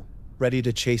all, ready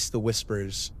to chase the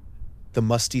whispers. The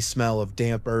musty smell of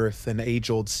damp earth and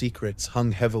age-old secrets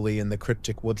hung heavily in the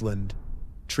cryptic woodland.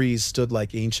 Trees stood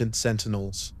like ancient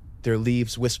sentinels, their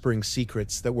leaves whispering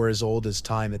secrets that were as old as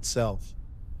time itself.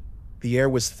 The air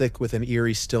was thick with an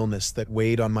eerie stillness that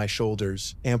weighed on my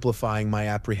shoulders, amplifying my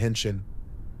apprehension.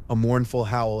 A mournful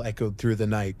howl echoed through the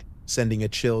night, sending a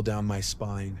chill down my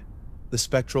spine. The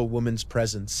spectral woman's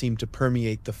presence seemed to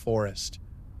permeate the forest,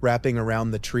 wrapping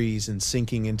around the trees and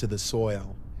sinking into the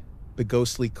soil. The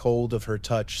ghostly cold of her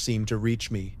touch seemed to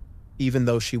reach me, even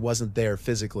though she wasn't there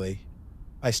physically.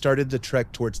 I started the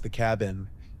trek towards the cabin.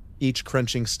 Each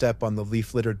crunching step on the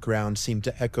leaf-littered ground seemed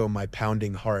to echo my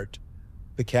pounding heart.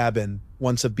 The cabin,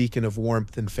 once a beacon of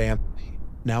warmth and family,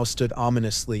 now stood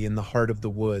ominously in the heart of the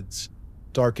woods,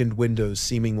 darkened windows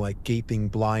seeming like gaping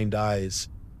blind eyes.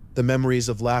 The memories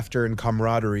of laughter and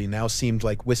camaraderie now seemed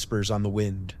like whispers on the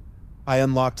wind. I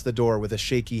unlocked the door with a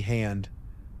shaky hand.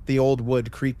 The old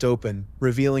wood creaked open,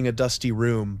 revealing a dusty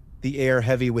room, the air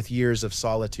heavy with years of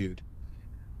solitude.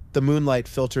 The moonlight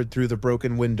filtered through the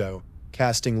broken window,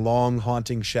 casting long,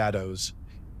 haunting shadows.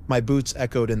 My boots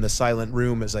echoed in the silent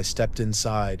room as I stepped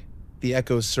inside, the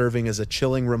echoes serving as a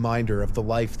chilling reminder of the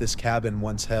life this cabin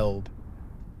once held.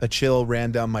 A chill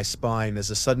ran down my spine as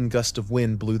a sudden gust of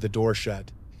wind blew the door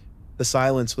shut. The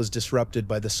silence was disrupted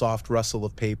by the soft rustle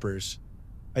of papers.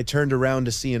 I turned around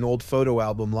to see an old photo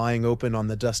album lying open on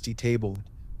the dusty table.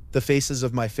 The faces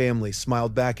of my family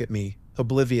smiled back at me,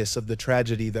 oblivious of the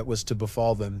tragedy that was to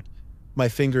befall them. My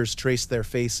fingers traced their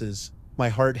faces, my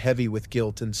heart heavy with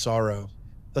guilt and sorrow.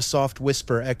 A soft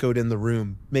whisper echoed in the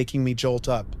room, making me jolt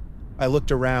up. I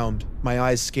looked around, my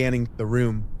eyes scanning the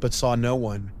room, but saw no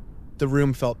one. The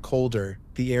room felt colder,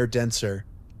 the air denser.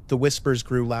 The whispers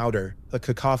grew louder, a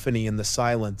cacophony in the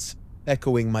silence,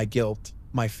 echoing my guilt,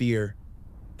 my fear.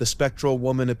 The spectral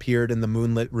woman appeared in the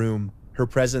moonlit room, her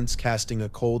presence casting a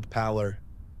cold pallor.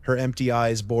 Her empty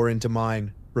eyes bore into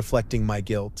mine, reflecting my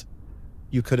guilt.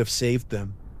 "You could have saved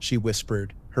them," she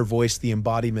whispered, her voice the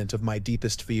embodiment of my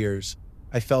deepest fears.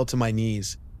 I fell to my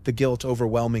knees, the guilt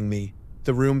overwhelming me.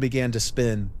 The room began to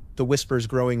spin, the whispers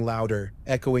growing louder,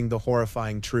 echoing the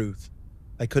horrifying truth.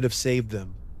 I could have saved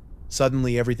them.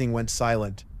 Suddenly everything went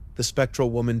silent. The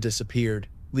spectral woman disappeared,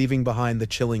 leaving behind the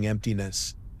chilling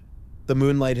emptiness. The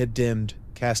moonlight had dimmed,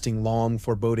 casting long,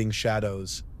 foreboding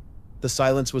shadows. The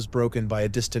silence was broken by a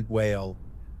distant wail,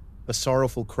 a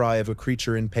sorrowful cry of a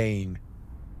creature in pain.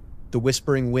 The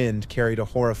whispering wind carried a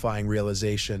horrifying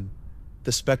realization.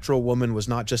 The spectral woman was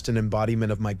not just an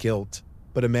embodiment of my guilt,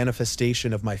 but a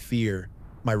manifestation of my fear,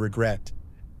 my regret.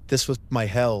 This was my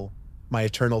hell, my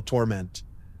eternal torment.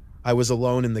 I was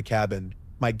alone in the cabin,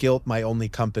 my guilt my only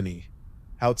company.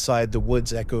 Outside, the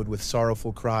woods echoed with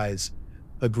sorrowful cries,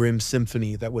 a grim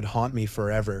symphony that would haunt me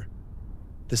forever.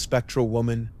 The spectral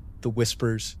woman, the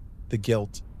whispers, the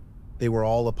guilt, they were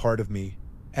all a part of me,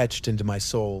 etched into my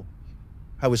soul.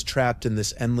 I was trapped in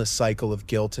this endless cycle of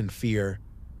guilt and fear,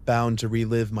 bound to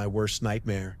relive my worst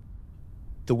nightmare.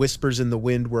 The whispers in the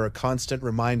wind were a constant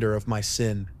reminder of my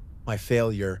sin, my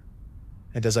failure.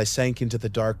 And as I sank into the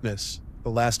darkness, the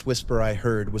last whisper I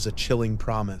heard was a chilling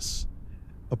promise,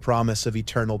 a promise of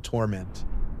eternal torment.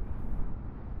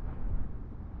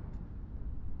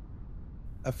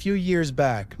 A few years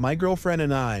back, my girlfriend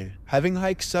and I, having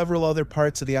hiked several other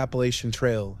parts of the Appalachian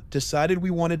Trail, decided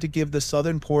we wanted to give the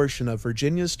southern portion of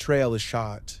Virginia's trail a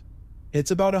shot.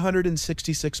 It's about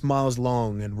 166 miles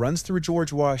long and runs through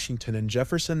George Washington and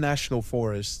Jefferson National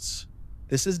Forests.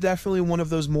 This is definitely one of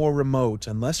those more remote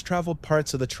and less traveled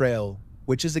parts of the trail,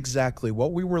 which is exactly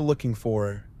what we were looking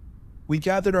for. We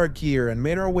gathered our gear and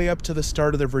made our way up to the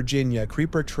start of the Virginia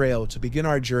Creeper Trail to begin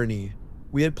our journey.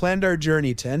 We had planned our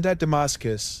journey to end at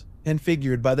Damascus, and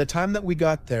figured by the time that we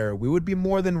got there, we would be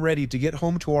more than ready to get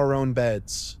home to our own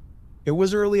beds. It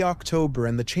was early October,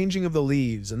 and the changing of the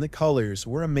leaves and the colors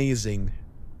were amazing.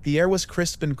 The air was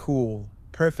crisp and cool,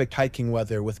 perfect hiking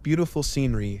weather with beautiful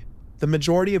scenery. The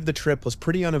majority of the trip was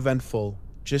pretty uneventful,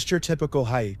 just your typical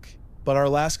hike, but our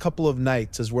last couple of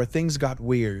nights is where things got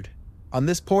weird. On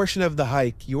this portion of the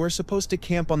hike, you are supposed to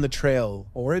camp on the trail,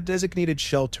 or a designated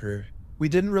shelter. We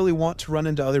didn't really want to run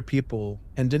into other people,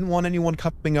 and didn't want anyone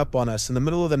coming up on us in the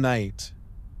middle of the night.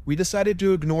 We decided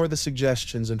to ignore the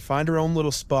suggestions and find our own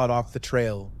little spot off the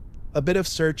trail. A bit of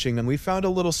searching and we found a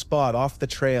little spot off the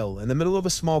trail in the middle of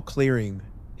a small clearing.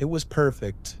 It was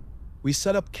perfect. We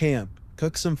set up camp,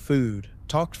 cooked some food,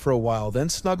 talked for a while, then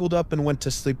snuggled up and went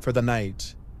to sleep for the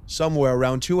night. Somewhere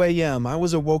around 2 a.m. I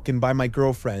was awoken by my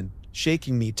girlfriend,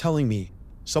 shaking me, telling me,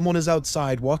 "Someone is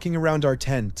outside walking around our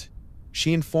tent."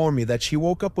 She informed me that she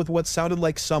woke up with what sounded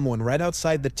like someone right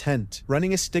outside the tent,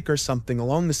 running a stick or something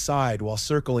along the side while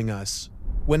circling us.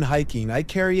 When hiking, I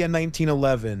carry a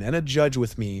 1911 and a judge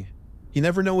with me. You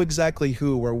never know exactly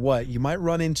who or what you might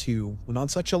run into when on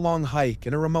such a long hike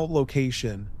in a remote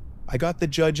location. I got the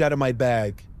judge out of my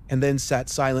bag, and then sat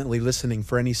silently listening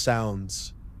for any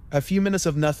sounds. A few minutes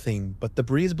of nothing but the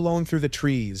breeze blowing through the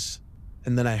trees,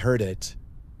 and then I heard it.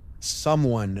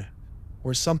 Someone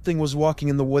or something was walking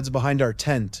in the woods behind our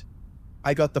tent.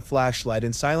 I got the flashlight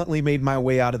and silently made my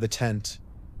way out of the tent.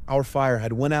 Our fire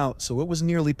had went out, so it was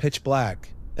nearly pitch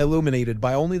black, illuminated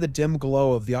by only the dim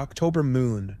glow of the October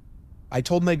moon. I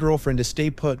told my girlfriend to stay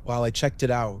put while I checked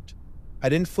it out. I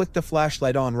didn't flick the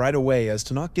flashlight on right away as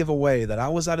to not give away that I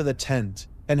was out of the tent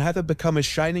and had it become a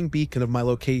shining beacon of my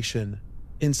location.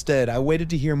 Instead, I waited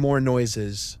to hear more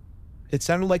noises. It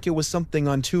sounded like it was something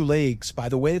on two legs by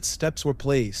the way its steps were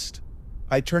placed.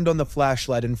 I turned on the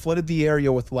flashlight and flooded the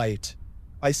area with light.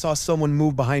 I saw someone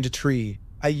move behind a tree.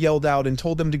 I yelled out and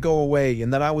told them to go away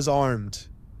and that I was armed.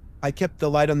 I kept the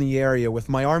light on the area with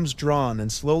my arms drawn and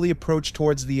slowly approached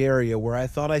towards the area where I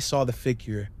thought I saw the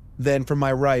figure. Then from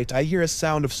my right, I hear a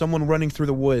sound of someone running through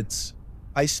the woods.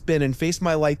 I spin and face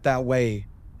my light that way,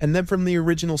 and then from the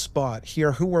original spot,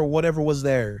 hear who or whatever was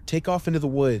there take off into the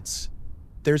woods.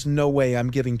 There's no way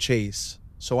I'm giving chase,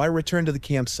 so I return to the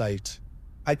campsite.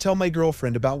 I tell my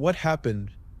girlfriend about what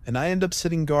happened, and I end up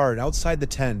sitting guard outside the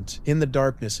tent in the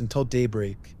darkness until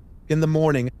daybreak. In the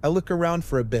morning, I look around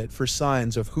for a bit for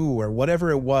signs of who or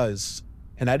whatever it was,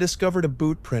 and I discovered a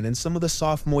boot print in some of the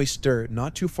soft moist dirt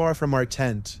not too far from our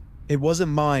tent. It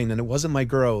wasn't mine and it wasn't my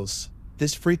girl's.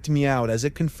 This freaked me out as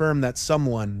it confirmed that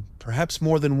someone, perhaps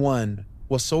more than one,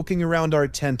 was sulking around our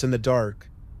tent in the dark.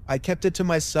 I kept it to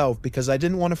myself because I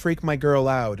didn't want to freak my girl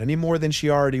out any more than she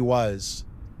already was.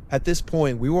 At this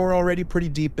point, we were already pretty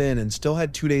deep in and still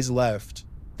had 2 days left.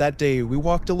 That day, we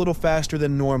walked a little faster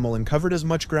than normal and covered as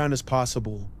much ground as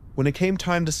possible. When it came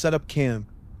time to set up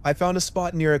camp, I found a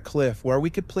spot near a cliff where we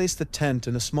could place the tent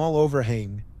in a small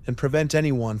overhang and prevent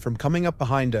anyone from coming up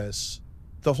behind us.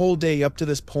 The whole day up to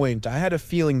this point, I had a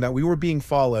feeling that we were being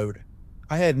followed.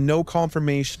 I had no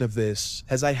confirmation of this,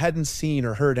 as I hadn't seen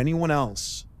or heard anyone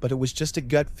else, but it was just a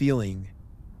gut feeling.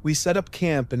 We set up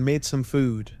camp and made some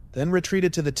food, then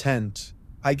retreated to the tent.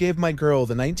 I gave my girl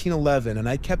the 1911 and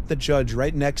I kept the judge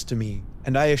right next to me,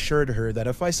 and I assured her that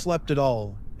if I slept at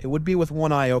all, it would be with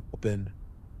one eye open.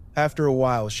 After a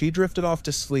while, she drifted off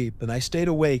to sleep, and I stayed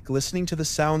awake listening to the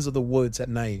sounds of the woods at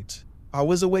night. I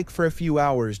was awake for a few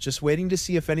hours, just waiting to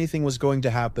see if anything was going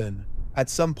to happen. At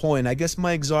some point, I guess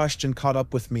my exhaustion caught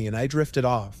up with me and I drifted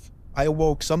off. I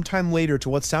awoke sometime later to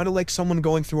what sounded like someone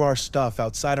going through our stuff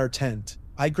outside our tent.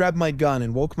 I grabbed my gun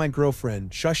and woke my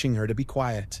girlfriend, shushing her to be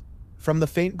quiet. From the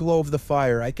faint glow of the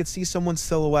fire, I could see someone's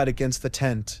silhouette against the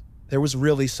tent. There was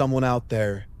really someone out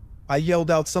there. I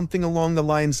yelled out something along the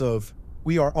lines of,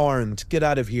 "We are armed, get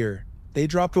out of here." They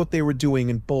dropped what they were doing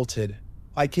and bolted.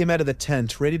 I came out of the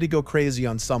tent, ready to go crazy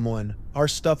on someone. Our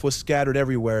stuff was scattered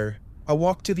everywhere. I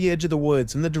walked to the edge of the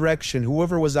woods in the direction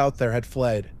whoever was out there had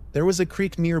fled. There was a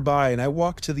creek nearby and I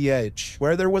walked to the edge,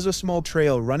 where there was a small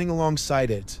trail running alongside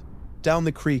it. Down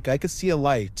the creek I could see a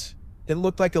light. It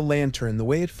looked like a lantern the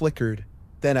way it flickered.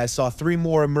 Then I saw 3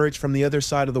 more emerge from the other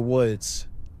side of the woods.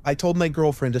 I told my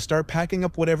girlfriend to start packing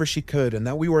up whatever she could and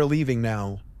that we were leaving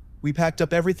now. We packed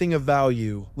up everything of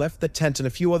value, left the tent and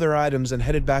a few other items and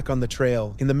headed back on the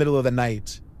trail in the middle of the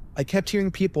night. I kept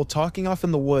hearing people talking off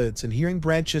in the woods and hearing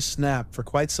branches snap for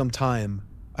quite some time.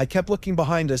 I kept looking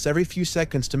behind us every few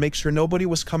seconds to make sure nobody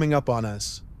was coming up on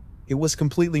us. It was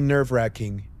completely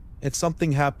nerve-wracking. If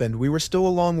something happened, we were still a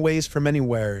long ways from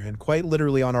anywhere and quite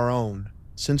literally on our own.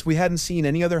 Since we hadn't seen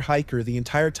any other hiker the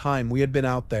entire time we had been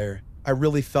out there, I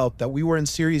really felt that we were in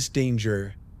serious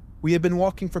danger. We had been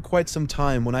walking for quite some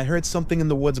time when I heard something in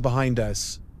the woods behind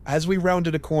us. As we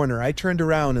rounded a corner, I turned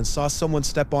around and saw someone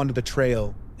step onto the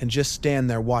trail and just stand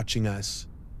there watching us.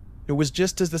 It was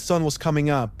just as the sun was coming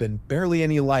up and barely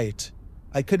any light.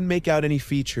 I couldn't make out any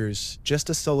features, just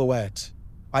a silhouette.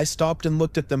 I stopped and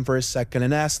looked at them for a second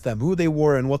and asked them who they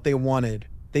were and what they wanted.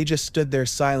 They just stood there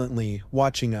silently,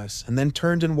 watching us, and then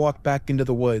turned and walked back into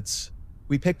the woods.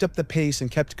 We picked up the pace and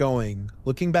kept going,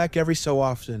 looking back every so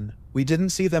often. We didn't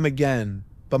see them again,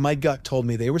 but my gut told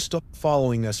me they were still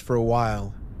following us for a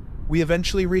while. We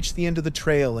eventually reached the end of the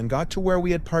trail and got to where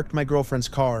we had parked my girlfriend's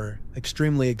car,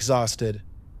 extremely exhausted.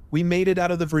 We made it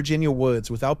out of the Virginia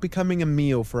woods without becoming a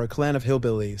meal for a clan of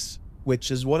hillbillies, which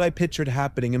is what I pictured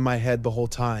happening in my head the whole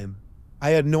time. I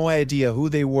had no idea who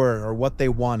they were or what they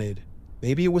wanted.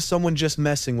 Maybe it was someone just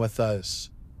messing with us.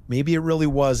 Maybe it really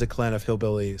was a clan of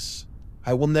hillbillies.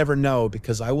 I will never know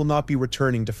because I will not be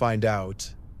returning to find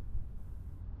out.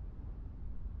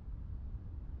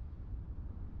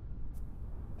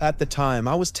 At the time,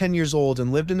 I was 10 years old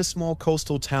and lived in a small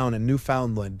coastal town in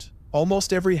Newfoundland.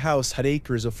 Almost every house had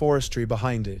acres of forestry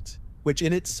behind it, which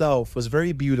in itself was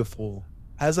very beautiful.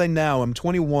 As I now am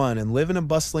 21 and live in a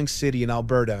bustling city in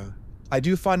Alberta, I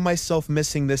do find myself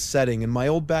missing this setting in my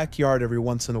old backyard every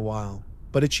once in a while,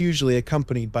 but it's usually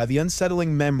accompanied by the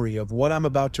unsettling memory of what I'm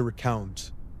about to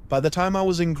recount. By the time I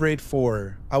was in grade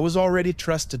 4, I was already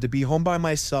trusted to be home by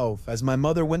myself as my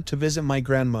mother went to visit my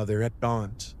grandmother at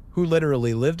aunt, who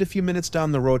literally lived a few minutes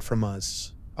down the road from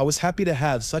us. I was happy to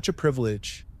have such a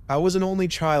privilege. I was an only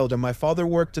child and my father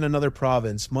worked in another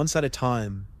province months at a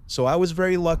time, so I was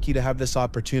very lucky to have this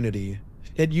opportunity.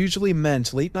 It usually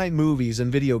meant late night movies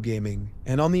and video gaming,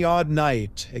 and on the odd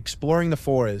night, exploring the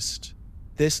forest.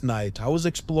 This night, I was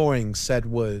exploring said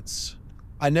woods.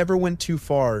 I never went too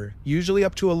far, usually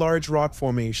up to a large rock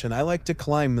formation I like to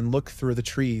climb and look through the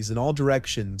trees in all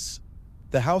directions.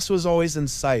 The house was always in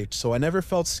sight, so I never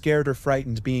felt scared or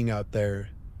frightened being out there.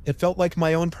 It felt like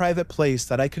my own private place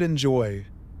that I could enjoy.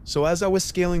 So as I was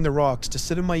scaling the rocks to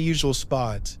sit in my usual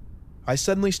spot, I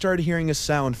suddenly started hearing a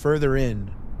sound further in.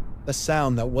 A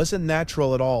sound that wasn't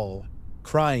natural at all.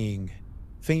 Crying.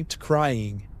 Faint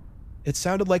crying. It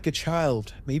sounded like a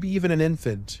child, maybe even an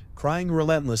infant, crying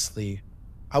relentlessly.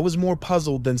 I was more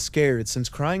puzzled than scared since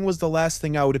crying was the last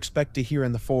thing I would expect to hear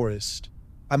in the forest.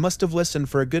 I must have listened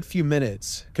for a good few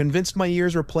minutes, convinced my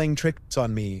ears were playing tricks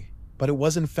on me, but it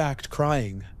was in fact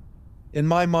crying. In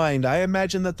my mind, I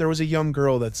imagined that there was a young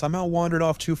girl that somehow wandered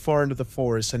off too far into the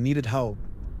forest and needed help.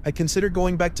 I considered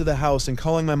going back to the house and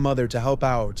calling my mother to help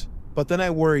out, but then I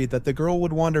worried that the girl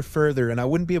would wander further and I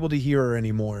wouldn't be able to hear her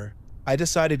anymore. I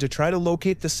decided to try to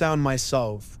locate the sound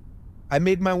myself. I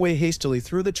made my way hastily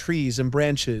through the trees and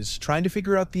branches, trying to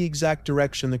figure out the exact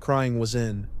direction the crying was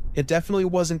in. It definitely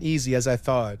wasn't easy as I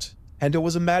thought, and it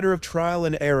was a matter of trial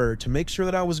and error to make sure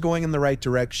that I was going in the right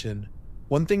direction.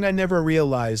 One thing I never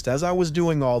realized as I was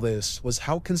doing all this was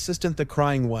how consistent the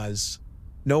crying was.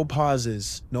 No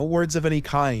pauses, no words of any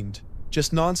kind,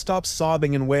 just non-stop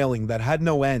sobbing and wailing that had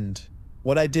no end.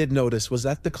 What I did notice was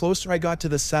that the closer I got to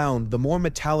the sound, the more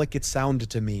metallic it sounded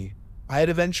to me. I had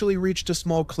eventually reached a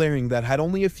small clearing that had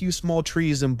only a few small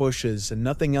trees and bushes and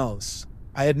nothing else.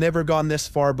 I had never gone this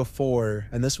far before,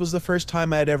 and this was the first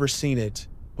time I had ever seen it.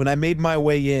 When I made my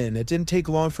way in, it didn't take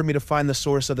long for me to find the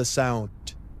source of the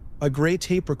sound. A gray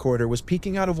tape recorder was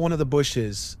peeking out of one of the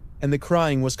bushes, and the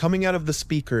crying was coming out of the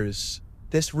speakers.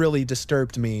 This really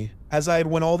disturbed me, as I had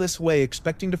went all this way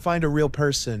expecting to find a real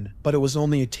person, but it was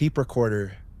only a tape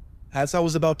recorder. As I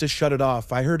was about to shut it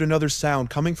off, I heard another sound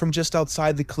coming from just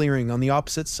outside the clearing on the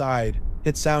opposite side.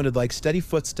 It sounded like steady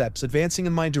footsteps advancing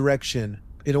in my direction.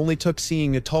 It only took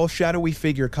seeing a tall, shadowy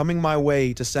figure coming my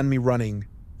way to send me running.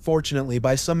 Fortunately,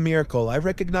 by some miracle, I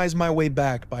recognized my way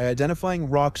back by identifying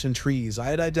rocks and trees I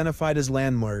had identified as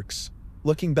landmarks.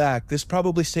 Looking back, this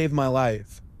probably saved my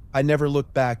life. I never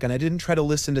looked back, and I didn't try to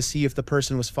listen to see if the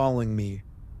person was following me.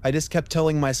 I just kept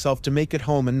telling myself to make it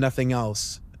home and nothing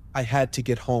else. I had to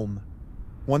get home.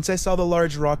 Once I saw the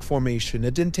large rock formation,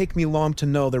 it didn't take me long to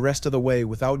know the rest of the way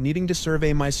without needing to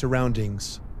survey my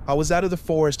surroundings. I was out of the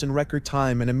forest in record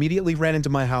time and immediately ran into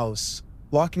my house,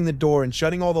 locking the door and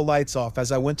shutting all the lights off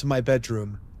as I went to my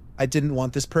bedroom. I didn't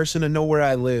want this person to know where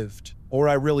I lived, or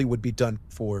I really would be done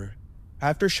for.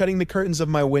 After shutting the curtains of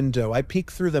my window, I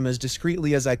peeked through them as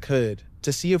discreetly as I could,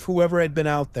 to see if whoever had been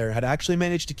out there had actually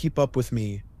managed to keep up with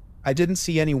me. I didn't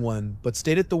see anyone, but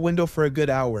stayed at the window for a good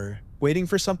hour, waiting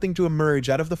for something to emerge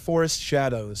out of the forest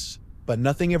shadows, but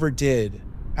nothing ever did.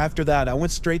 After that, I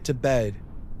went straight to bed.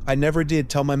 I never did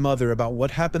tell my mother about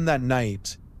what happened that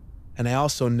night, and I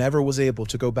also never was able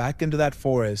to go back into that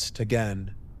forest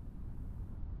again.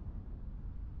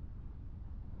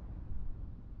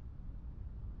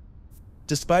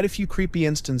 Despite a few creepy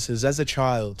instances as a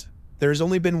child, there has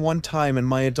only been one time in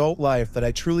my adult life that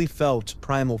I truly felt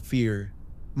primal fear.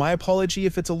 My apology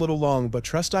if it's a little long, but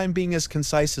trust I'm being as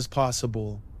concise as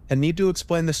possible, and need to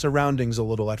explain the surroundings a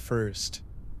little at first.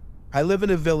 I live in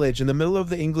a village in the middle of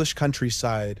the English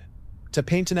countryside. To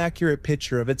paint an accurate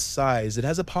picture of its size, it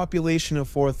has a population of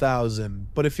 4,000,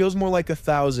 but it feels more like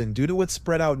 1,000 due to its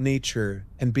spread out nature,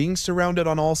 and being surrounded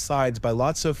on all sides by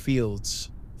lots of fields,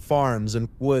 farms, and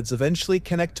woods eventually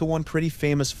connect to one pretty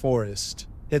famous forest.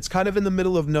 It's kind of in the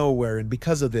middle of nowhere, and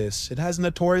because of this, it has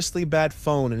notoriously bad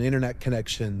phone and internet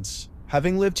connections.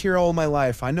 Having lived here all my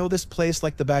life, I know this place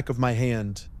like the back of my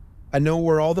hand. I know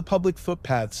where all the public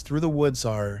footpaths through the woods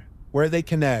are, where they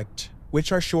connect,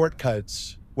 which are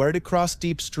shortcuts, where to cross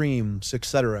deep streams,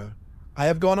 etc. I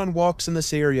have gone on walks in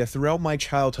this area throughout my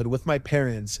childhood with my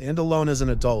parents and alone as an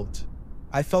adult.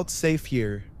 I felt safe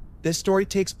here. This story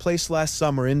takes place last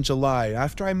summer in July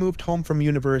after I moved home from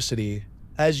university.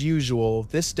 As usual,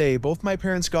 this day both my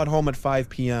parents got home at 5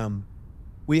 p.m.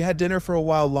 We had dinner for a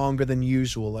while longer than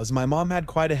usual as my mom had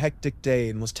quite a hectic day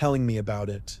and was telling me about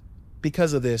it.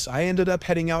 Because of this, I ended up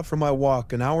heading out for my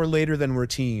walk an hour later than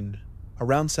routine,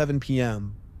 around 7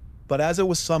 p.m. But as it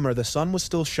was summer, the sun was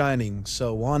still shining,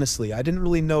 so honestly, I didn't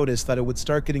really notice that it would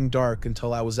start getting dark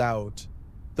until I was out.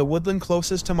 The woodland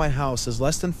closest to my house is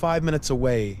less than 5 minutes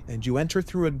away, and you enter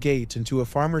through a gate into a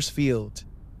farmer's field.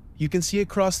 You can see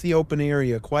across the open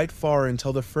area quite far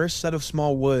until the first set of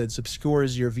small woods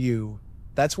obscures your view.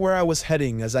 That's where I was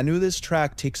heading, as I knew this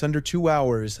track takes under 2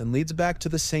 hours and leads back to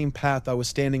the same path I was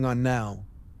standing on now.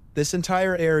 This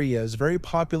entire area is very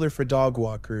popular for dog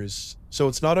walkers, so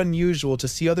it's not unusual to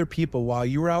see other people while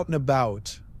you are out and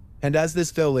about. And as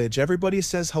this village, everybody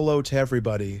says hello to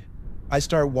everybody. I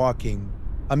start walking.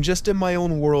 I'm just in my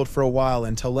own world for a while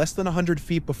until less than 100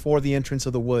 feet before the entrance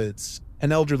of the woods.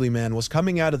 An elderly man was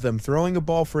coming out of them throwing a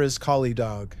ball for his collie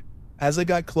dog. As I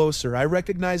got closer, I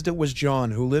recognized it was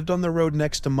John, who lived on the road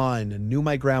next to mine and knew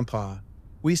my grandpa.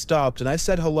 We stopped and I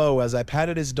said hello as I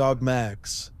patted his dog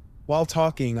Max. While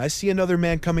talking, I see another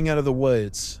man coming out of the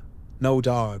woods. No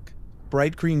dog.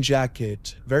 Bright green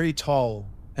jacket, very tall,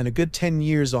 and a good 10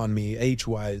 years on me,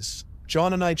 age-wise.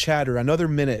 John and I chatter another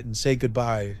minute and say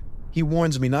goodbye. He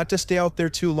warns me not to stay out there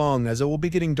too long as it will be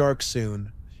getting dark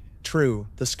soon. True,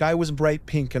 the sky was bright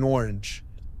pink and orange.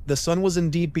 The sun was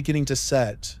indeed beginning to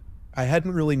set. I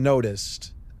hadn't really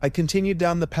noticed. I continued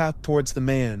down the path towards the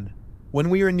man. When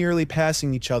we are nearly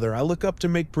passing each other, I look up to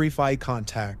make brief eye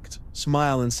contact,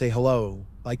 smile and say hello,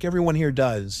 like everyone here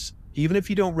does, even if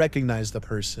you don't recognize the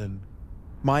person.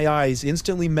 My eyes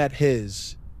instantly met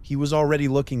his. He was already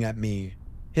looking at me.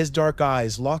 His dark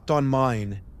eyes locked on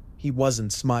mine. He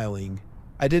wasn't smiling.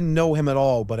 I didn't know him at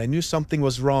all, but I knew something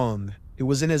was wrong. It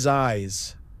was in his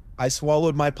eyes. I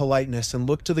swallowed my politeness and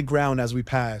looked to the ground as we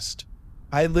passed.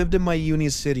 I had lived in my uni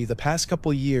city the past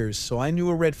couple years, so I knew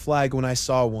a red flag when I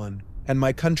saw one, and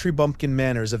my country bumpkin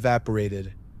manners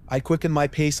evaporated. I quickened my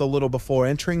pace a little before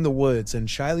entering the woods and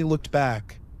shyly looked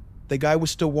back. The guy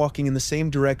was still walking in the same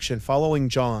direction, following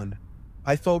John.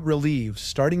 I felt relieved,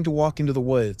 starting to walk into the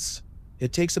woods.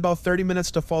 It takes about 30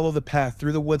 minutes to follow the path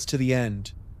through the woods to the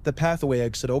end. The pathway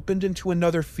exit opened into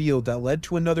another field that led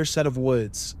to another set of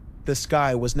woods. The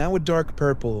sky was now a dark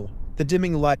purple, the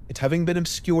dimming light having been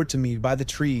obscured to me by the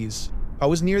trees. I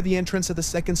was near the entrance of the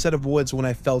second set of woods when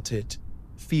I felt it.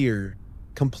 Fear.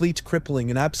 Complete crippling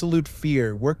and absolute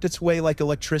fear worked its way like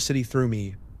electricity through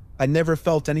me. I never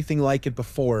felt anything like it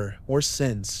before or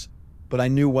since, but I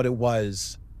knew what it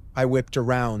was. I whipped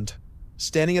around.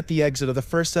 Standing at the exit of the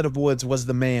first set of woods was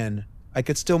the man. I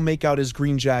could still make out his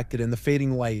green jacket in the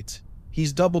fading light.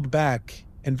 He's doubled back,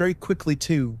 and very quickly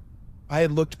too. I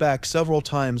had looked back several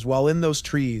times while in those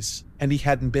trees, and he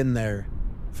hadn't been there.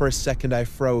 For a second I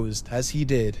froze, as he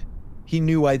did. He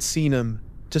knew I'd seen him.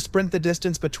 To sprint the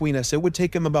distance between us, it would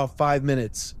take him about 5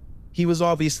 minutes. He was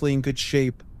obviously in good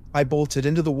shape. I bolted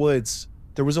into the woods.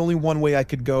 There was only one way I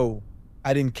could go.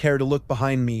 I didn't care to look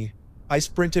behind me. I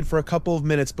sprinted for a couple of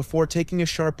minutes before taking a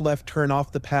sharp left turn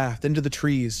off the path into the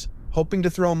trees, hoping to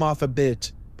throw him off a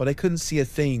bit, but I couldn't see a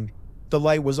thing. The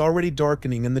light was already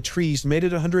darkening and the trees made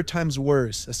it 100 times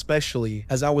worse, especially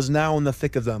as I was now in the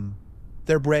thick of them.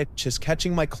 Their branches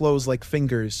catching my clothes like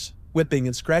fingers, whipping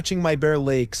and scratching my bare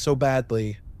legs so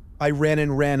badly. I ran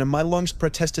and my lungs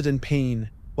protested in pain,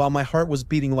 while my heart was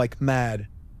beating like mad.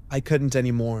 I couldn't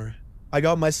anymore. I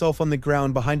got myself on the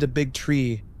ground behind a big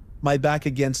tree, my back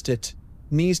against it,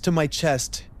 knees to my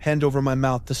chest, hand over my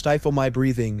mouth to stifle my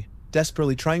breathing,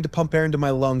 desperately trying to pump air into my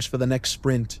lungs for the next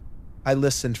sprint. I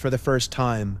listened for the first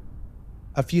time.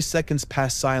 A few seconds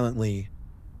passed silently.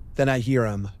 Then I hear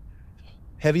him.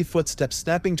 Heavy footsteps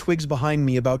snapping twigs behind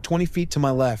me about 20 feet to my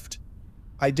left.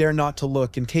 I dare not to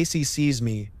look in case he sees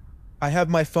me. I have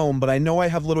my phone, but I know I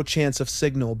have little chance of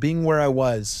signal being where I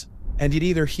was, and he'd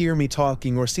either hear me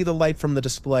talking or see the light from the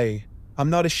display.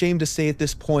 I'm not ashamed to say at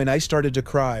this point I started to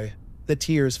cry, the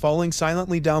tears falling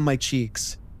silently down my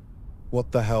cheeks.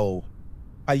 What the hell?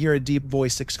 I hear a deep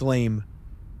voice exclaim.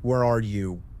 Where are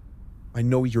you? I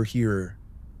know you're here.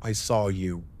 I saw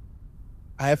you.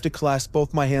 I have to clasp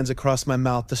both my hands across my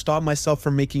mouth to stop myself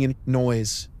from making any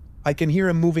noise. I can hear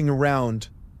him moving around.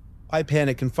 I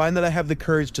panic and find that I have the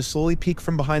courage to slowly peek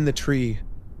from behind the tree.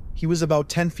 He was about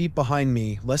 10 feet behind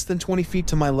me, less than 20 feet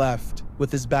to my left,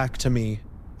 with his back to me.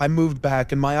 I moved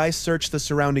back and my eyes searched the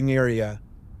surrounding area.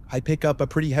 I pick up a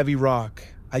pretty heavy rock.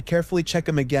 I carefully check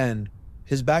him again.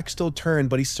 His back still turned,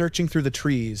 but he's searching through the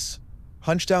trees.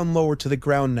 Hunched down lower to the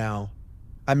ground now.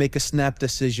 I make a snap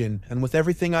decision, and with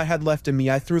everything I had left in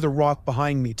me, I threw the rock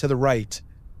behind me to the right.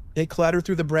 It clattered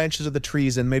through the branches of the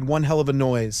trees and made one hell of a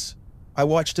noise. I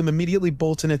watched him immediately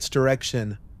bolt in its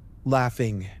direction,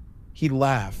 laughing. He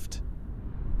laughed.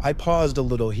 I paused a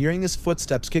little, hearing his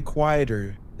footsteps get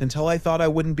quieter, until I thought I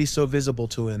wouldn't be so visible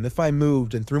to him if I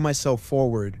moved and threw myself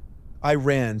forward. I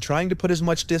ran, trying to put as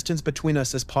much distance between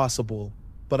us as possible.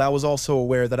 But I was also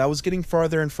aware that I was getting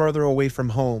farther and farther away from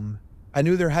home. I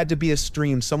knew there had to be a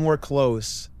stream somewhere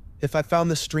close. If I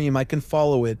found the stream, I can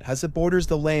follow it as it borders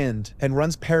the land and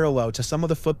runs parallel to some of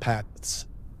the footpaths.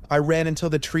 I ran until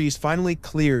the trees finally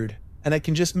cleared, and I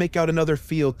can just make out another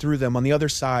field through them on the other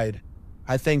side.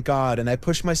 I thank God, and I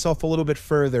push myself a little bit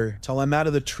further till I'm out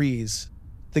of the trees.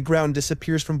 The ground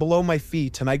disappears from below my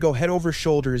feet, and I go head over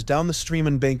shoulders down the stream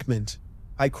embankment.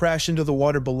 I crash into the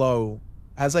water below.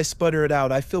 As I sputter it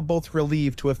out, I feel both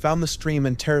relieved to have found the stream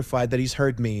and terrified that he's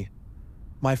heard me.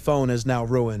 My phone is now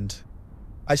ruined.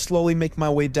 I slowly make my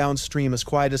way downstream as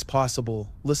quiet as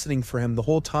possible, listening for him the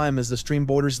whole time as the stream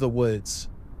borders the woods,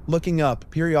 looking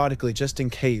up periodically just in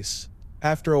case.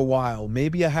 After a while,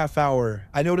 maybe a half hour,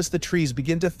 I notice the trees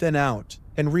begin to thin out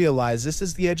and realize this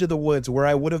is the edge of the woods where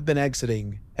I would have been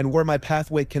exiting and where my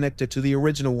pathway connected to the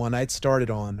original one I'd started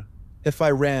on. If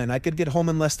I ran, I could get home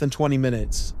in less than 20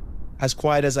 minutes. As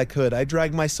quiet as I could, I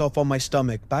dragged myself on my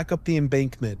stomach back up the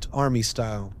embankment, army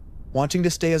style, wanting to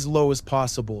stay as low as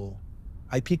possible.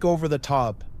 I peek over the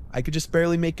top. I could just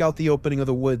barely make out the opening of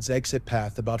the woods exit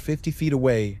path about 50 feet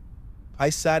away. I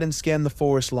sat and scanned the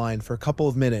forest line for a couple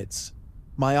of minutes,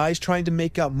 my eyes trying to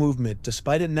make out movement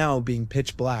despite it now being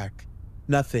pitch black.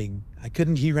 Nothing. I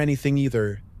couldn't hear anything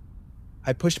either.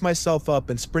 I pushed myself up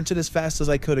and sprinted as fast as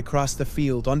I could across the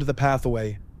field onto the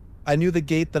pathway. I knew the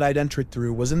gate that I'd entered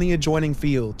through was in the adjoining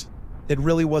field. It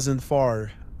really wasn't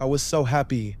far. I was so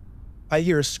happy. I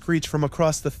hear a screech from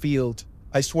across the field.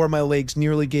 I swore my legs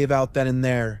nearly gave out then and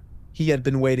there. He had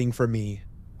been waiting for me.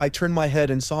 I turned my head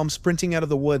and saw him sprinting out of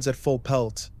the woods at full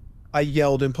pelt. I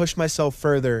yelled and pushed myself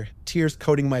further, tears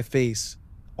coating my face.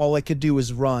 All I could do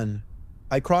was run.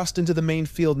 I crossed into the main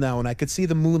field now and I could see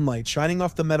the moonlight shining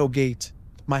off the metal gate.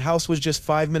 My house was just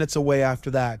 5 minutes away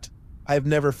after that. I have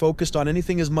never focused on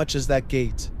anything as much as that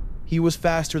gate. He was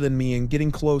faster than me and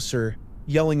getting closer,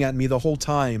 yelling at me the whole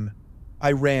time.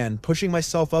 I ran, pushing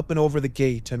myself up and over the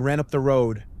gate, and ran up the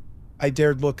road. I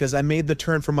dared look as I made the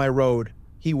turn from my road.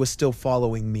 He was still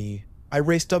following me. I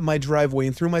raced up my driveway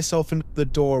and threw myself into the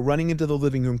door, running into the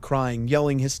living room crying,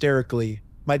 yelling hysterically.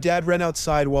 My dad ran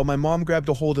outside while my mom grabbed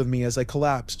a hold of me as I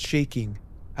collapsed, shaking.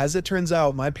 As it turns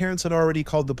out, my parents had already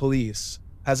called the police.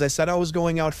 As I said, I was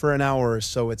going out for an hour or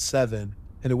so at 7,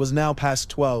 and it was now past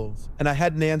 12, and I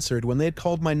hadn't answered when they had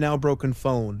called my now broken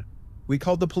phone. We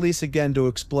called the police again to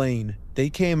explain. They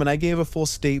came and I gave a full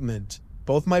statement.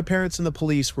 Both my parents and the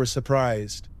police were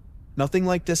surprised. Nothing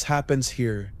like this happens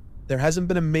here. There hasn't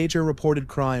been a major reported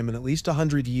crime in at least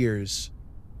 100 years.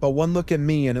 But one look at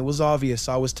me and it was obvious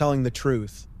I was telling the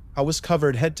truth. I was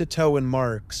covered head to toe in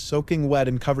marks, soaking wet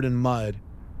and covered in mud.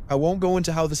 I won't go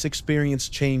into how this experience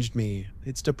changed me.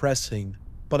 It's depressing.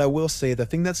 But I will say the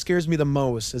thing that scares me the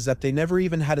most is that they never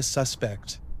even had a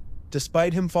suspect.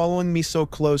 Despite him following me so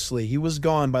closely, he was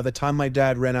gone by the time my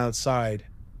dad ran outside.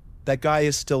 That guy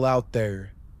is still out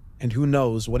there, and who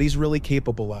knows what he's really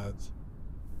capable of.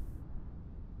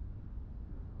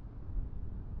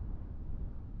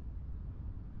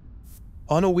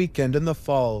 On a weekend in the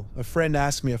fall, a friend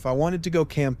asked me if I wanted to go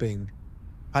camping.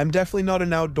 I'm definitely not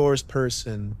an outdoors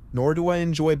person, nor do I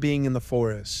enjoy being in the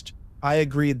forest. I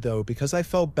agreed though because I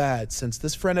felt bad since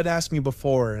this friend had asked me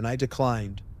before and I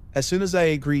declined. As soon as I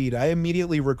agreed, I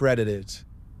immediately regretted it.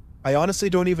 I honestly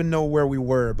don't even know where we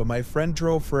were, but my friend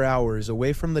drove for hours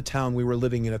away from the town we were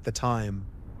living in at the time.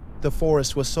 The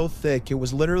forest was so thick it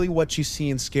was literally what you see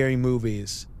in scary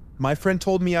movies. My friend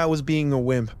told me I was being a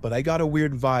wimp, but I got a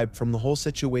weird vibe from the whole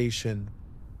situation.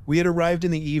 We had arrived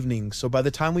in the evening, so by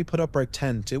the time we put up our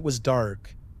tent, it was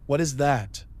dark. "What is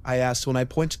that?" I asked when I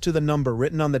pointed to the number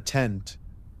written on the tent.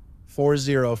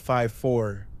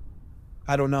 4054.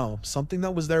 "I don't know, something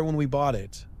that was there when we bought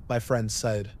it," my friend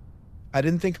said. I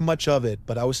didn't think much of it,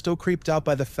 but I was still creeped out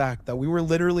by the fact that we were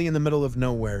literally in the middle of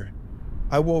nowhere.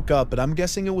 I woke up, but I'm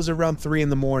guessing it was around 3 in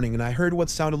the morning, and I heard what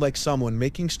sounded like someone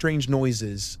making strange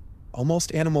noises,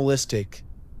 almost animalistic.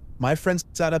 My friend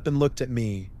sat up and looked at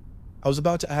me. I was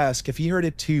about to ask if he heard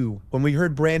it too, when we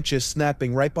heard branches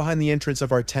snapping right behind the entrance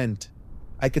of our tent.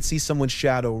 I could see someone's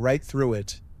shadow right through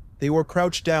it. They were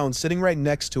crouched down, sitting right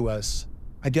next to us.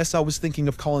 I guess I was thinking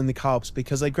of calling the cops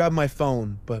because I grabbed my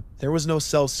phone, but there was no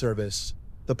cell service.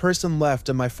 The person left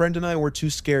and my friend and I were too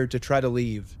scared to try to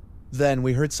leave. Then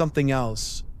we heard something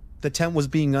else. The tent was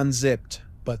being unzipped,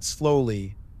 but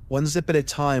slowly. One zip at a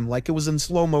time, like it was in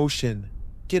slow motion.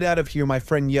 "Get out of here," my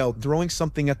friend yelled, throwing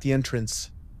something at the entrance.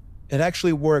 It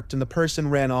actually worked and the person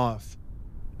ran off.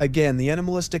 Again, the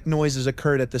animalistic noises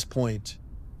occurred at this point.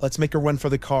 "Let's make a run for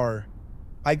the car."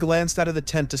 I glanced out of the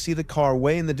tent to see the car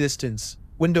way in the distance.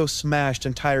 Windows smashed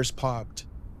and tires popped.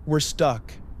 We're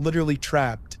stuck, literally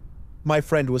trapped. My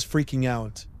friend was freaking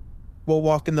out. "We'll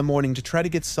walk in the morning to try to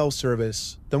get cell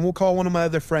service. Then we'll call one of my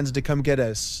other friends to come get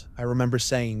us," I remember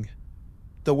saying.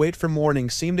 The wait for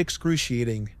morning seemed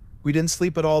excruciating. We didn't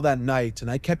sleep at all that night, and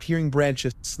I kept hearing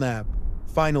branches snap.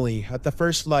 Finally, at the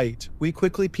first light, we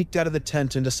quickly peeked out of the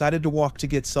tent and decided to walk to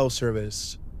get cell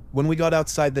service. When we got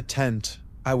outside the tent,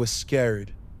 I was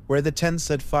scared. Where the tent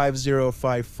said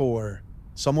 5054,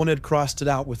 someone had crossed it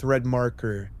out with red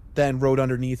marker, then wrote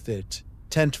underneath it,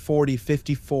 "Tent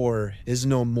 4054 is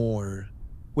no more,"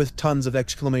 with tons of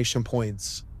exclamation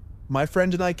points. My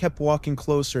friend and I kept walking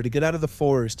closer to get out of the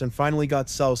forest and finally got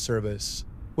cell service.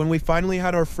 When we finally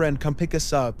had our friend come pick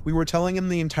us up, we were telling him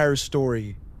the entire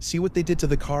story. "See what they did to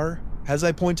the car?" As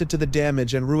I pointed to the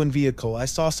damaged and ruined vehicle, I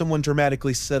saw someone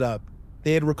dramatically sit up.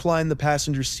 They had reclined the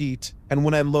passenger seat, and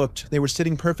when I looked, they were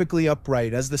sitting perfectly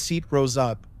upright as the seat rose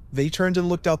up. They turned and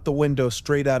looked out the window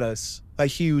straight at us. A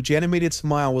huge, animated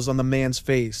smile was on the man's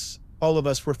face. All of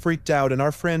us were freaked out and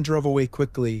our friend drove away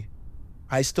quickly.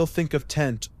 I still think of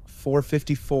tent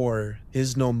 454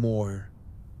 is no more.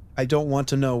 I don't want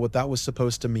to know what that was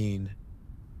supposed to mean.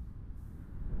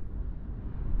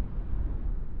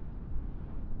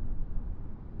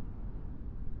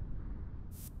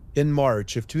 In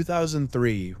March of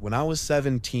 2003, when I was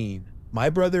 17, my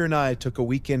brother and I took a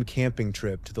weekend camping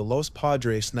trip to the Los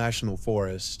Padres National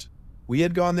Forest. We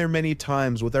had gone there many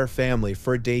times with our family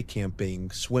for day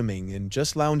camping, swimming, and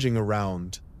just lounging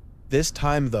around. This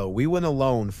time though, we went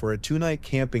alone for a 2-night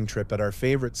camping trip at our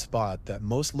favorite spot that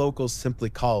most locals simply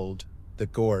called the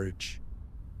Gorge.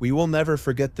 We will never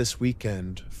forget this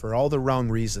weekend for all the wrong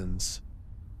reasons.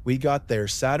 We got there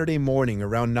Saturday morning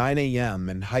around 9 a.m.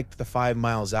 and hiked the 5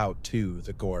 miles out to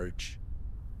the Gorge.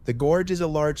 The Gorge is a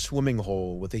large swimming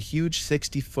hole with a huge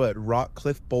 60-foot rock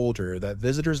cliff boulder that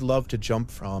visitors love to jump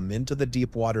from into the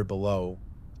deep water below.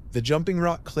 The jumping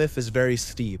rock cliff is very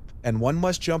steep, and one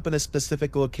must jump in a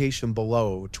specific location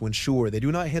below to ensure they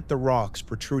do not hit the rocks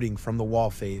protruding from the wall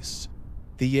face.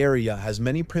 The area has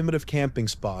many primitive camping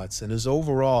spots and is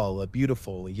overall a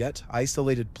beautiful yet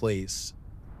isolated place.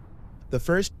 The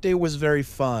first day was very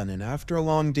fun, and after a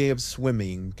long day of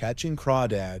swimming, catching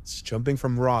crawdads, jumping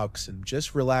from rocks, and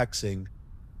just relaxing,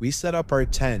 we set up our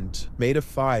tent, made a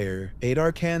fire, ate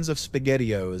our cans of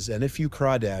SpaghettiOs and a few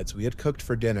crawdads we had cooked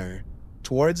for dinner.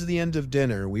 Towards the end of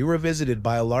dinner, we were visited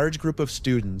by a large group of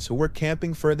students who were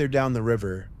camping further down the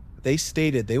river. They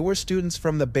stated they were students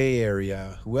from the Bay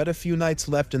Area who had a few nights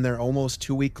left in their almost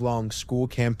 2-week-long school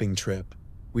camping trip.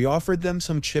 We offered them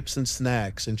some chips and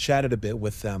snacks and chatted a bit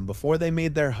with them before they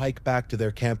made their hike back to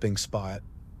their camping spot.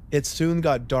 It soon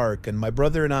got dark and my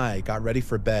brother and I got ready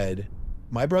for bed.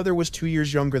 My brother was 2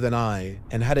 years younger than I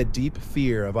and had a deep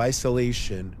fear of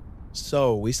isolation.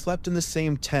 So we slept in the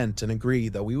same tent and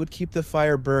agreed that we would keep the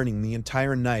fire burning the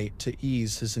entire night to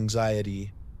ease his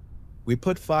anxiety. We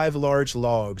put 5 large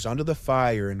logs onto the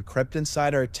fire and crept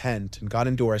inside our tent and got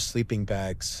into our sleeping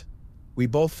bags. We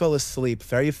both fell asleep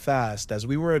very fast as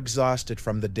we were exhausted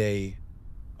from the day.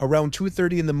 Around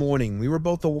 2:30 in the morning, we were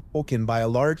both awoken by a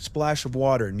large splash of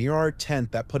water near our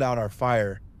tent that put out our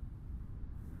fire.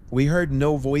 We heard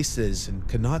no voices and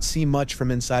could not see much from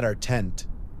inside our tent.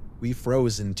 We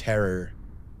froze in terror.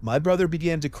 My brother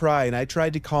began to cry and I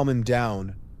tried to calm him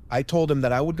down. I told him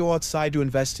that I would go outside to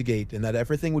investigate and that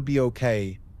everything would be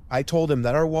okay. I told him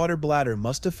that our water bladder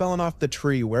must have fallen off the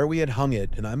tree where we had hung it,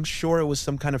 and I'm sure it was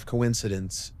some kind of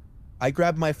coincidence. I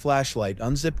grabbed my flashlight,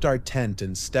 unzipped our tent,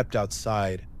 and stepped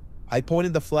outside. I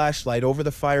pointed the flashlight over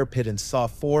the fire pit and saw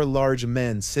 4 large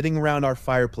men sitting around our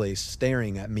fireplace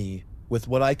staring at me, with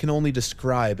what I can only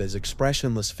describe as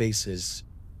expressionless faces.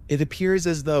 It appears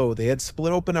as though they had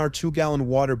split open our 2-gallon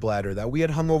water bladder that we had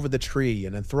hung over the tree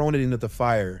and had thrown it into the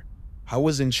fire. I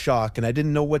was in shock and I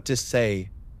didn't know what to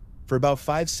say. For about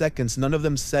 5 seconds, none of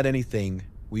them said anything.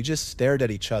 We just stared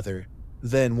at each other.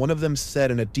 Then one of them said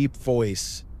in a deep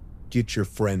voice, "Get your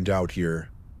friend out here."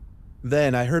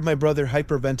 Then I heard my brother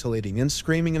hyperventilating and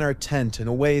screaming in our tent in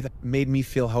a way that made me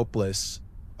feel helpless.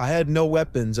 I had no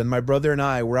weapons and my brother and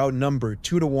I were outnumbered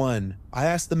 2 to 1. I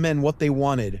asked the men what they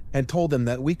wanted and told them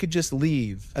that we could just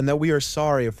leave and that we are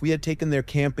sorry if we had taken their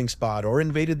camping spot or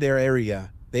invaded their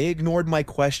area. They ignored my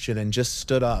question and just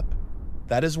stood up.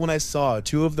 That is when I saw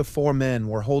 2 of the 4 men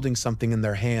were holding something in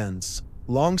their hands.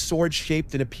 Long swords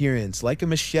shaped in appearance like a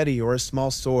machete or a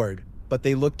small sword, but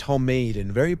they looked homemade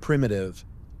and very primitive.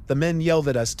 The men yelled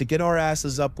at us to get our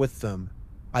asses up with them.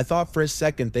 I thought for a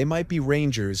second they might be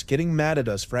rangers getting mad at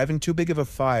us for having too big of a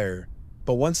fire,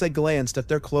 but once I glanced at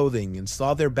their clothing and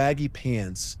saw their baggy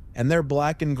pants and their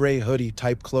black and gray hoodie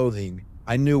type clothing,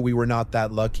 I knew we were not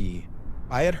that lucky.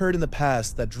 I had heard in the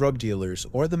past that drug dealers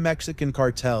or the Mexican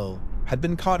cartel had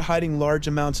been caught hiding large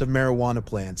amounts of marijuana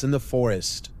plants in the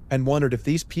forest and wondered if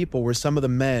these people were some of the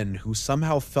men who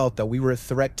somehow felt that we were a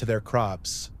threat to their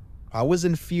crops. I was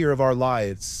in fear of our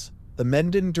lives. The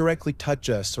men didn't directly touch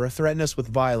us or threaten us with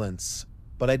violence,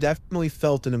 but I definitely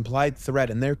felt an implied threat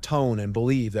in their tone and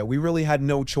believed that we really had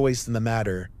no choice in the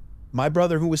matter. My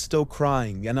brother, who was still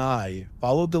crying, and I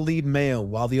followed the lead male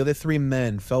while the other 3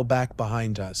 men fell back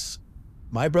behind us.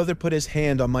 My brother put his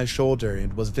hand on my shoulder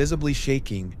and was visibly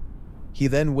shaking. He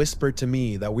then whispered to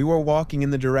me that we were walking in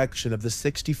the direction of the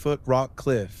 60-foot rock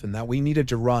cliff and that we needed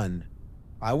to run.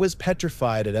 I was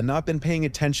petrified and had not been paying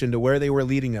attention to where they were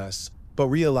leading us, but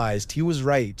realized he was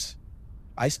right.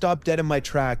 I stopped dead in my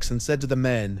tracks and said to the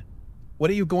men, "What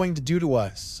are you going to do to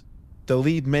us?" The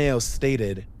lead male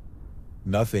stated,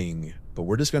 "Nothing, but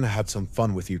we're just going to have some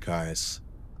fun with you guys."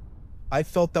 I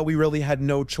felt that we really had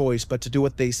no choice but to do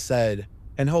what they said,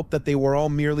 and hoped that they were all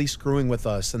merely screwing with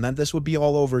us and that this would be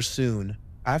all over soon.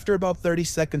 After about 30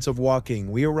 seconds of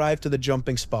walking, we arrived to the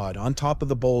jumping spot on top of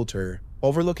the boulder,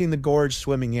 overlooking the gorge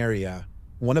swimming area.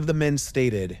 One of the men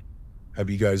stated, "Have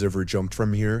you guys ever jumped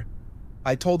from here?"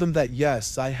 I told him that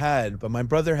yes, I had, but my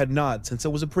brother had not, since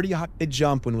it was a pretty high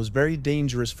jump and was very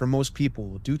dangerous for most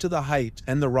people due to the height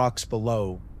and the rocks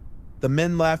below. The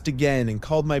men laughed again and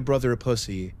called my brother a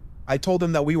pussy. I told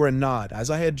him that we were not,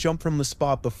 as I had jumped from the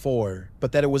spot before,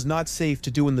 but that it was not safe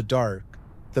to do in the dark.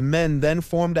 The men then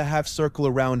formed a half circle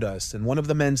around us, and one of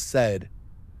the men said,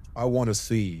 "I want to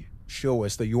see. Show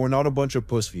us that you are not a bunch of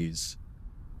pussies."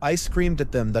 I screamed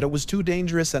at them that it was too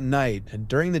dangerous at night, and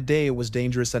during the day it was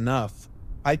dangerous enough.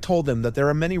 I told them that there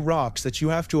are many rocks that you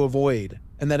have to avoid,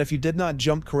 and that if you did not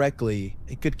jump correctly,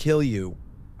 it could kill you.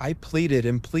 I pleaded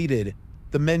and pleaded.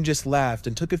 The men just laughed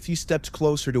and took a few steps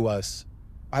closer to us.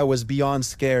 I was beyond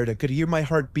scared and could hear my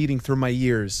heart beating through my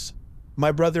ears.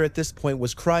 My brother at this point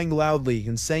was crying loudly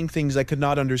and saying things I could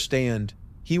not understand.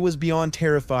 He was beyond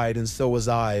terrified, and so was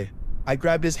I. I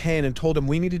grabbed his hand and told him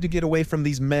we needed to get away from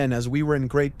these men as we were in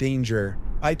great danger.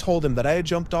 I told him that I had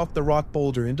jumped off the rock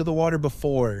boulder into the water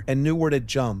before and knew where to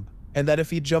jump, and that if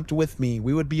he jumped with me,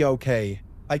 we would be okay.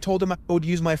 I told him I would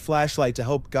use my flashlight to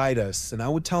help guide us, and I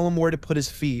would tell him where to put his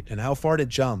feet and how far to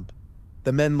jump.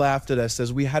 The men laughed at us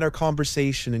as we had our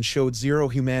conversation and showed zero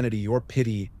humanity or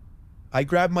pity. I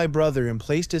grabbed my brother and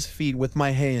placed his feet with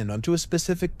my hand onto a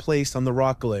specific place on the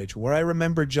rock ledge where I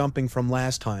remember jumping from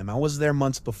last time I was there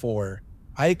months before.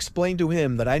 I explained to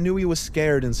him that I knew he was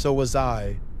scared and so was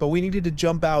I, but we needed to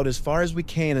jump out as far as we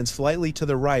can and slightly to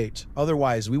the right,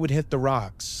 otherwise we would hit the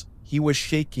rocks. He was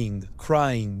shaking,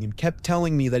 crying, and kept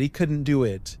telling me that he couldn't do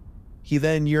it. He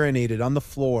then urinated on the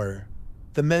floor.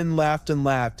 The men laughed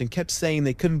and kept saying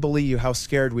they couldn't believe how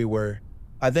scared we were.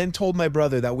 I then told my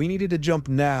brother that we needed to jump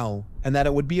now, and that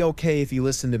it would be okay if he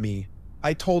listened to me.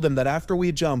 I told him that after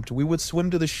we jumped, we would swim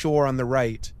to the shore on the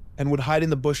right, and would hide in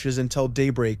the bushes until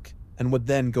daybreak, and would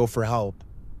then go for help.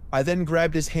 I then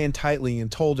grabbed his hand tightly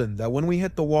and told him that when we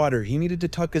hit the water, he needed to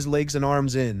tuck his legs and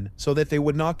arms in, so that they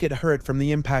would not get hurt from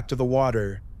the impact of the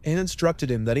water, and instructed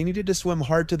him that he needed to swim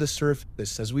hard to the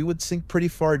surface as we would sink pretty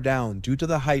far down due to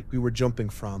the height we were jumping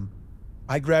from.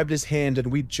 I grabbed his hand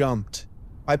and we jumped.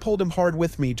 I pulled him hard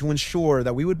with me to ensure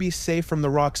that we would be safe from the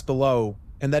rocks below,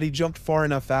 and that he jumped far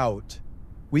enough out.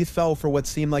 We fell for what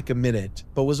seemed like a minute,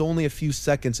 but was only a few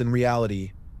seconds in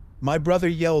reality. My brother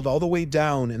yelled all the way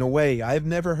down in a way I have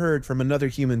never heard from another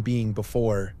human being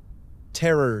before.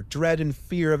 Terror, dread, and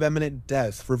fear of imminent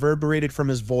death reverberated from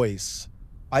his voice.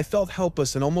 I felt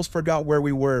helpless and almost forgot where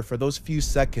we were for those few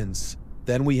seconds.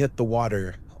 Then we hit the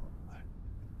water.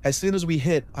 As soon as we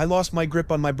hit, I lost my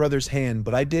grip on my brother's hand,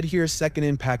 but I did hear a second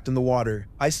impact in the water.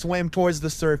 I swam towards the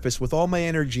surface with all my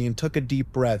energy and took a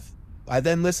deep breath. I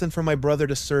then listened for my brother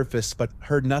to surface, but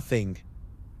heard nothing.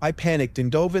 I panicked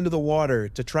and dove into the water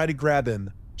to try to grab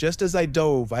him. Just as I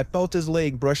dove, I felt his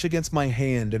leg brush against my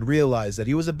hand and realized that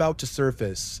he was about to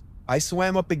surface. I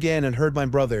swam up again and heard my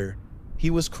brother.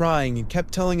 He was crying and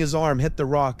kept telling his arm hit the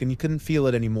rock and he couldn't feel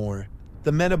it anymore.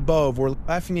 The men above were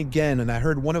laughing again, and I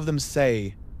heard one of them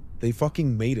say, "They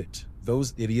fucking made it,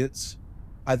 those idiots."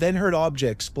 I then heard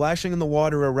objects splashing in the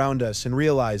water around us and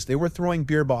realized they were throwing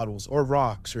beer bottles or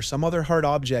rocks or some other hard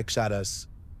objects at us.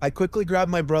 I quickly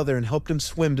grabbed my brother and helped him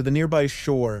swim to the nearby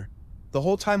shore. The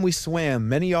whole time we swam,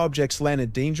 many objects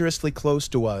landed dangerously close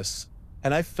to us,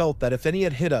 and I felt that if any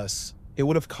had hit us, it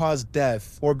would have caused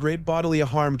death or great bodily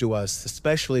harm to us,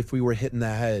 especially if we were hit in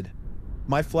the head.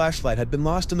 My flashlight had been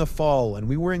lost in the fall and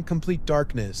we were in complete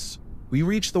darkness. We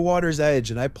reached the water's edge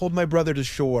and I pulled my brother to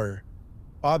shore.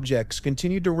 Objects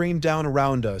continued to rain down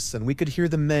around us and we could hear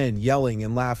the men yelling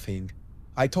and laughing.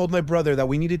 I told my brother that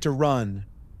we needed to run.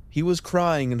 He was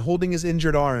crying and holding his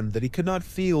injured arm that he could not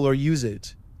feel or use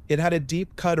it. It had a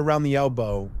deep cut around the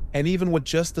elbow, and even with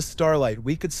just the starlight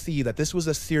we could see that this was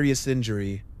a serious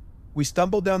injury. We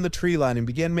stumbled down the tree line and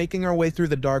began making our way through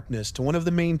the darkness to one of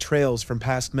the main trails from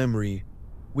past memory.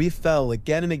 We fell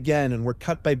again and again and were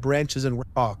cut by branches and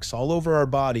rocks all over our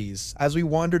bodies as we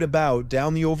wandered about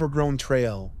down the overgrown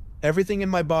trail. Everything in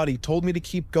my body told me to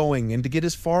keep going and to get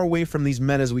as far away from these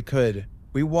men as we could.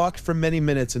 We walked for many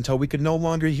minutes until we could no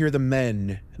longer hear the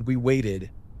men, and we waited.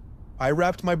 I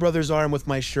wrapped my brother's arm with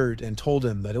my shirt and told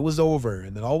him that it was over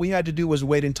and that all we had to do was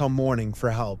wait until morning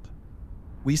for help.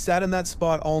 We sat in that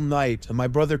spot all night and my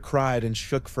brother cried and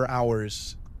shook for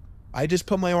hours. I just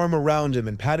put my arm around him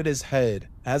and patted his head,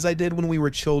 as I did when we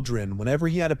were children whenever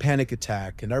he had a panic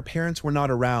attack and our parents were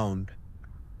not around.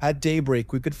 At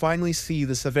daybreak we could finally see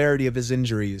the severity of his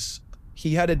injuries.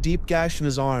 He had a deep gash in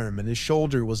his arm and his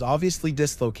shoulder was obviously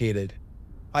dislocated.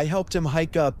 I helped him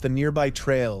hike up the nearby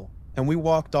trail, and we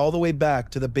walked all the way back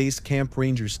to the base camp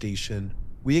ranger station.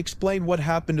 We explained what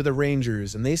happened to the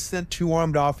rangers and they sent 2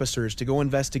 armed officers to go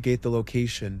investigate the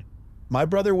location. My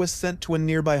brother was sent to a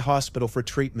nearby hospital for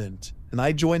treatment, and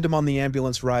I joined him on the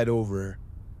ambulance ride over.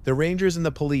 The rangers and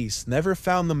the police never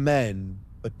found the men,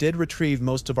 but did retrieve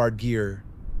most of our gear.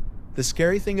 The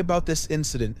scary thing about this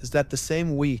incident is that the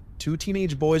same week, 2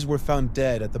 teenage boys were found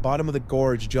dead at the bottom of the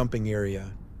gorge jumping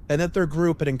area, and that their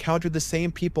group had encountered the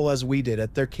same people as we did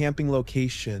at their camping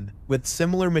location, with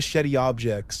similar machete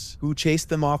objects, who chased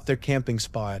them off their camping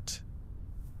spot.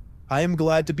 I am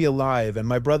glad to be alive, and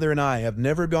my brother and I have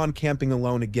never gone camping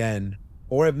alone again,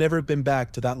 or have never been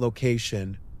back to that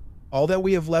location. All that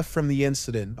we have left from the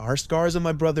incident are scars on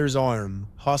my brother's arm,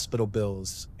 hospital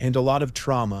bills, and a lot of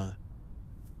trauma.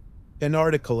 An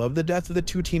article of the death of the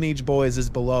 2 teenage boys is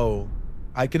below.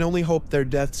 I can only hope their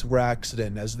deaths were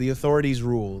accident, as the authorities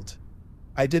ruled.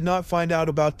 I did not find out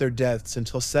about their deaths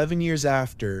until 7 years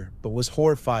after, but was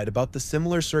horrified about the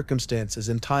similar circumstances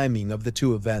and timing of the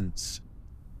two events.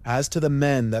 As to the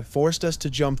men that forced us to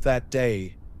jump that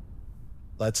day,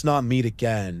 let's not meet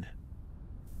again.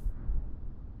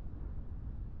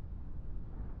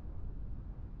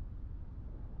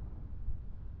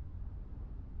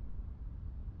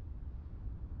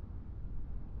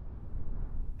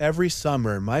 Every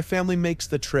summer, my family makes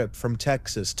the trip from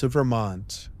Texas to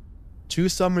Vermont. 2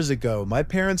 summers ago, my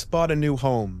parents bought a new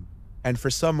home, and for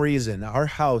some reason, our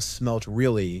house smelled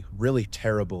really, really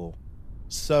terrible.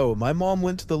 So, my mom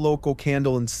went to the local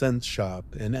candle and scent shop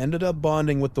and ended up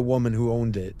bonding with the woman who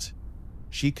owned it.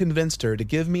 She convinced her to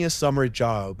give me a summer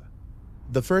job.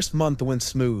 The first month went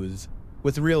smooth,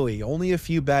 with really only a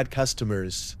few bad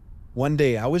customers. One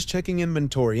day, I was checking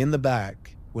inventory in the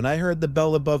back when I heard the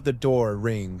bell above the door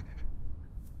ring.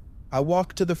 I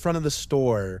walked to the front of the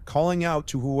store, calling out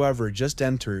to whoever just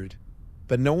entered,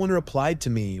 but no one replied to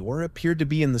me or appeared to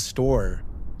be in the store.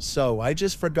 So I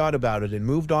just forgot about it and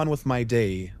moved on with my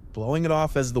day, blowing it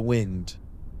off as the wind.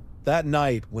 That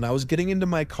night, when I was getting into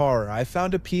my car, I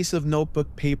found a piece of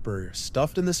notebook paper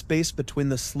stuffed in the space between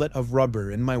the slit of rubber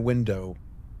in my window.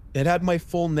 It had my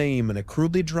full name and a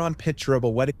crudely drawn picture of a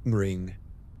wedding ring.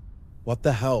 What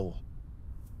the hell?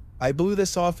 I blew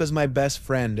this off as my best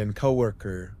friend and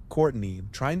coworker, Courtney,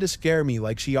 trying to scare me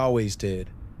like she always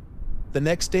did. The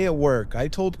next day at work, I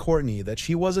told Courtney that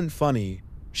she wasn't funny.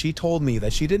 She told me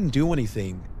that she didn't do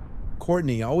anything.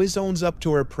 Courtney always owns up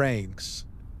to her pranks.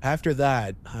 After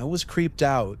that, I was creeped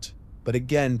out, but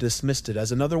again dismissed it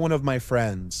as another one of my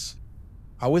friends.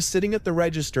 I was sitting at the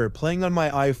register playing on my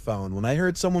iPhone when I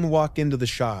heard someone walk into the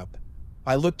shop.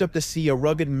 I looked up to see a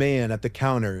rugged man at the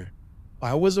counter.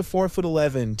 I was a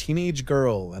 4'11" teenage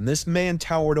girl, and this man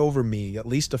towered over me at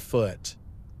least a foot.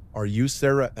 "Are you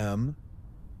Sarah M?"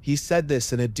 He said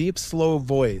this in a deep, slow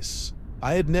voice.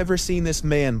 I had never seen this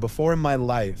man before in my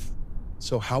life,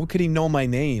 so how could he know my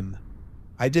name?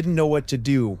 I didn't know what to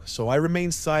do, so I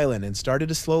remained silent and started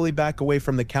to slowly back away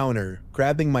from the counter,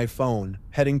 grabbing my phone,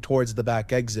 heading towards the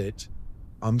back exit.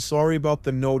 "I'm sorry about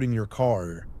the note in your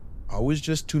car. I was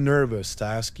just too nervous to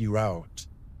ask you out."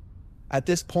 At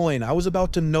this point, I was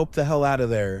about to nope the hell out of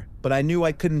there, but I knew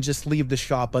I couldn't just leave the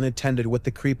shop unattended with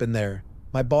the creep in there.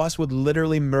 My boss would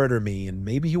literally murder me, and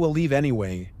maybe he will leave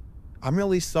anyway. "I'm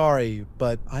really sorry,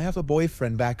 but I have a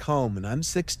boyfriend back home and I'm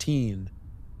 16.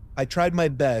 I tried my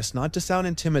best not to sound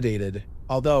intimidated,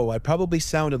 although I probably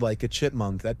sounded like a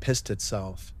chipmunk that pissed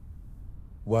itself.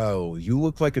 "Well, you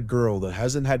look like a girl that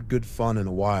hasn't had good fun in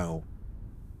a while."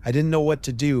 I didn't know what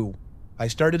to do. I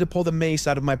started to pull the mace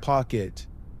out of my pocket.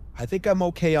 "I think I'm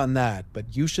okay on that,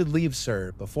 but you should leave,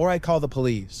 sir, before I call the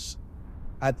police."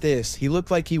 At this, he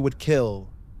looked like he would kill,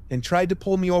 and tried to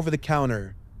pull me over the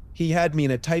counter. He had me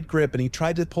in a tight grip and he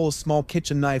tried to pull a small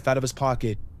kitchen knife out of his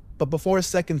pocket, but before a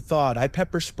second thought, I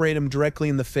pepper sprayed him directly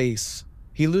in the face.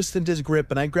 He loosened his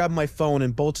grip and I grabbed my phone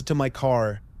and bolted to my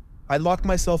car. I locked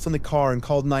myself in the car and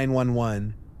called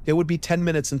 911. It would be 10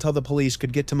 minutes until the police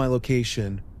could get to my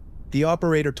location. The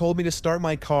operator told me to start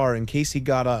my car in case he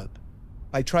got up.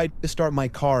 I tried to start my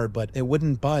car, but it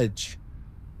wouldn't budge.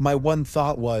 My one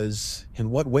thought was, in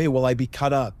what way will I be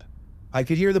cut up? I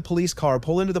could hear the police car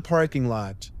pull into the parking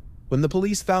lot. When the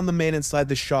police found the man inside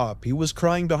the shop, he was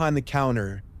crying behind the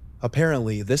counter.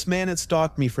 Apparently, this man had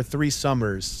stalked me for 3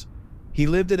 summers. He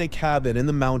lived in a cabin in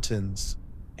the mountains,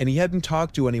 and he hadn't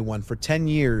talked to anyone for 10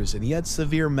 years, and he had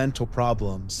severe mental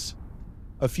problems.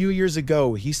 A few years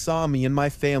ago, he saw me and my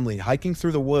family hiking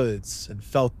through the woods and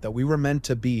felt that we were meant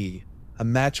to be. A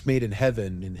match made in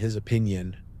heaven, in his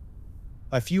opinion.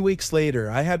 A few weeks later,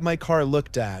 I had my car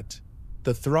looked at.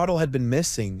 The throttle had been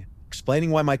missing, explaining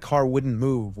why my car wouldn't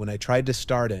move when I tried to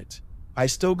start it. I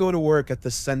still go to work at the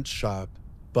scent shop,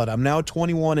 but I'm now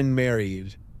 21 and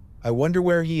married. I wonder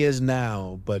where he is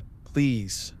now, but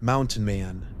please, Mountain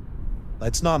Man,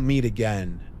 let's not meet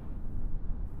again.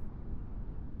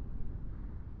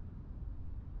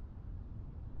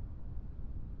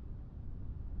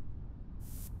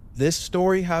 This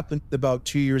story happened about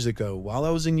 2 years ago while I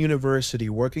was in university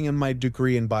working on my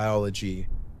degree in biology.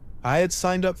 I had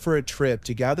signed up for a trip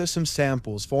to gather some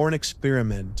samples for an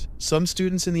experiment some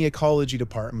students in the ecology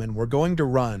department were going to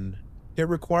run. It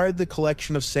required the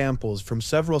collection of samples from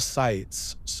several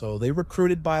sites, so they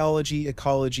recruited biology,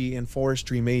 ecology, and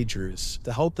forestry majors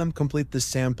to help them complete the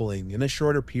sampling in a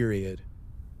shorter period.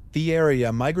 The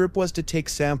area my group was to take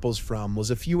samples from was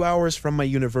a few hours from my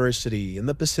university in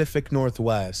the Pacific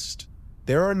Northwest.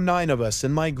 There are 9 of us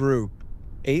in my group,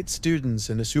 8 students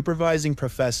and a supervising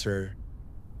professor.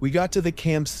 We got to the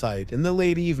campsite in the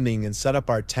late evening and set up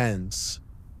our tents.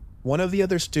 One of the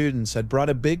other students had brought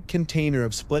a big container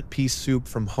of split-pea soup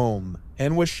from home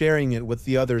and was sharing it with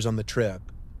the others on the trip.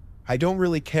 I don't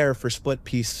really care for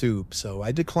split-pea soup, so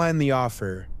I declined the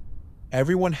offer.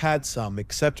 Everyone had some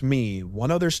except me,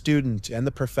 one other student, and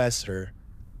the professor.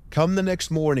 Come the next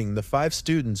morning, the 5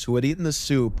 students who had eaten the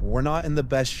soup were not in the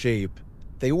best shape.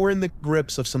 They were in the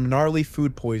grips of some gnarly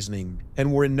food poisoning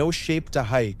and were in no shape to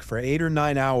hike for 8 or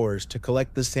 9 hours to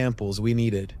collect the samples we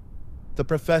needed. The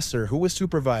professor who was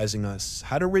supervising us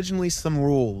had originally some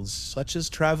rules, such as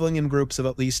traveling in groups of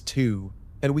at least 2,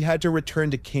 and we had to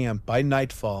return to camp by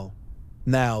nightfall.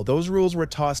 Now, those rules were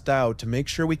tossed out to make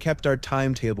sure we kept our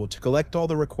timetable to collect all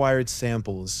the required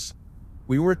samples.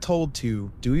 We were told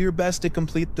to do your best to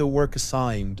complete the work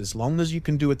assigned as long as you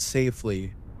can do it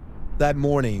safely. That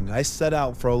morning, I set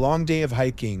out for a long day of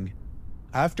hiking.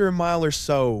 After a mile or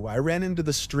so, I ran into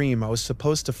the stream I was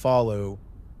supposed to follow.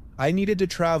 I needed to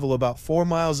travel about 4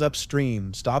 miles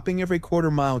upstream, stopping every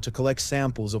quarter mile to collect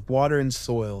samples of water and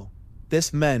soil.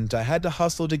 This meant I had to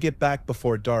hustle to get back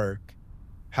before dark.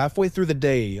 Halfway through the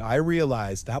day, I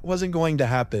realized that wasn't going to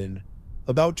happen.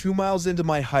 About 2 miles into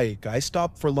my hike, I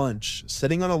stopped for lunch,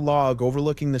 sitting on a log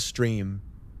overlooking the stream.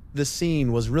 The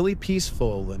scene was really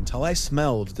peaceful until I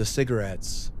smelled the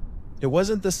cigarettes. It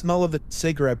wasn't the smell of the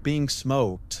cigarette being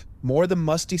smoked, more the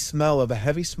musty smell of a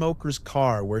heavy smoker's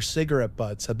car where cigarette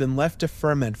butts had been left to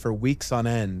ferment for weeks on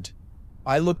end.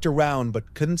 I looked around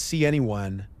but couldn't see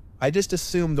anyone. I just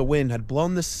assumed the wind had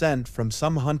blown the scent from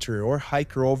some hunter or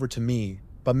hiker over to me,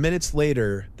 but minutes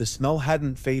later, the smell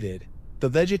hadn't faded. The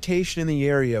vegetation in the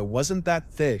area wasn't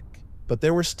that thick, but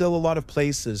there were still a lot of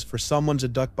places for someone to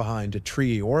duck behind a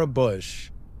tree or a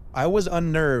bush. I was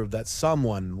unnerved that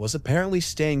someone was apparently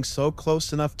staying so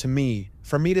close enough to me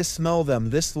for me to smell them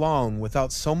this long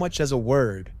without so much as a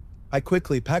word. I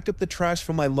quickly packed up the trash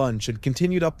from my lunch and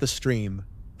continued up the stream.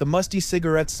 The musty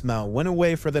cigarette smell went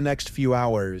away for the next few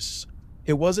hours.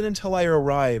 It wasn't until I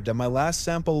arrived at my last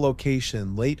sample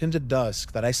location late into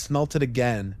dusk that I smelt it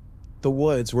again. The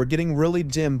woods were getting really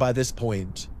dim by this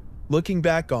point. Looking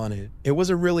back on it, it was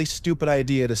a really stupid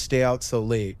idea to stay out so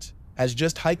late, as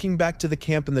just hiking back to the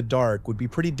camp in the dark would be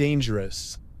pretty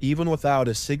dangerous, even without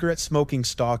a cigarette-smoking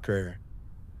stalker.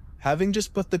 Having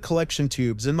just put the collection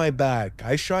tubes in my bag,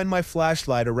 I shined my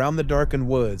flashlight around the darkened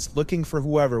woods looking for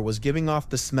whoever was giving off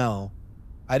the smell.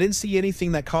 I didn't see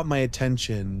anything that caught my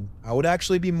attention. I would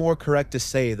actually be more correct to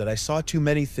say that I saw too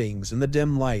many things in the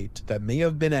dim light that may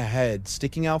have been a head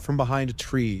sticking out from behind a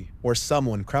tree or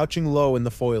someone crouching low in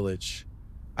the foliage.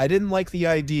 I didn't like the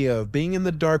idea of being in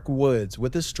the dark woods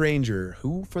with a stranger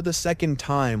who, for the second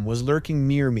time, was lurking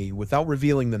near me without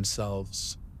revealing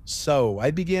themselves. So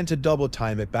I began to double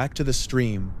time it back to the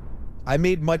stream. I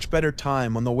made much better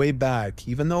time on the way back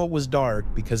even though it was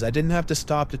dark because I didn't have to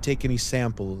stop to take any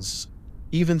samples.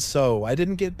 Even so, I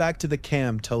didn't get back to the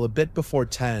camp till a bit before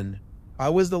 10. I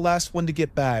was the last one to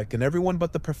get back and everyone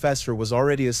but the professor was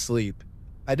already asleep.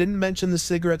 I didn't mention the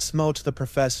cigarette smell to the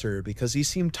professor because he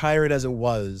seemed tired as it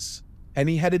was, and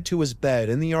he headed to his bed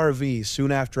in the RV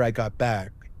soon after I got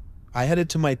back. I headed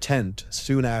to my tent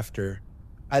soon after.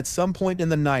 At some point in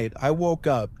the night, I woke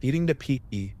up needing to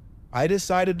pee. I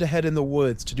decided to head in the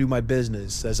woods to do my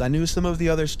business as I knew some of the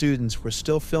other students were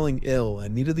still feeling ill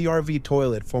and needed the RV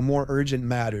toilet for more urgent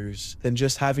matters than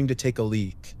just having to take a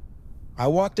leak. I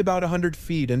walked about 100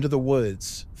 feet into the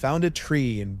woods, found a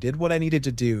tree, and did what I needed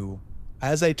to do.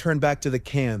 As I turned back to the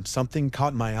camp, something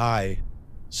caught my eye.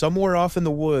 Somewhere off in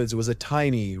the woods was a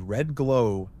tiny, red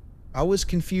glow. I was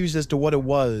confused as to what it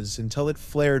was until it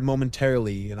flared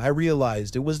momentarily and I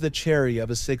realized it was the cherry of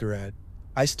a cigarette.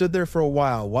 I stood there for a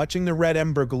while watching the red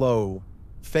ember glow,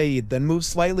 fade, then move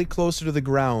slightly closer to the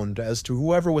ground as to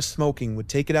whoever was smoking would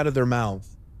take it out of their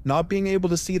mouth. Not being able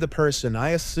to see the person, I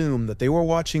assumed that they were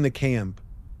watching the camp.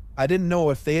 I didn't know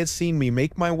if they had seen me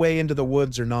make my way into the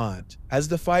woods or not, as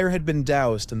the fire had been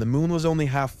doused and the moon was only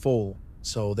half full,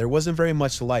 so there wasn't very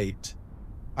much light.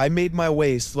 I made my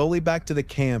way slowly back to the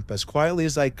camp as quietly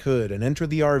as I could and entered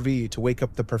the RV to wake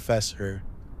up the professor.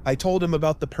 I told him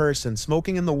about the person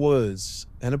smoking in the woods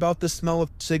and about the smell of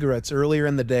cigarettes earlier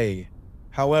in the day.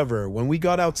 However, when we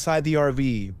got outside the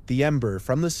RV, the ember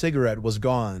from the cigarette was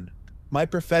gone. My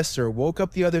professor woke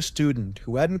up the other student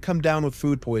who hadn't come down with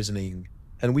food poisoning,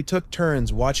 and we took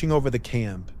turns watching over the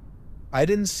camp. I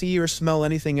didn't see or smell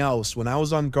anything else when I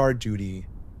was on guard duty,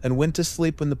 and went to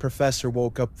sleep when the professor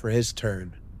woke up for his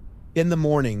turn. In the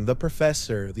morning, the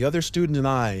professor, the other student, and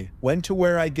I went to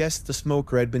where I guessed the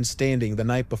smoker had been standing the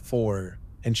night before,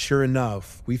 and sure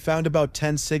enough, we found about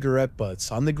 10 cigarette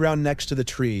butts on the ground next to the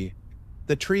tree.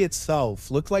 The tree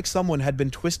itself looked like someone had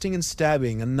been twisting and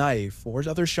stabbing a knife or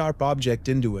other sharp object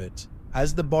into it.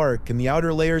 as the bark and the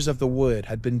outer layers of the wood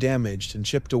had been damaged and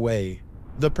chipped away.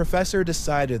 The professor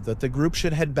decided that the group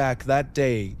should head back that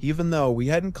day, even though we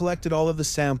hadn't collected all of the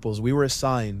samples we were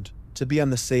assigned, to be on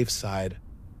the safe side.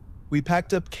 We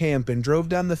packed up camp and drove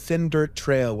down the thin dirt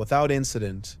trail without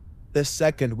incident. The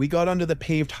second we got onto the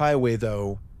paved highway,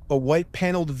 though, a white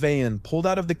paneled van pulled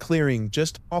out of the clearing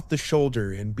just off the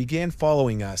shoulder and began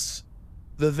following us.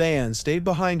 The van stayed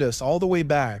behind us all the way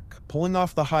back, pulling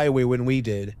off the highway when we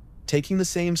did, taking the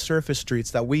same surface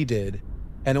streets that we did,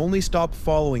 and only stopped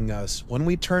following us when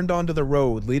we turned onto the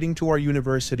road leading to our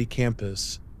university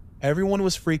campus. Everyone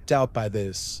was freaked out by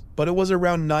this, but it was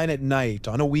around 9 at night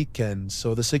on a weekend,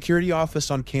 so the security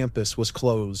office on campus was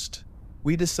closed.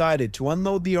 We decided to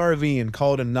unload the RV and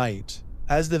call it a night,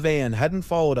 as the van hadn't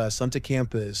followed us onto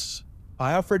campus.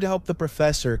 I offered to help the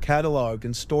professor catalog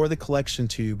and store the collection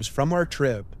tubes from our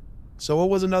trip, so it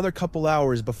was another couple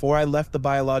hours before I left the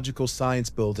biological science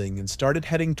building and started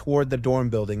heading toward the dorm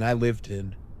building I lived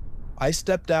in. I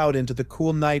stepped out into the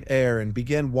cool night air and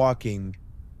began walking,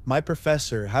 my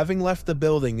professor having left the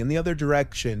building in the other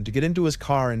direction to get into his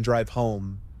car and drive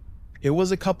home. It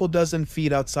was a couple dozen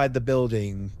feet outside the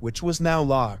building, which was now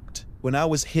locked, when I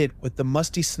was hit with the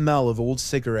musty smell of old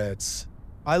cigarettes.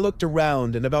 I looked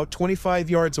around, and about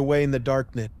 25 yards away in the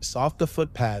darkness, off the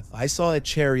footpath, I saw a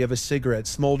cherry of a cigarette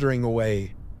smoldering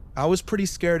away. I was pretty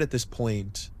scared at this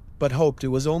point, but hoped it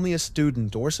was only a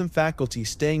student or some faculty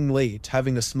staying late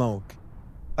having a smoke.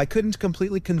 I couldn't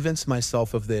completely convince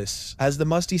myself of this, as the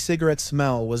musty cigarette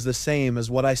smell was the same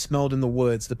as what I smelled in the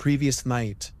woods the previous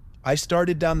night. I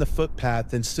started down the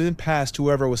footpath and soon passed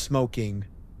whoever was smoking.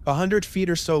 100 feet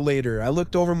or so later, I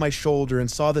looked over my shoulder and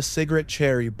saw the cigarette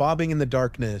cherry bobbing in the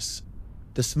darkness.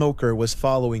 The smoker was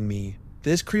following me.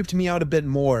 This creeped me out a bit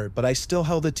more, but I still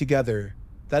held it together.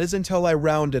 That is until I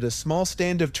rounded a small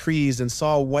stand of trees and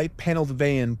saw a white paneled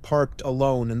van parked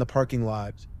alone in the parking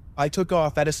lot. I took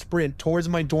off at a sprint towards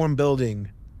my dorm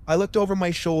building. I looked over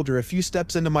my shoulder a few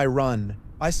steps into my run.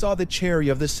 I saw the cherry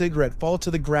of the cigarette fall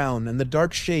to the ground and the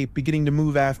dark shape beginning to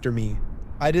move after me.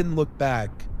 I didn't look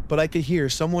back, but I could hear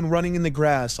someone running in the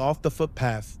grass off the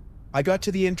footpath. I got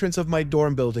to the entrance of my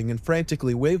dorm building and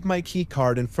frantically waved my key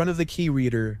card in front of the key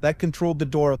reader that controlled the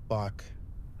door lock.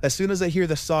 As soon as I hear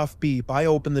the soft beep, I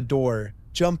open the door,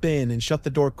 jump in, and shut the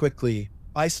door quickly.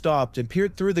 I stopped and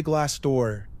peered through the glass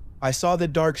door. I saw the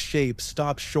dark shape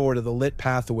stop short of the lit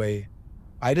pathway.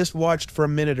 I just watched for a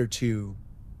minute or two.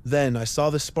 Then I saw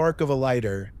the spark of a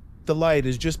lighter. The light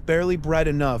is just barely bright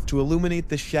enough to illuminate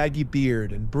the shaggy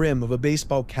beard and brim of a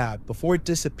baseball cap before it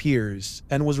disappears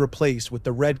and was replaced with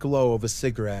the red glow of a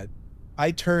cigarette.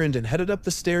 I turned and headed up the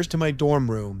stairs to my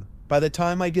dorm room. By the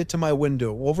time I get to my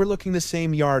window overlooking the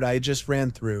same yard I just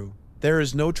ran through, there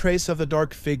is no trace of the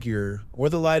dark figure or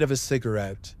the light of a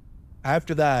cigarette.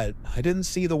 After that, I didn't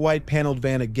see the white paneled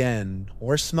van again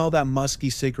or smell that musky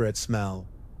cigarette smell.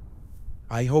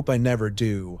 I hope I never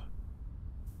do.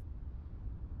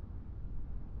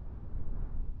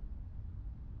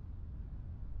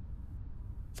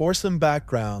 For some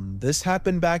background, this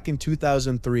happened back in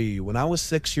 2003 when I was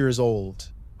 6 years old.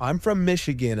 I'm from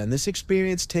Michigan and this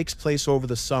experience takes place over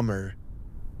the summer.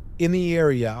 In the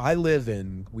area I live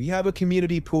in, we have a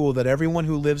community pool that everyone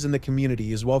who lives in the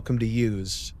community is welcome to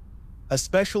use. A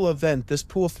special event this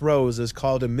pool throws is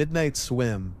called a midnight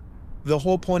swim. The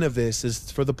whole point of this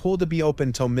is for the pool to be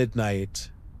open till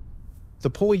midnight. The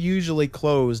pool usually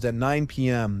closed at 9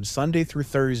 p.m. Sunday through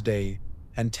Thursday,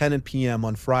 and 10 p.m.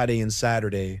 on Friday and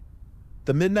Saturday.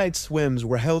 The midnight swims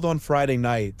were held on Friday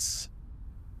nights.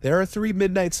 There are 3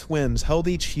 midnight swims held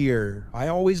each year I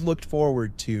always looked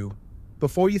forward to.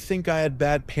 Before you think I had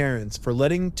bad parents for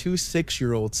letting 2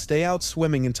 6-year-olds stay out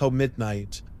swimming until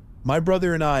midnight, my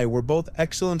brother and I were both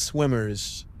excellent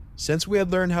swimmers, since we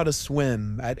had learned how to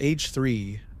swim at age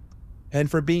 3. And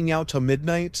for being out till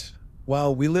midnight,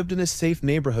 well, we lived in a safe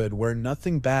neighborhood where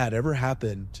nothing bad ever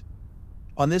happened.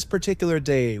 On this particular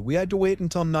day, we had to wait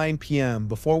until 9 p.m.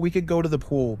 before we could go to the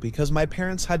pool because my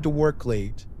parents had to work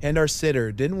late, and our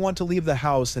sitter didn't want to leave the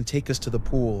house and take us to the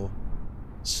pool.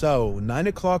 So, 9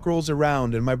 o'clock rolls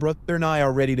around and my brother and I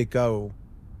are ready to go.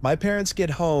 My parents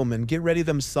get home and get ready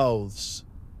themselves.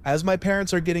 As my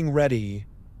parents are getting ready,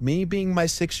 me, being my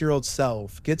 6-year-old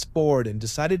self, gets bored and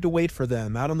decided to wait for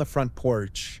them out on the front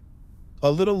porch. A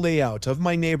little layout of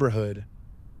my neighborhood.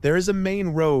 There is a main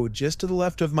road just to the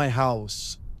left of my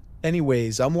house.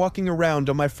 Anyways, I'm walking around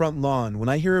on my front lawn when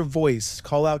I hear a voice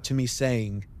call out to me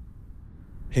saying,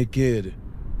 "Hey kid,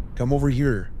 come over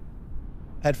here."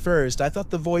 At first, I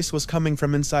thought the voice was coming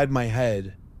from inside my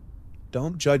head.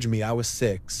 Don't judge me, I was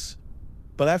 6.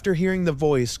 But after hearing the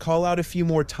voice call out a few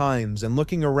more times and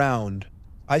looking around,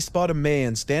 I spot a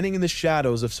man standing in the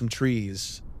shadows of some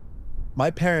trees.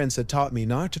 My parents had taught me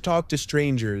not to talk to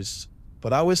strangers,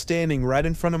 but I was standing right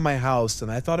in front of my house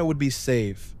and I thought it would be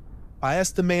safe. I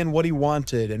asked the man what he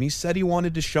wanted and he said he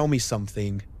wanted to show me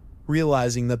something.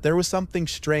 Realizing that there was something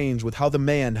strange with how the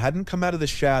man hadn't come out of the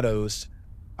shadows,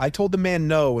 I told the man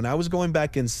no and I was going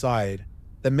back inside.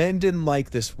 The man didn't like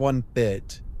this one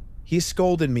bit. He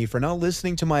scolded me for not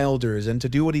listening to my elders and to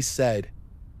do what he said.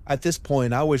 At this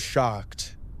point, I was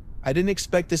shocked. I didn't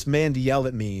expect this man to yell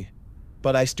at me,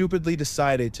 but I stupidly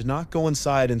decided to not go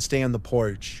inside and stay on the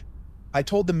porch. I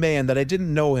told the man that I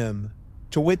didn't know him,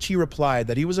 to which he replied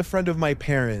that he was a friend of my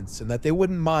parents and that they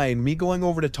wouldn't mind me going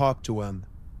over to talk to him.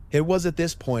 It was at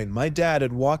this point my dad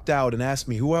had walked out and asked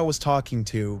me who I was talking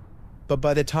to, but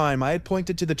by the time I had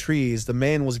pointed to the trees, the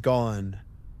man was gone.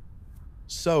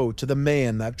 So, to the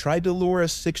man that tried to lure a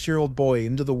 6-year-old boy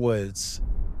into the woods,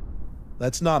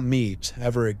 let's not meet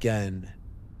ever again.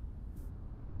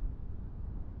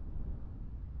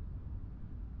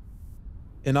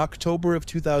 In October of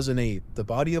 2008, the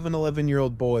body of an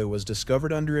 11-year-old boy was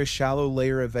discovered under a shallow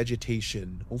layer of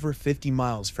vegetation over 50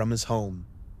 miles from his home.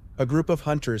 A group of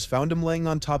hunters found him laying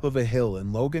on top of a hill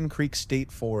in Logan Creek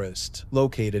State Forest,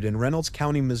 located in Reynolds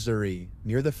County, Missouri,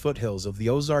 near the foothills of the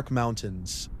Ozark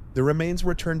Mountains. The remains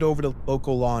were turned over to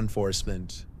local law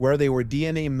enforcement, where they were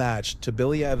DNA matched to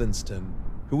Billy Evanston,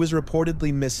 who was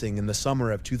reportedly missing in the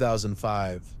summer of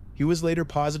 2005. He was later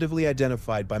positively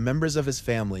identified by members of his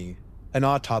family. An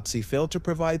autopsy failed to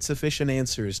provide sufficient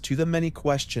answers to the many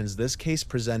questions this case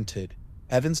presented.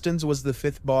 Evanston's was the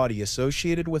 5th body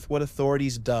associated with what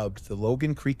authorities dubbed the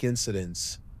Logan Creek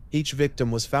incidents. Each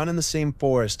victim was found in the same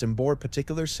forest and bore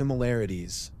particular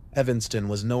similarities. Evanston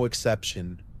was no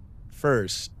exception.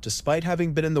 First, despite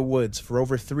having been in the woods for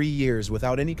over 3 years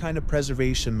without any kind of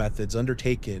preservation methods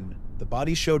undertaken, the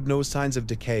body showed no signs of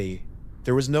decay.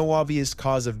 There was no obvious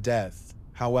cause of death.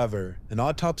 However, an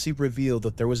autopsy revealed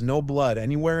that there was no blood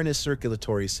anywhere in his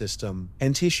circulatory system,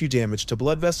 and tissue damage to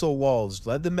blood vessel walls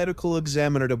led the medical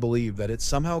examiner to believe that it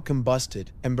somehow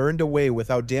combusted and burned away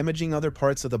without damaging other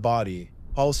parts of the body.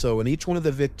 Also, in each one of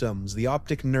the victims, the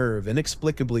optic nerve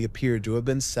inexplicably appeared to have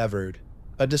been severed.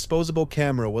 A disposable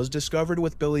camera was discovered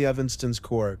with Billy Evanston's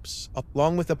corpse,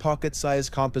 along with a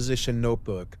pocket-sized composition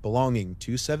notebook belonging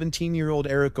to 17-year-old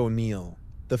Eric O'Neill,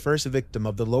 the first victim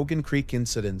of the Logan Creek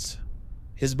incidents.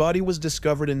 His body was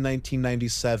discovered in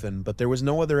 1997, but there was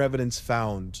no other evidence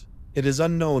found. It is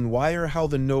unknown why or how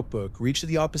the notebook reached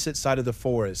the opposite side of the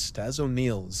forest as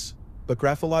O'Neill's, but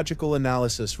graphological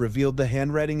analysis revealed the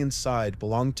handwriting inside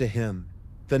belonged to him.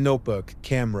 The notebook,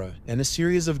 camera, and a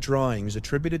series of drawings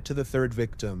attributed to the third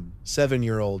victim,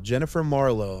 7-year-old Jennifer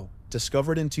Marlowe,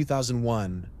 discovered in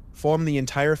 2001, form the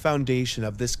entire foundation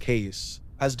of this case,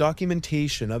 as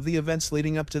documentation of the events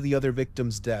leading up to the other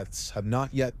victims' deaths have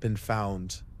not yet been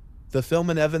found. The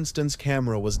film in Evanston's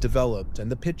camera was developed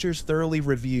and the pictures thoroughly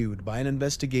reviewed by an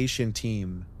investigation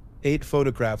team. 8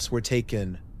 photographs were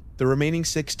taken. The remaining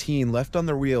 16 left on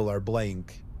the reel are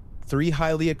blank. 3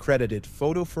 highly accredited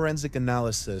photo forensic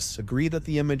analysts agree that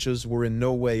the images were in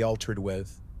no way altered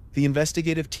with. The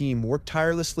investigative team worked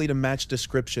tirelessly to match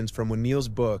descriptions from O'Neill's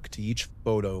book to each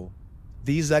photo.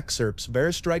 These excerpts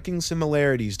bear striking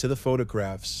similarities to the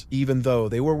photographs, even though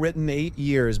they were written 8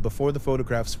 years before the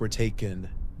photographs were taken.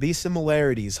 These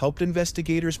similarities helped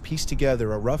investigators piece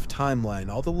together a rough timeline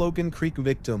all the Logan Creek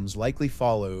victims likely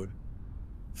followed.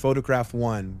 Photograph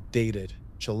 1, dated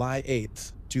July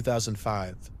 8,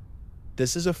 2005.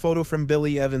 This is a photo from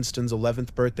Billy Evanston's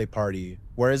 11th birthday party,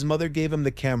 where his mother gave him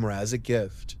the camera as a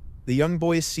gift. The young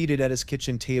boy is seated at his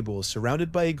kitchen table,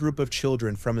 surrounded by a group of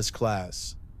children from his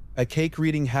class. A cake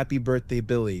reading "Happy Birthday,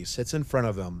 Billy" sits in front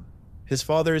of him. His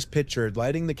father is pictured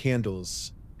lighting the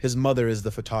candles. His mother is the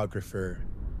photographer.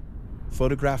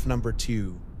 Photograph number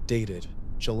 2, dated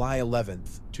July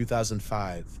 11th,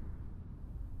 2005.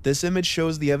 This image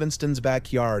shows the Evanston's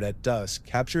backyard at dusk,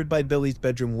 captured by Billy's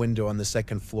bedroom window on the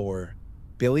 2nd floor.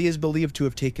 Billy is believed to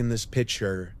have taken this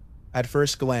picture. At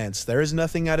first glance, there is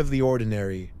nothing out of the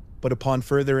ordinary, but upon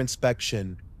further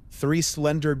inspection, 3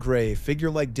 slender gray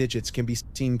figure-like digits can be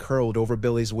seen curled over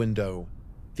Billy's window.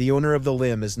 The owner of the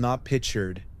limb is not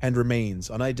pictured and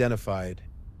remains unidentified.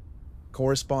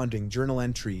 Corresponding journal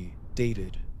entry,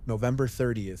 dated November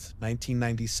 30th,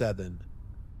 1997.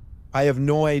 I have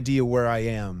no idea where I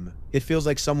am. It feels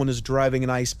like someone is driving an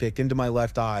ice pick into my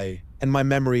left eye, and my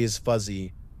memory is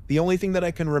fuzzy. The only thing that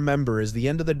I can remember is the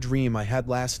end of the dream I had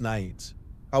last night.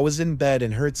 I was in bed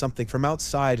and heard something from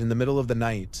outside in the middle of the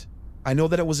night. I know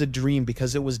that it was a dream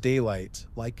because it was daylight,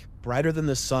 like brighter than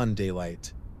the sun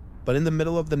daylight. But in the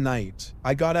middle of the night,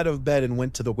 I got out of bed and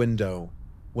went to the window.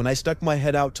 When I stuck my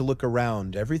head out to look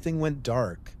around, everything went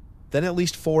dark. Then at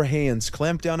least 4 hands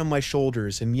clamped down on my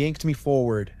shoulders and yanked me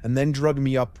forward and then dragged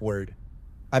me upward.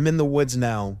 I'm in the woods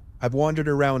now. I've wandered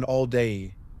around all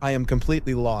day. I am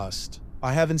completely lost.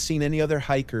 I haven't seen any other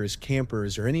hikers,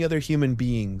 campers, or any other human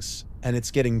beings, and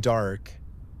it's getting dark.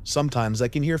 Sometimes I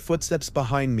can hear footsteps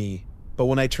behind me, but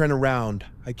when I turn around,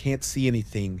 I can't see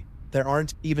anything. There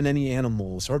aren't even any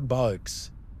animals or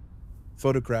bugs.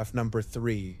 Photograph number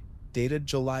 3, dated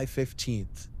July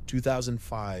 15th,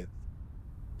 2005.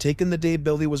 Taken the day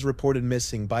Billy was reported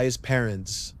missing by his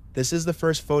parents. This is the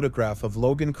first photograph of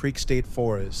Logan Creek State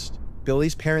Forest.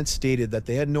 Billy's parents stated that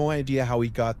they had no idea how he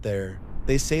got there.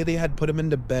 They say they had put him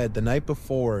into bed the night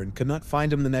before and could not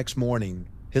find him the next morning.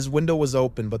 His window was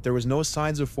open, but there was no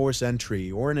signs of forced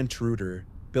entry or an intruder.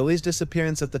 Billy's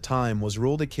disappearance at the time was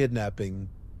ruled a kidnapping.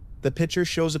 The picture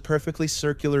shows a perfectly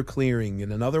circular clearing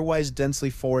in an otherwise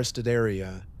densely forested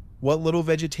area. What little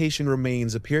vegetation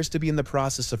remains appears to be in the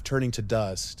process of turning to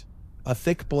dust. A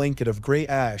thick blanket of gray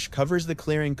ash covers the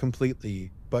clearing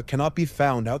completely, but cannot be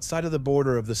found outside of the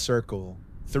border of the circle.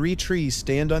 3 trees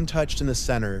stand untouched in the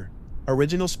center.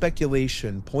 Original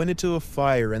speculation pointed to a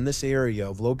fire in this area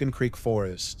of Logan Creek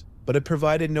Forest, but it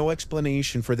provided no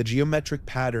explanation for the geometric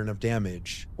pattern of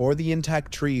damage or the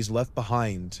intact trees left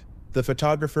behind. The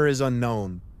photographer is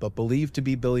unknown, but believed to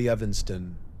be Billy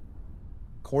Evanston.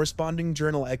 Corresponding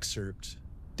journal excerpt,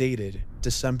 dated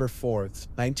December 4th,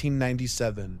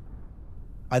 1997.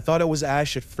 I thought it was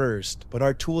ash at first, but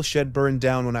our tool shed burned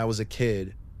down when I was a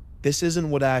kid. This isn't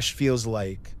what ash feels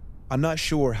like. I'm not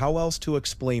sure how else to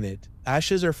explain it.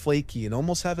 Ashes are flaky and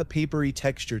almost have a papery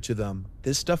texture to them.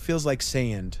 This stuff feels like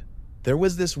sand. There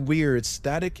was this weird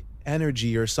static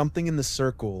energy or something in the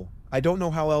circle. I don't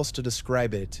know how else to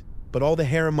describe it, but all the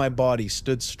hair on my body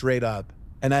stood straight up,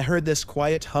 and I heard this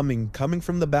quiet humming coming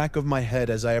from the back of my head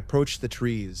as I approached the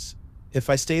trees. If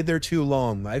I stayed there too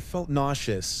long, I felt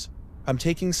nauseous. I'm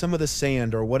taking some of the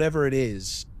sand or whatever it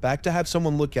is back to have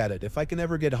someone look at it if I can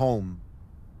ever get home.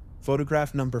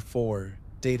 Photograph number 4,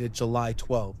 dated July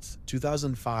 12th,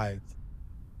 2005.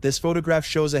 This photograph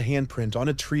shows a handprint on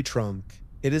a tree trunk.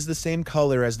 It is the same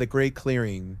color as the gray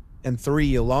clearing, and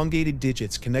 3 elongated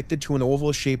digits connected to an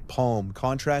oval-shaped palm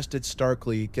contrasted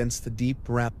starkly against the deep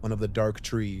brown of the dark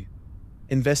tree.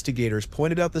 Investigators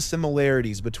pointed out the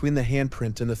similarities between the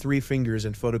handprint and the 3 fingers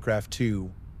in photograph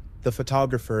 2. The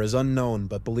photographer is unknown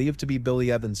but believed to be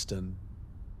Billy Evanston.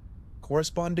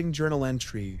 Corresponding journal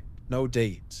entry, no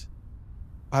date.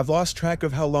 I've lost track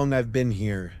of how long I've been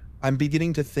here. I'm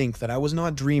beginning to think that I was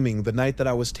not dreaming the night that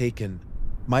I was taken.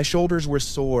 My shoulders were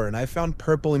sore and I found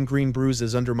purple and green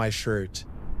bruises under my shirt.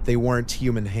 They weren't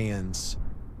human hands.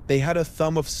 They had a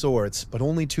thumb of sorts, but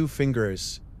only 2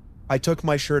 fingers. I took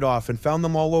my shirt off and found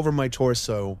them all over my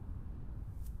torso.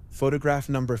 Photograph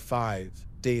number 5,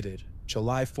 dated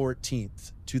July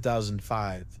 14th,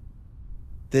 2005.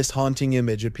 This haunting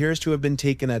image appears to have been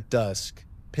taken at dusk.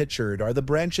 Pictured are the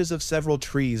branches of several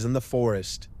trees in the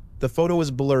forest. The photo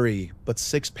is blurry, but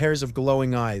 6 pairs of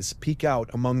glowing eyes peek out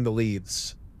among the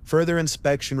leaves. Further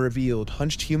inspection revealed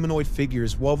hunched humanoid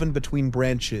figures woven between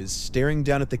branches, staring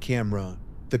down at the camera.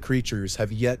 The creatures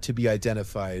have yet to be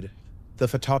identified. The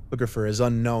photographer is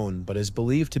unknown, but is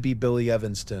believed to be Billy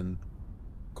Evanston.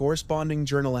 Corresponding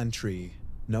journal entry,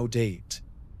 no date.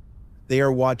 They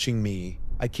are watching me.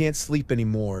 I can't sleep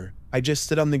anymore. I just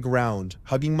sit on the ground,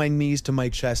 hugging my knees to my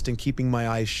chest and keeping my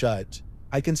eyes shut.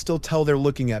 I can still tell they're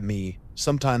looking at me.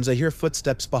 Sometimes I hear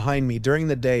footsteps behind me during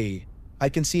the day. I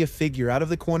can see a figure out of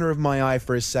the corner of my eye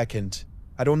for a second.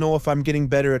 I don't know if I'm getting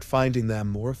better at finding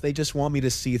them or if they just want me to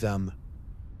see them.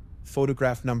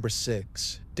 Photograph number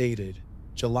 6, dated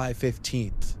July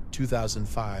 15th,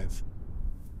 2005.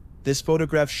 This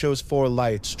photograph shows 4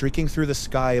 lights streaking through the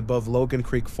sky above Logan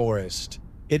Creek Forest.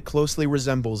 It closely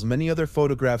resembles many other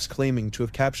photographs claiming to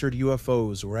have captured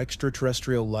UFOs or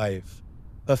extraterrestrial life.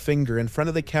 A finger in front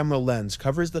of the camera lens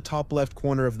covers the top left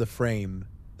corner of the frame.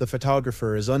 The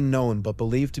photographer is unknown but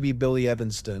believed to be Billy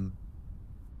Evanston.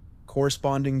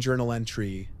 Corresponding journal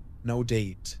entry, no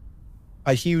date.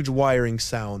 A huge wiring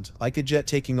sound, like a jet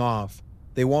taking off.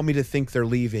 They want me to think they're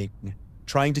leaving,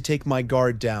 trying to take my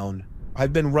guard down.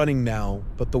 I've been running now,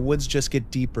 but the woods just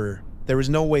get deeper. There is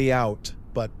no way out,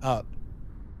 but up.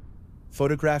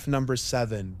 Photograph number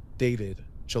 7, dated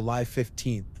July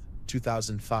 15th,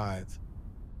 2005.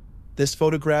 This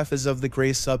photograph is of the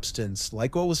gray substance,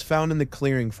 like what was found in the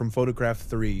clearing from photograph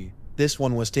 3. This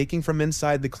one was taken from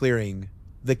inside the clearing.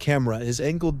 The camera is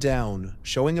angled down,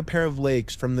 showing a pair of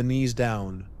legs from the knees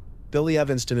down. Billy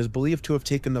Evanston is believed to have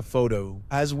taken the photo,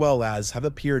 as well as have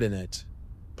appeared in it.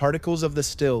 Particles of the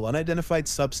still, unidentified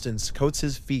substance coats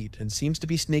his feet and seems to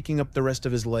be snaking up the rest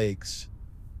of his legs.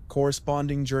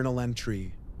 Corresponding journal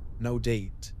entry. No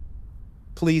date.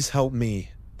 Please help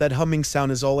me. That humming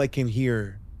sound is all I can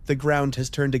hear. The ground has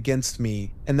turned against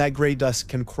me, and that gray dust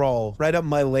can crawl right up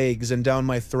my legs and down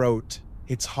my throat.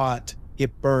 It's hot.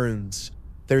 It burns.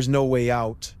 There's no way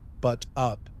out, but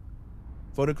up.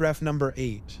 Photograph number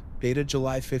 8, dated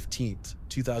July 15th,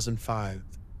 2005.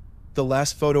 The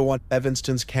last photo on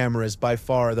Evanston's camera is by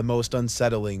far the most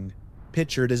unsettling.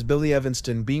 Pictured is Billy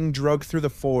Evanston being dragged through the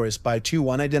forest by two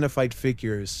unidentified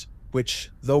figures,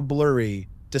 which, though blurry,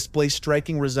 display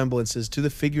striking resemblances to the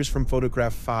figures from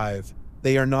photograph 5.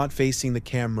 They are not facing the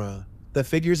camera. The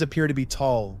figures appear to be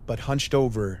tall, but hunched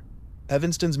over.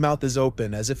 Evanston's mouth is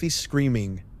open as if he's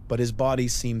screaming, but his body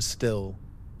seems still.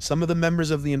 Some of the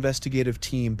members of the investigative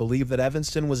team believe that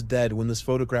Evanston was dead when this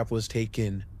photograph was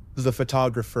taken. The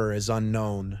photographer is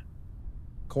unknown.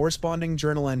 Corresponding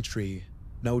journal entry.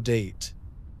 No date.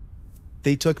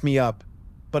 They took me up,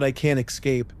 but I can't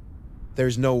escape.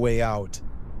 There's no way out.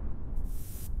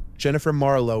 Jennifer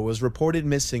Marlowe was reported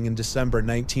missing in December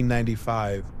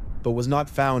 1995, but was not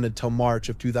found until March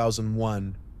of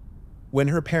 2001. When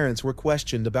her parents were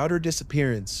questioned about her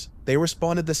disappearance, they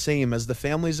responded the same as the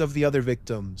families of the other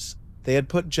victims. They had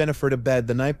put Jennifer to bed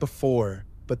the night before,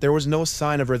 but there was no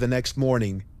sign of her the next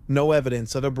morning, no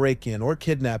evidence of a break-in or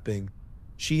kidnapping.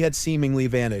 She had seemingly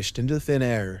vanished into thin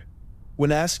air.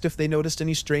 When asked if they noticed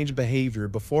any strange behavior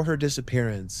before her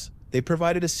disappearance, they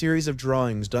provided a series of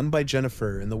drawings done by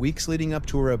Jennifer in the weeks leading up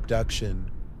to her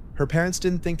abduction. Her parents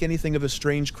didn't think anything of the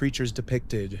strange creatures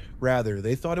depicted. Rather,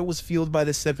 they thought it was fueled by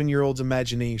the 7-year-old's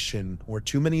imagination or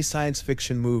too many science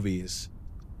fiction movies.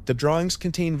 The drawings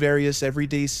contain various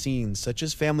everyday scenes such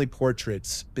as family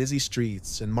portraits, busy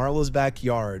streets, and Marlowe's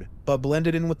backyard, but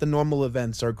blended in with the normal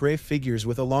events are gray figures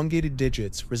with elongated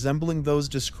digits resembling those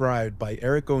described by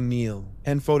Eric O'Neill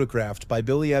and photographed by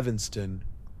Billy Evanston.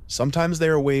 Sometimes they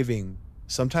are waving,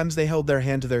 sometimes they held their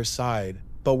hand to their side,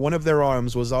 but one of their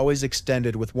arms was always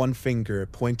extended with one finger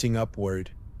pointing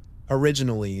upward.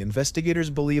 Originally,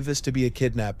 investigators believed this to be a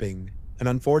kidnapping, an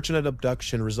unfortunate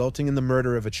abduction resulting in the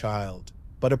murder of a child,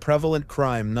 but a prevalent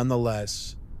crime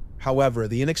nonetheless. However,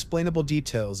 the inexplainable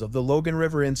details of the Logan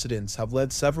River incidents have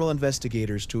led several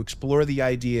investigators to explore the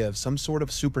idea of some sort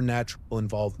of supernatural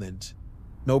involvement.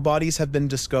 No bodies have been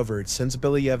discovered since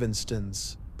Billy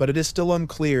Evanston's, but it is still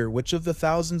unclear which of the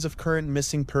thousands of current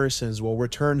missing persons will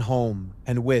return home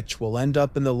and which will end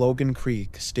up in the Logan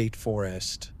Creek State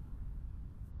Forest.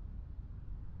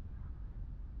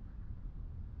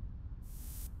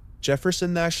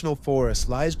 Jefferson National Forest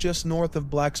lies just north of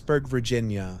Blacksburg,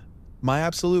 Virginia. My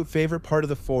absolute favorite part of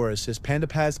the forest is Panda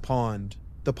Pass Pond.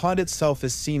 The pond itself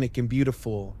is scenic and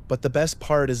beautiful, but the best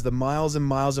part is the miles and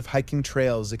miles of hiking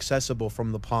trails accessible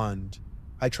from the pond.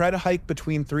 I try to hike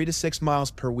between 3 to 6 miles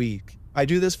per week. I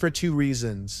do this for 2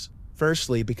 reasons.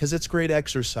 Firstly, because it's great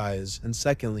exercise, and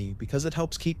secondly, because it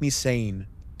helps keep me sane.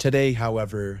 Today,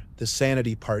 however, the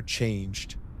sanity part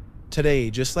changed. Today,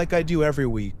 just like I do every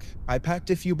week, I packed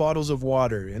a few bottles of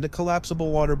water and a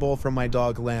collapsible water bowl for my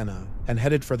dog Lana, and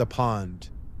headed for the pond.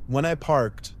 When I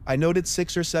parked, I noted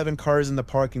 6 or 7 cars in the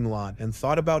parking lot and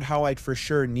thought about how I'd for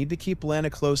sure need to keep Lana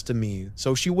close to me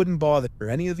so she wouldn't bother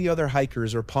any of the other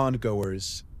hikers or pond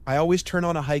goers. I always turn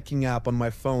on a hiking app on my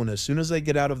phone as soon as I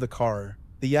get out of the car.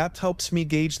 The app helps me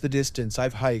gauge the distance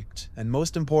I've hiked, and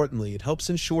most importantly, it helps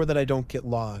ensure that I don't get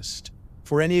lost.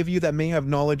 For any of you that may have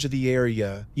knowledge of the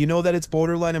area, you know that it's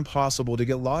borderline impossible to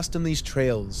get lost in these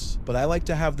trails, but I like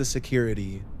to have the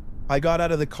security. I got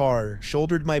out of the car,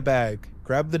 shouldered my bag,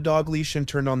 grabbed the dog leash and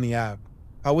turned on the app.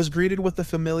 I was greeted with the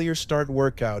familiar start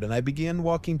workout and I began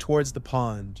walking towards the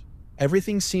pond.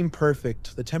 Everything seemed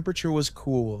perfect, the temperature was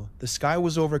cool, the sky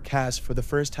was overcast for the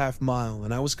first half mile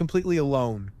and I was completely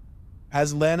alone.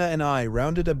 As Lana and I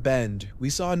rounded a bend, we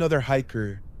saw another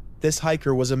hiker. This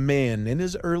hiker was a man in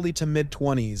his early to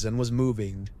mid-20s and was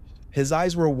moving. His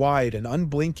eyes were wide and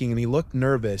unblinking and he looked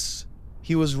nervous.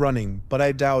 He was running, but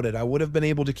I doubted I would have been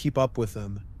able to keep up with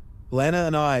him. Lana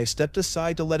and I stepped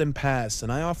aside to let him pass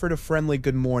and I offered a friendly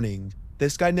good morning.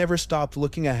 This guy never stopped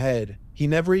looking ahead. He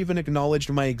never even acknowledged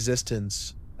my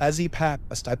existence. As he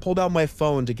passed, I pulled out my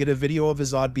phone to get a video of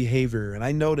his odd behavior and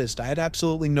I noticed I had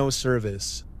absolutely no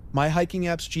service. My hiking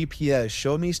app's GPS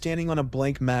showed me standing on a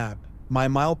blank map. My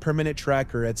mile per minute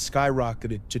tracker had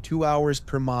skyrocketed to 2 hours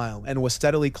per mile and was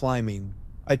steadily climbing.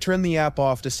 I turned the app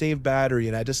off to save battery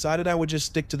and I decided I would just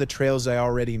stick to the trails I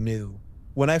already knew.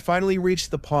 When I finally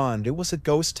reached the pond, it was a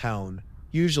ghost town.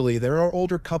 Usually there are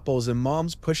older couples and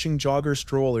moms pushing jogger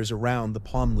strollers around the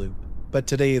pond loop, but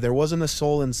today there wasn't a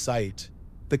soul in sight.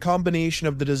 The combination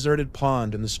of the deserted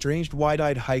pond and the strange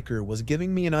wide-eyed hiker was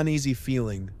giving me an uneasy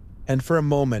feeling, and for a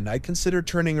moment I considered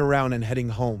turning around and heading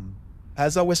home.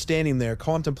 As I was standing there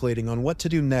contemplating on what to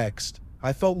do next,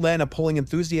 I felt Lana pulling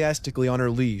enthusiastically on her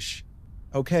leash.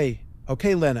 Okay,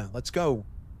 Lana, let's go,"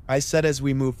 I said as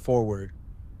we moved forward.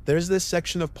 There's this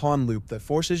section of pond loop that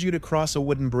forces you to cross a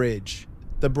wooden bridge.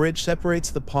 The bridge separates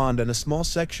the pond and a small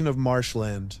section of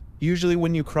marshland. Usually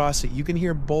when you cross it, you can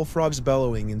hear bullfrogs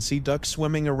bellowing and see ducks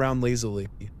swimming around lazily.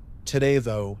 Today,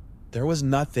 though, there was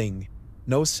nothing.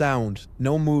 No sound,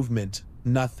 no movement,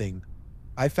 nothing.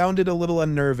 I found it a little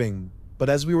unnerving, but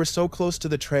as we were so close to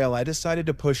the trail, I decided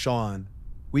to push on.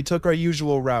 We took our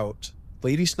usual route,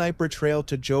 Lady Sniper Trail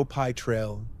to Joe Pye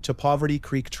Trail to Poverty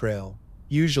Creek Trail.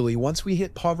 Usually, once we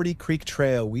hit Poverty Creek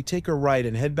Trail, we take a right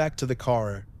and head back to the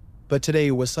car. But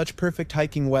today was such perfect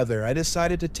hiking weather, I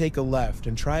decided to take a left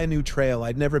and try a new trail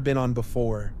I'd never been on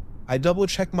before. I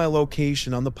double-checked my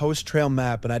location on the post-trail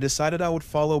map and I decided I would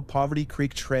follow Poverty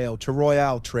Creek Trail to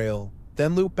Royale Trail,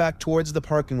 then loop back towards the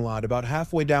parking lot about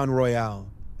halfway down Royale.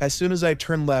 As soon as I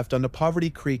turned left onto Poverty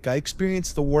Creek, I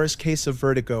experienced the worst case of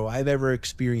vertigo I've ever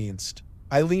experienced.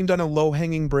 I leaned on a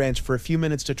low-hanging branch for a few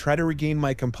minutes to try to regain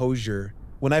my composure.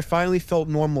 When I finally felt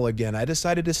normal again, I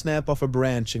decided to snap off a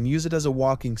branch and use it as a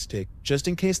walking stick, just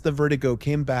in case the vertigo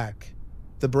came back.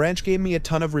 The branch gave me a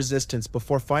ton of resistance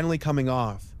before finally coming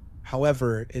off.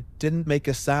 However, it didn't make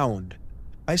a sound.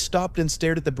 I stopped and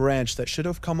stared at the branch that should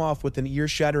have come off with an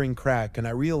ear-shattering crack, and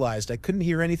I realized I couldn't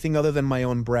hear anything other than my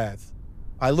own breath.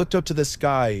 I looked up to the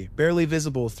sky, barely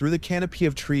visible through the canopy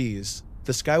of trees.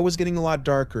 The sky was getting a lot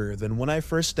darker than when I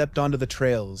first stepped onto the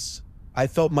trails. I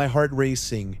felt my heart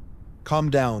racing.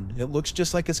 "Calm down, it looks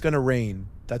just like it's gonna rain.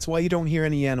 That's why you don't hear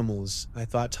any animals," I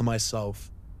thought to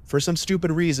myself. For some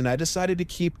stupid reason, I decided to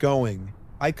keep going.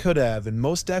 I could have, and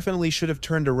most definitely should have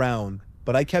turned around,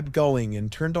 but I kept going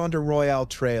and turned onto Royale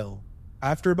Trail.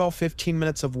 After about 15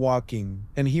 minutes of walking,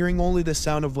 and hearing only the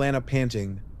sound of Lana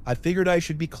panting, I figured I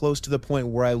should be close to the point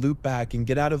where I loop back and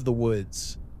get out of the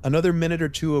woods. Another minute or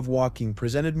two of walking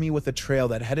presented me with a trail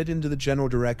that headed into the general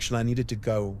direction I needed to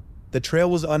go. The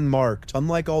trail was unmarked,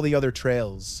 unlike all the other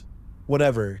trails.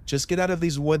 "Whatever, just get out of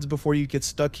these woods before you get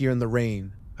stuck here in the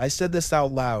rain." I said this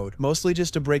out loud, mostly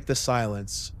just to break the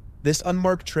silence. This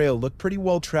unmarked trail looked pretty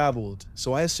well traveled,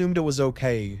 so I assumed it was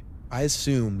okay. I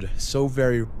assumed so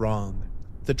very wrong.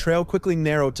 The trail quickly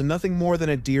narrowed to nothing more than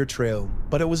a deer trail,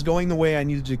 but it was going the way I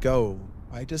needed to go.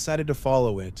 I decided to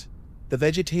follow it. The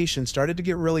vegetation started to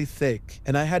get really thick,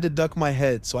 and I had to duck my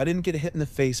head so I didn't get hit in the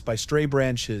face by stray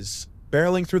branches.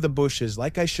 Barreling through the bushes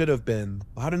like I should have been,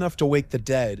 loud enough to wake the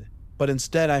dead, but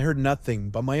instead I heard nothing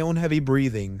but my own heavy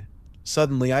breathing.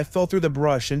 Suddenly, I fell through the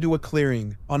brush into a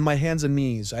clearing. On my hands and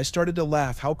knees, I started to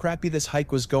laugh how crappy this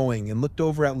hike was going and looked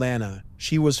over at Lana.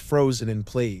 She was frozen in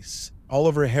place. All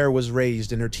of her hair was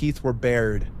raised and her teeth were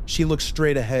bared. She looked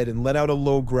straight ahead and let out a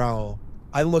low growl.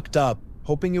 I looked up,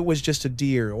 hoping it was just a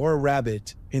deer or a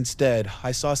rabbit. Instead,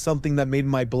 I saw something that made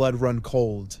my blood run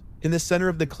cold. In the center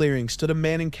of the clearing stood a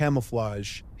man in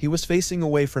camouflage. He was facing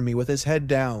away from me with his head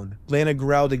down. Lana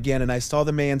growled again and I saw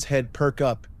the man's head perk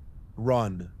up.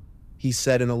 "Run," he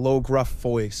said in a low, gruff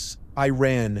voice. I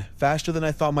ran, faster than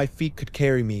I thought my feet could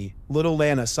carry me, little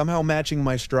Lana somehow matching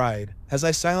my stride. As I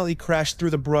silently crashed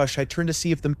through the brush, I turned to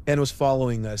see if the man was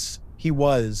following us. He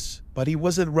was, but he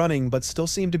wasn't running but still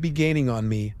seemed to be gaining on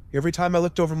me. Every time I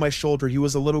looked over my shoulder, he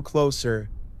was a little closer.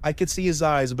 I could see his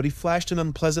eyes, but he flashed an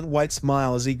unpleasant white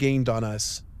smile as he gained on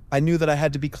us. I knew that I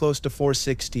had to be close to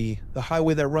 460, the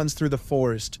highway that runs through the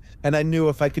forest, and I knew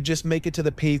if I could just make it to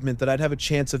the pavement that I'd have a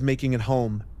chance of making it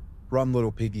home. "Run,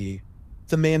 little piggy."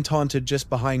 The man taunted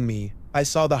just behind me. I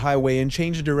saw the highway and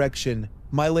changed direction.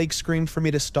 My legs screamed for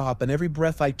me to stop, and every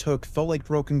breath I took felt like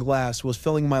broken glass was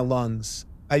filling my lungs.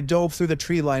 I dove through the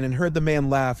tree line and heard the man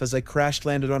laugh as I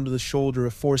crash-landed onto the shoulder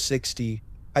of 460.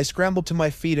 I scrambled to my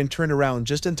feet and turned around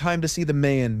just in time to see the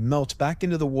man melt back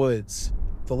into the woods.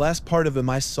 The last part of him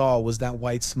I saw was that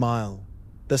white smile.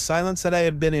 The silence that I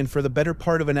had been in for the better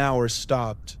part of an hour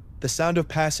stopped. The sound of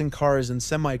passing cars and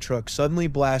semi-trucks suddenly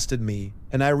blasted me,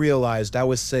 and I realized I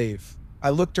was safe. I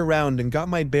looked around and got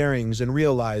my bearings and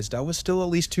realized I was still at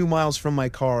least 2 miles from my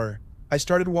car. I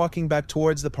started walking back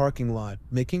towards the parking lot,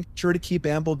 making sure to keep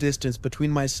ample distance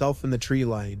between myself and the tree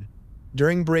line.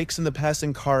 During breaks in the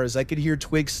passing cars, I could hear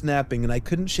twigs snapping and I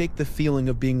couldn't shake the feeling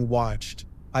of being watched.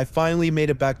 I finally made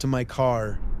it back to my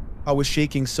car. I was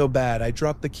shaking so bad I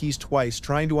dropped the keys twice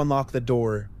trying to unlock the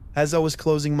door. As I was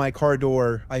closing my car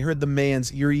door, I heard the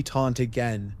man's eerie taunt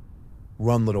again.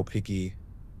 "Run, little piggy."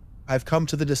 I've come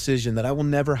to the decision that I will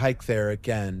never hike there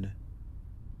again.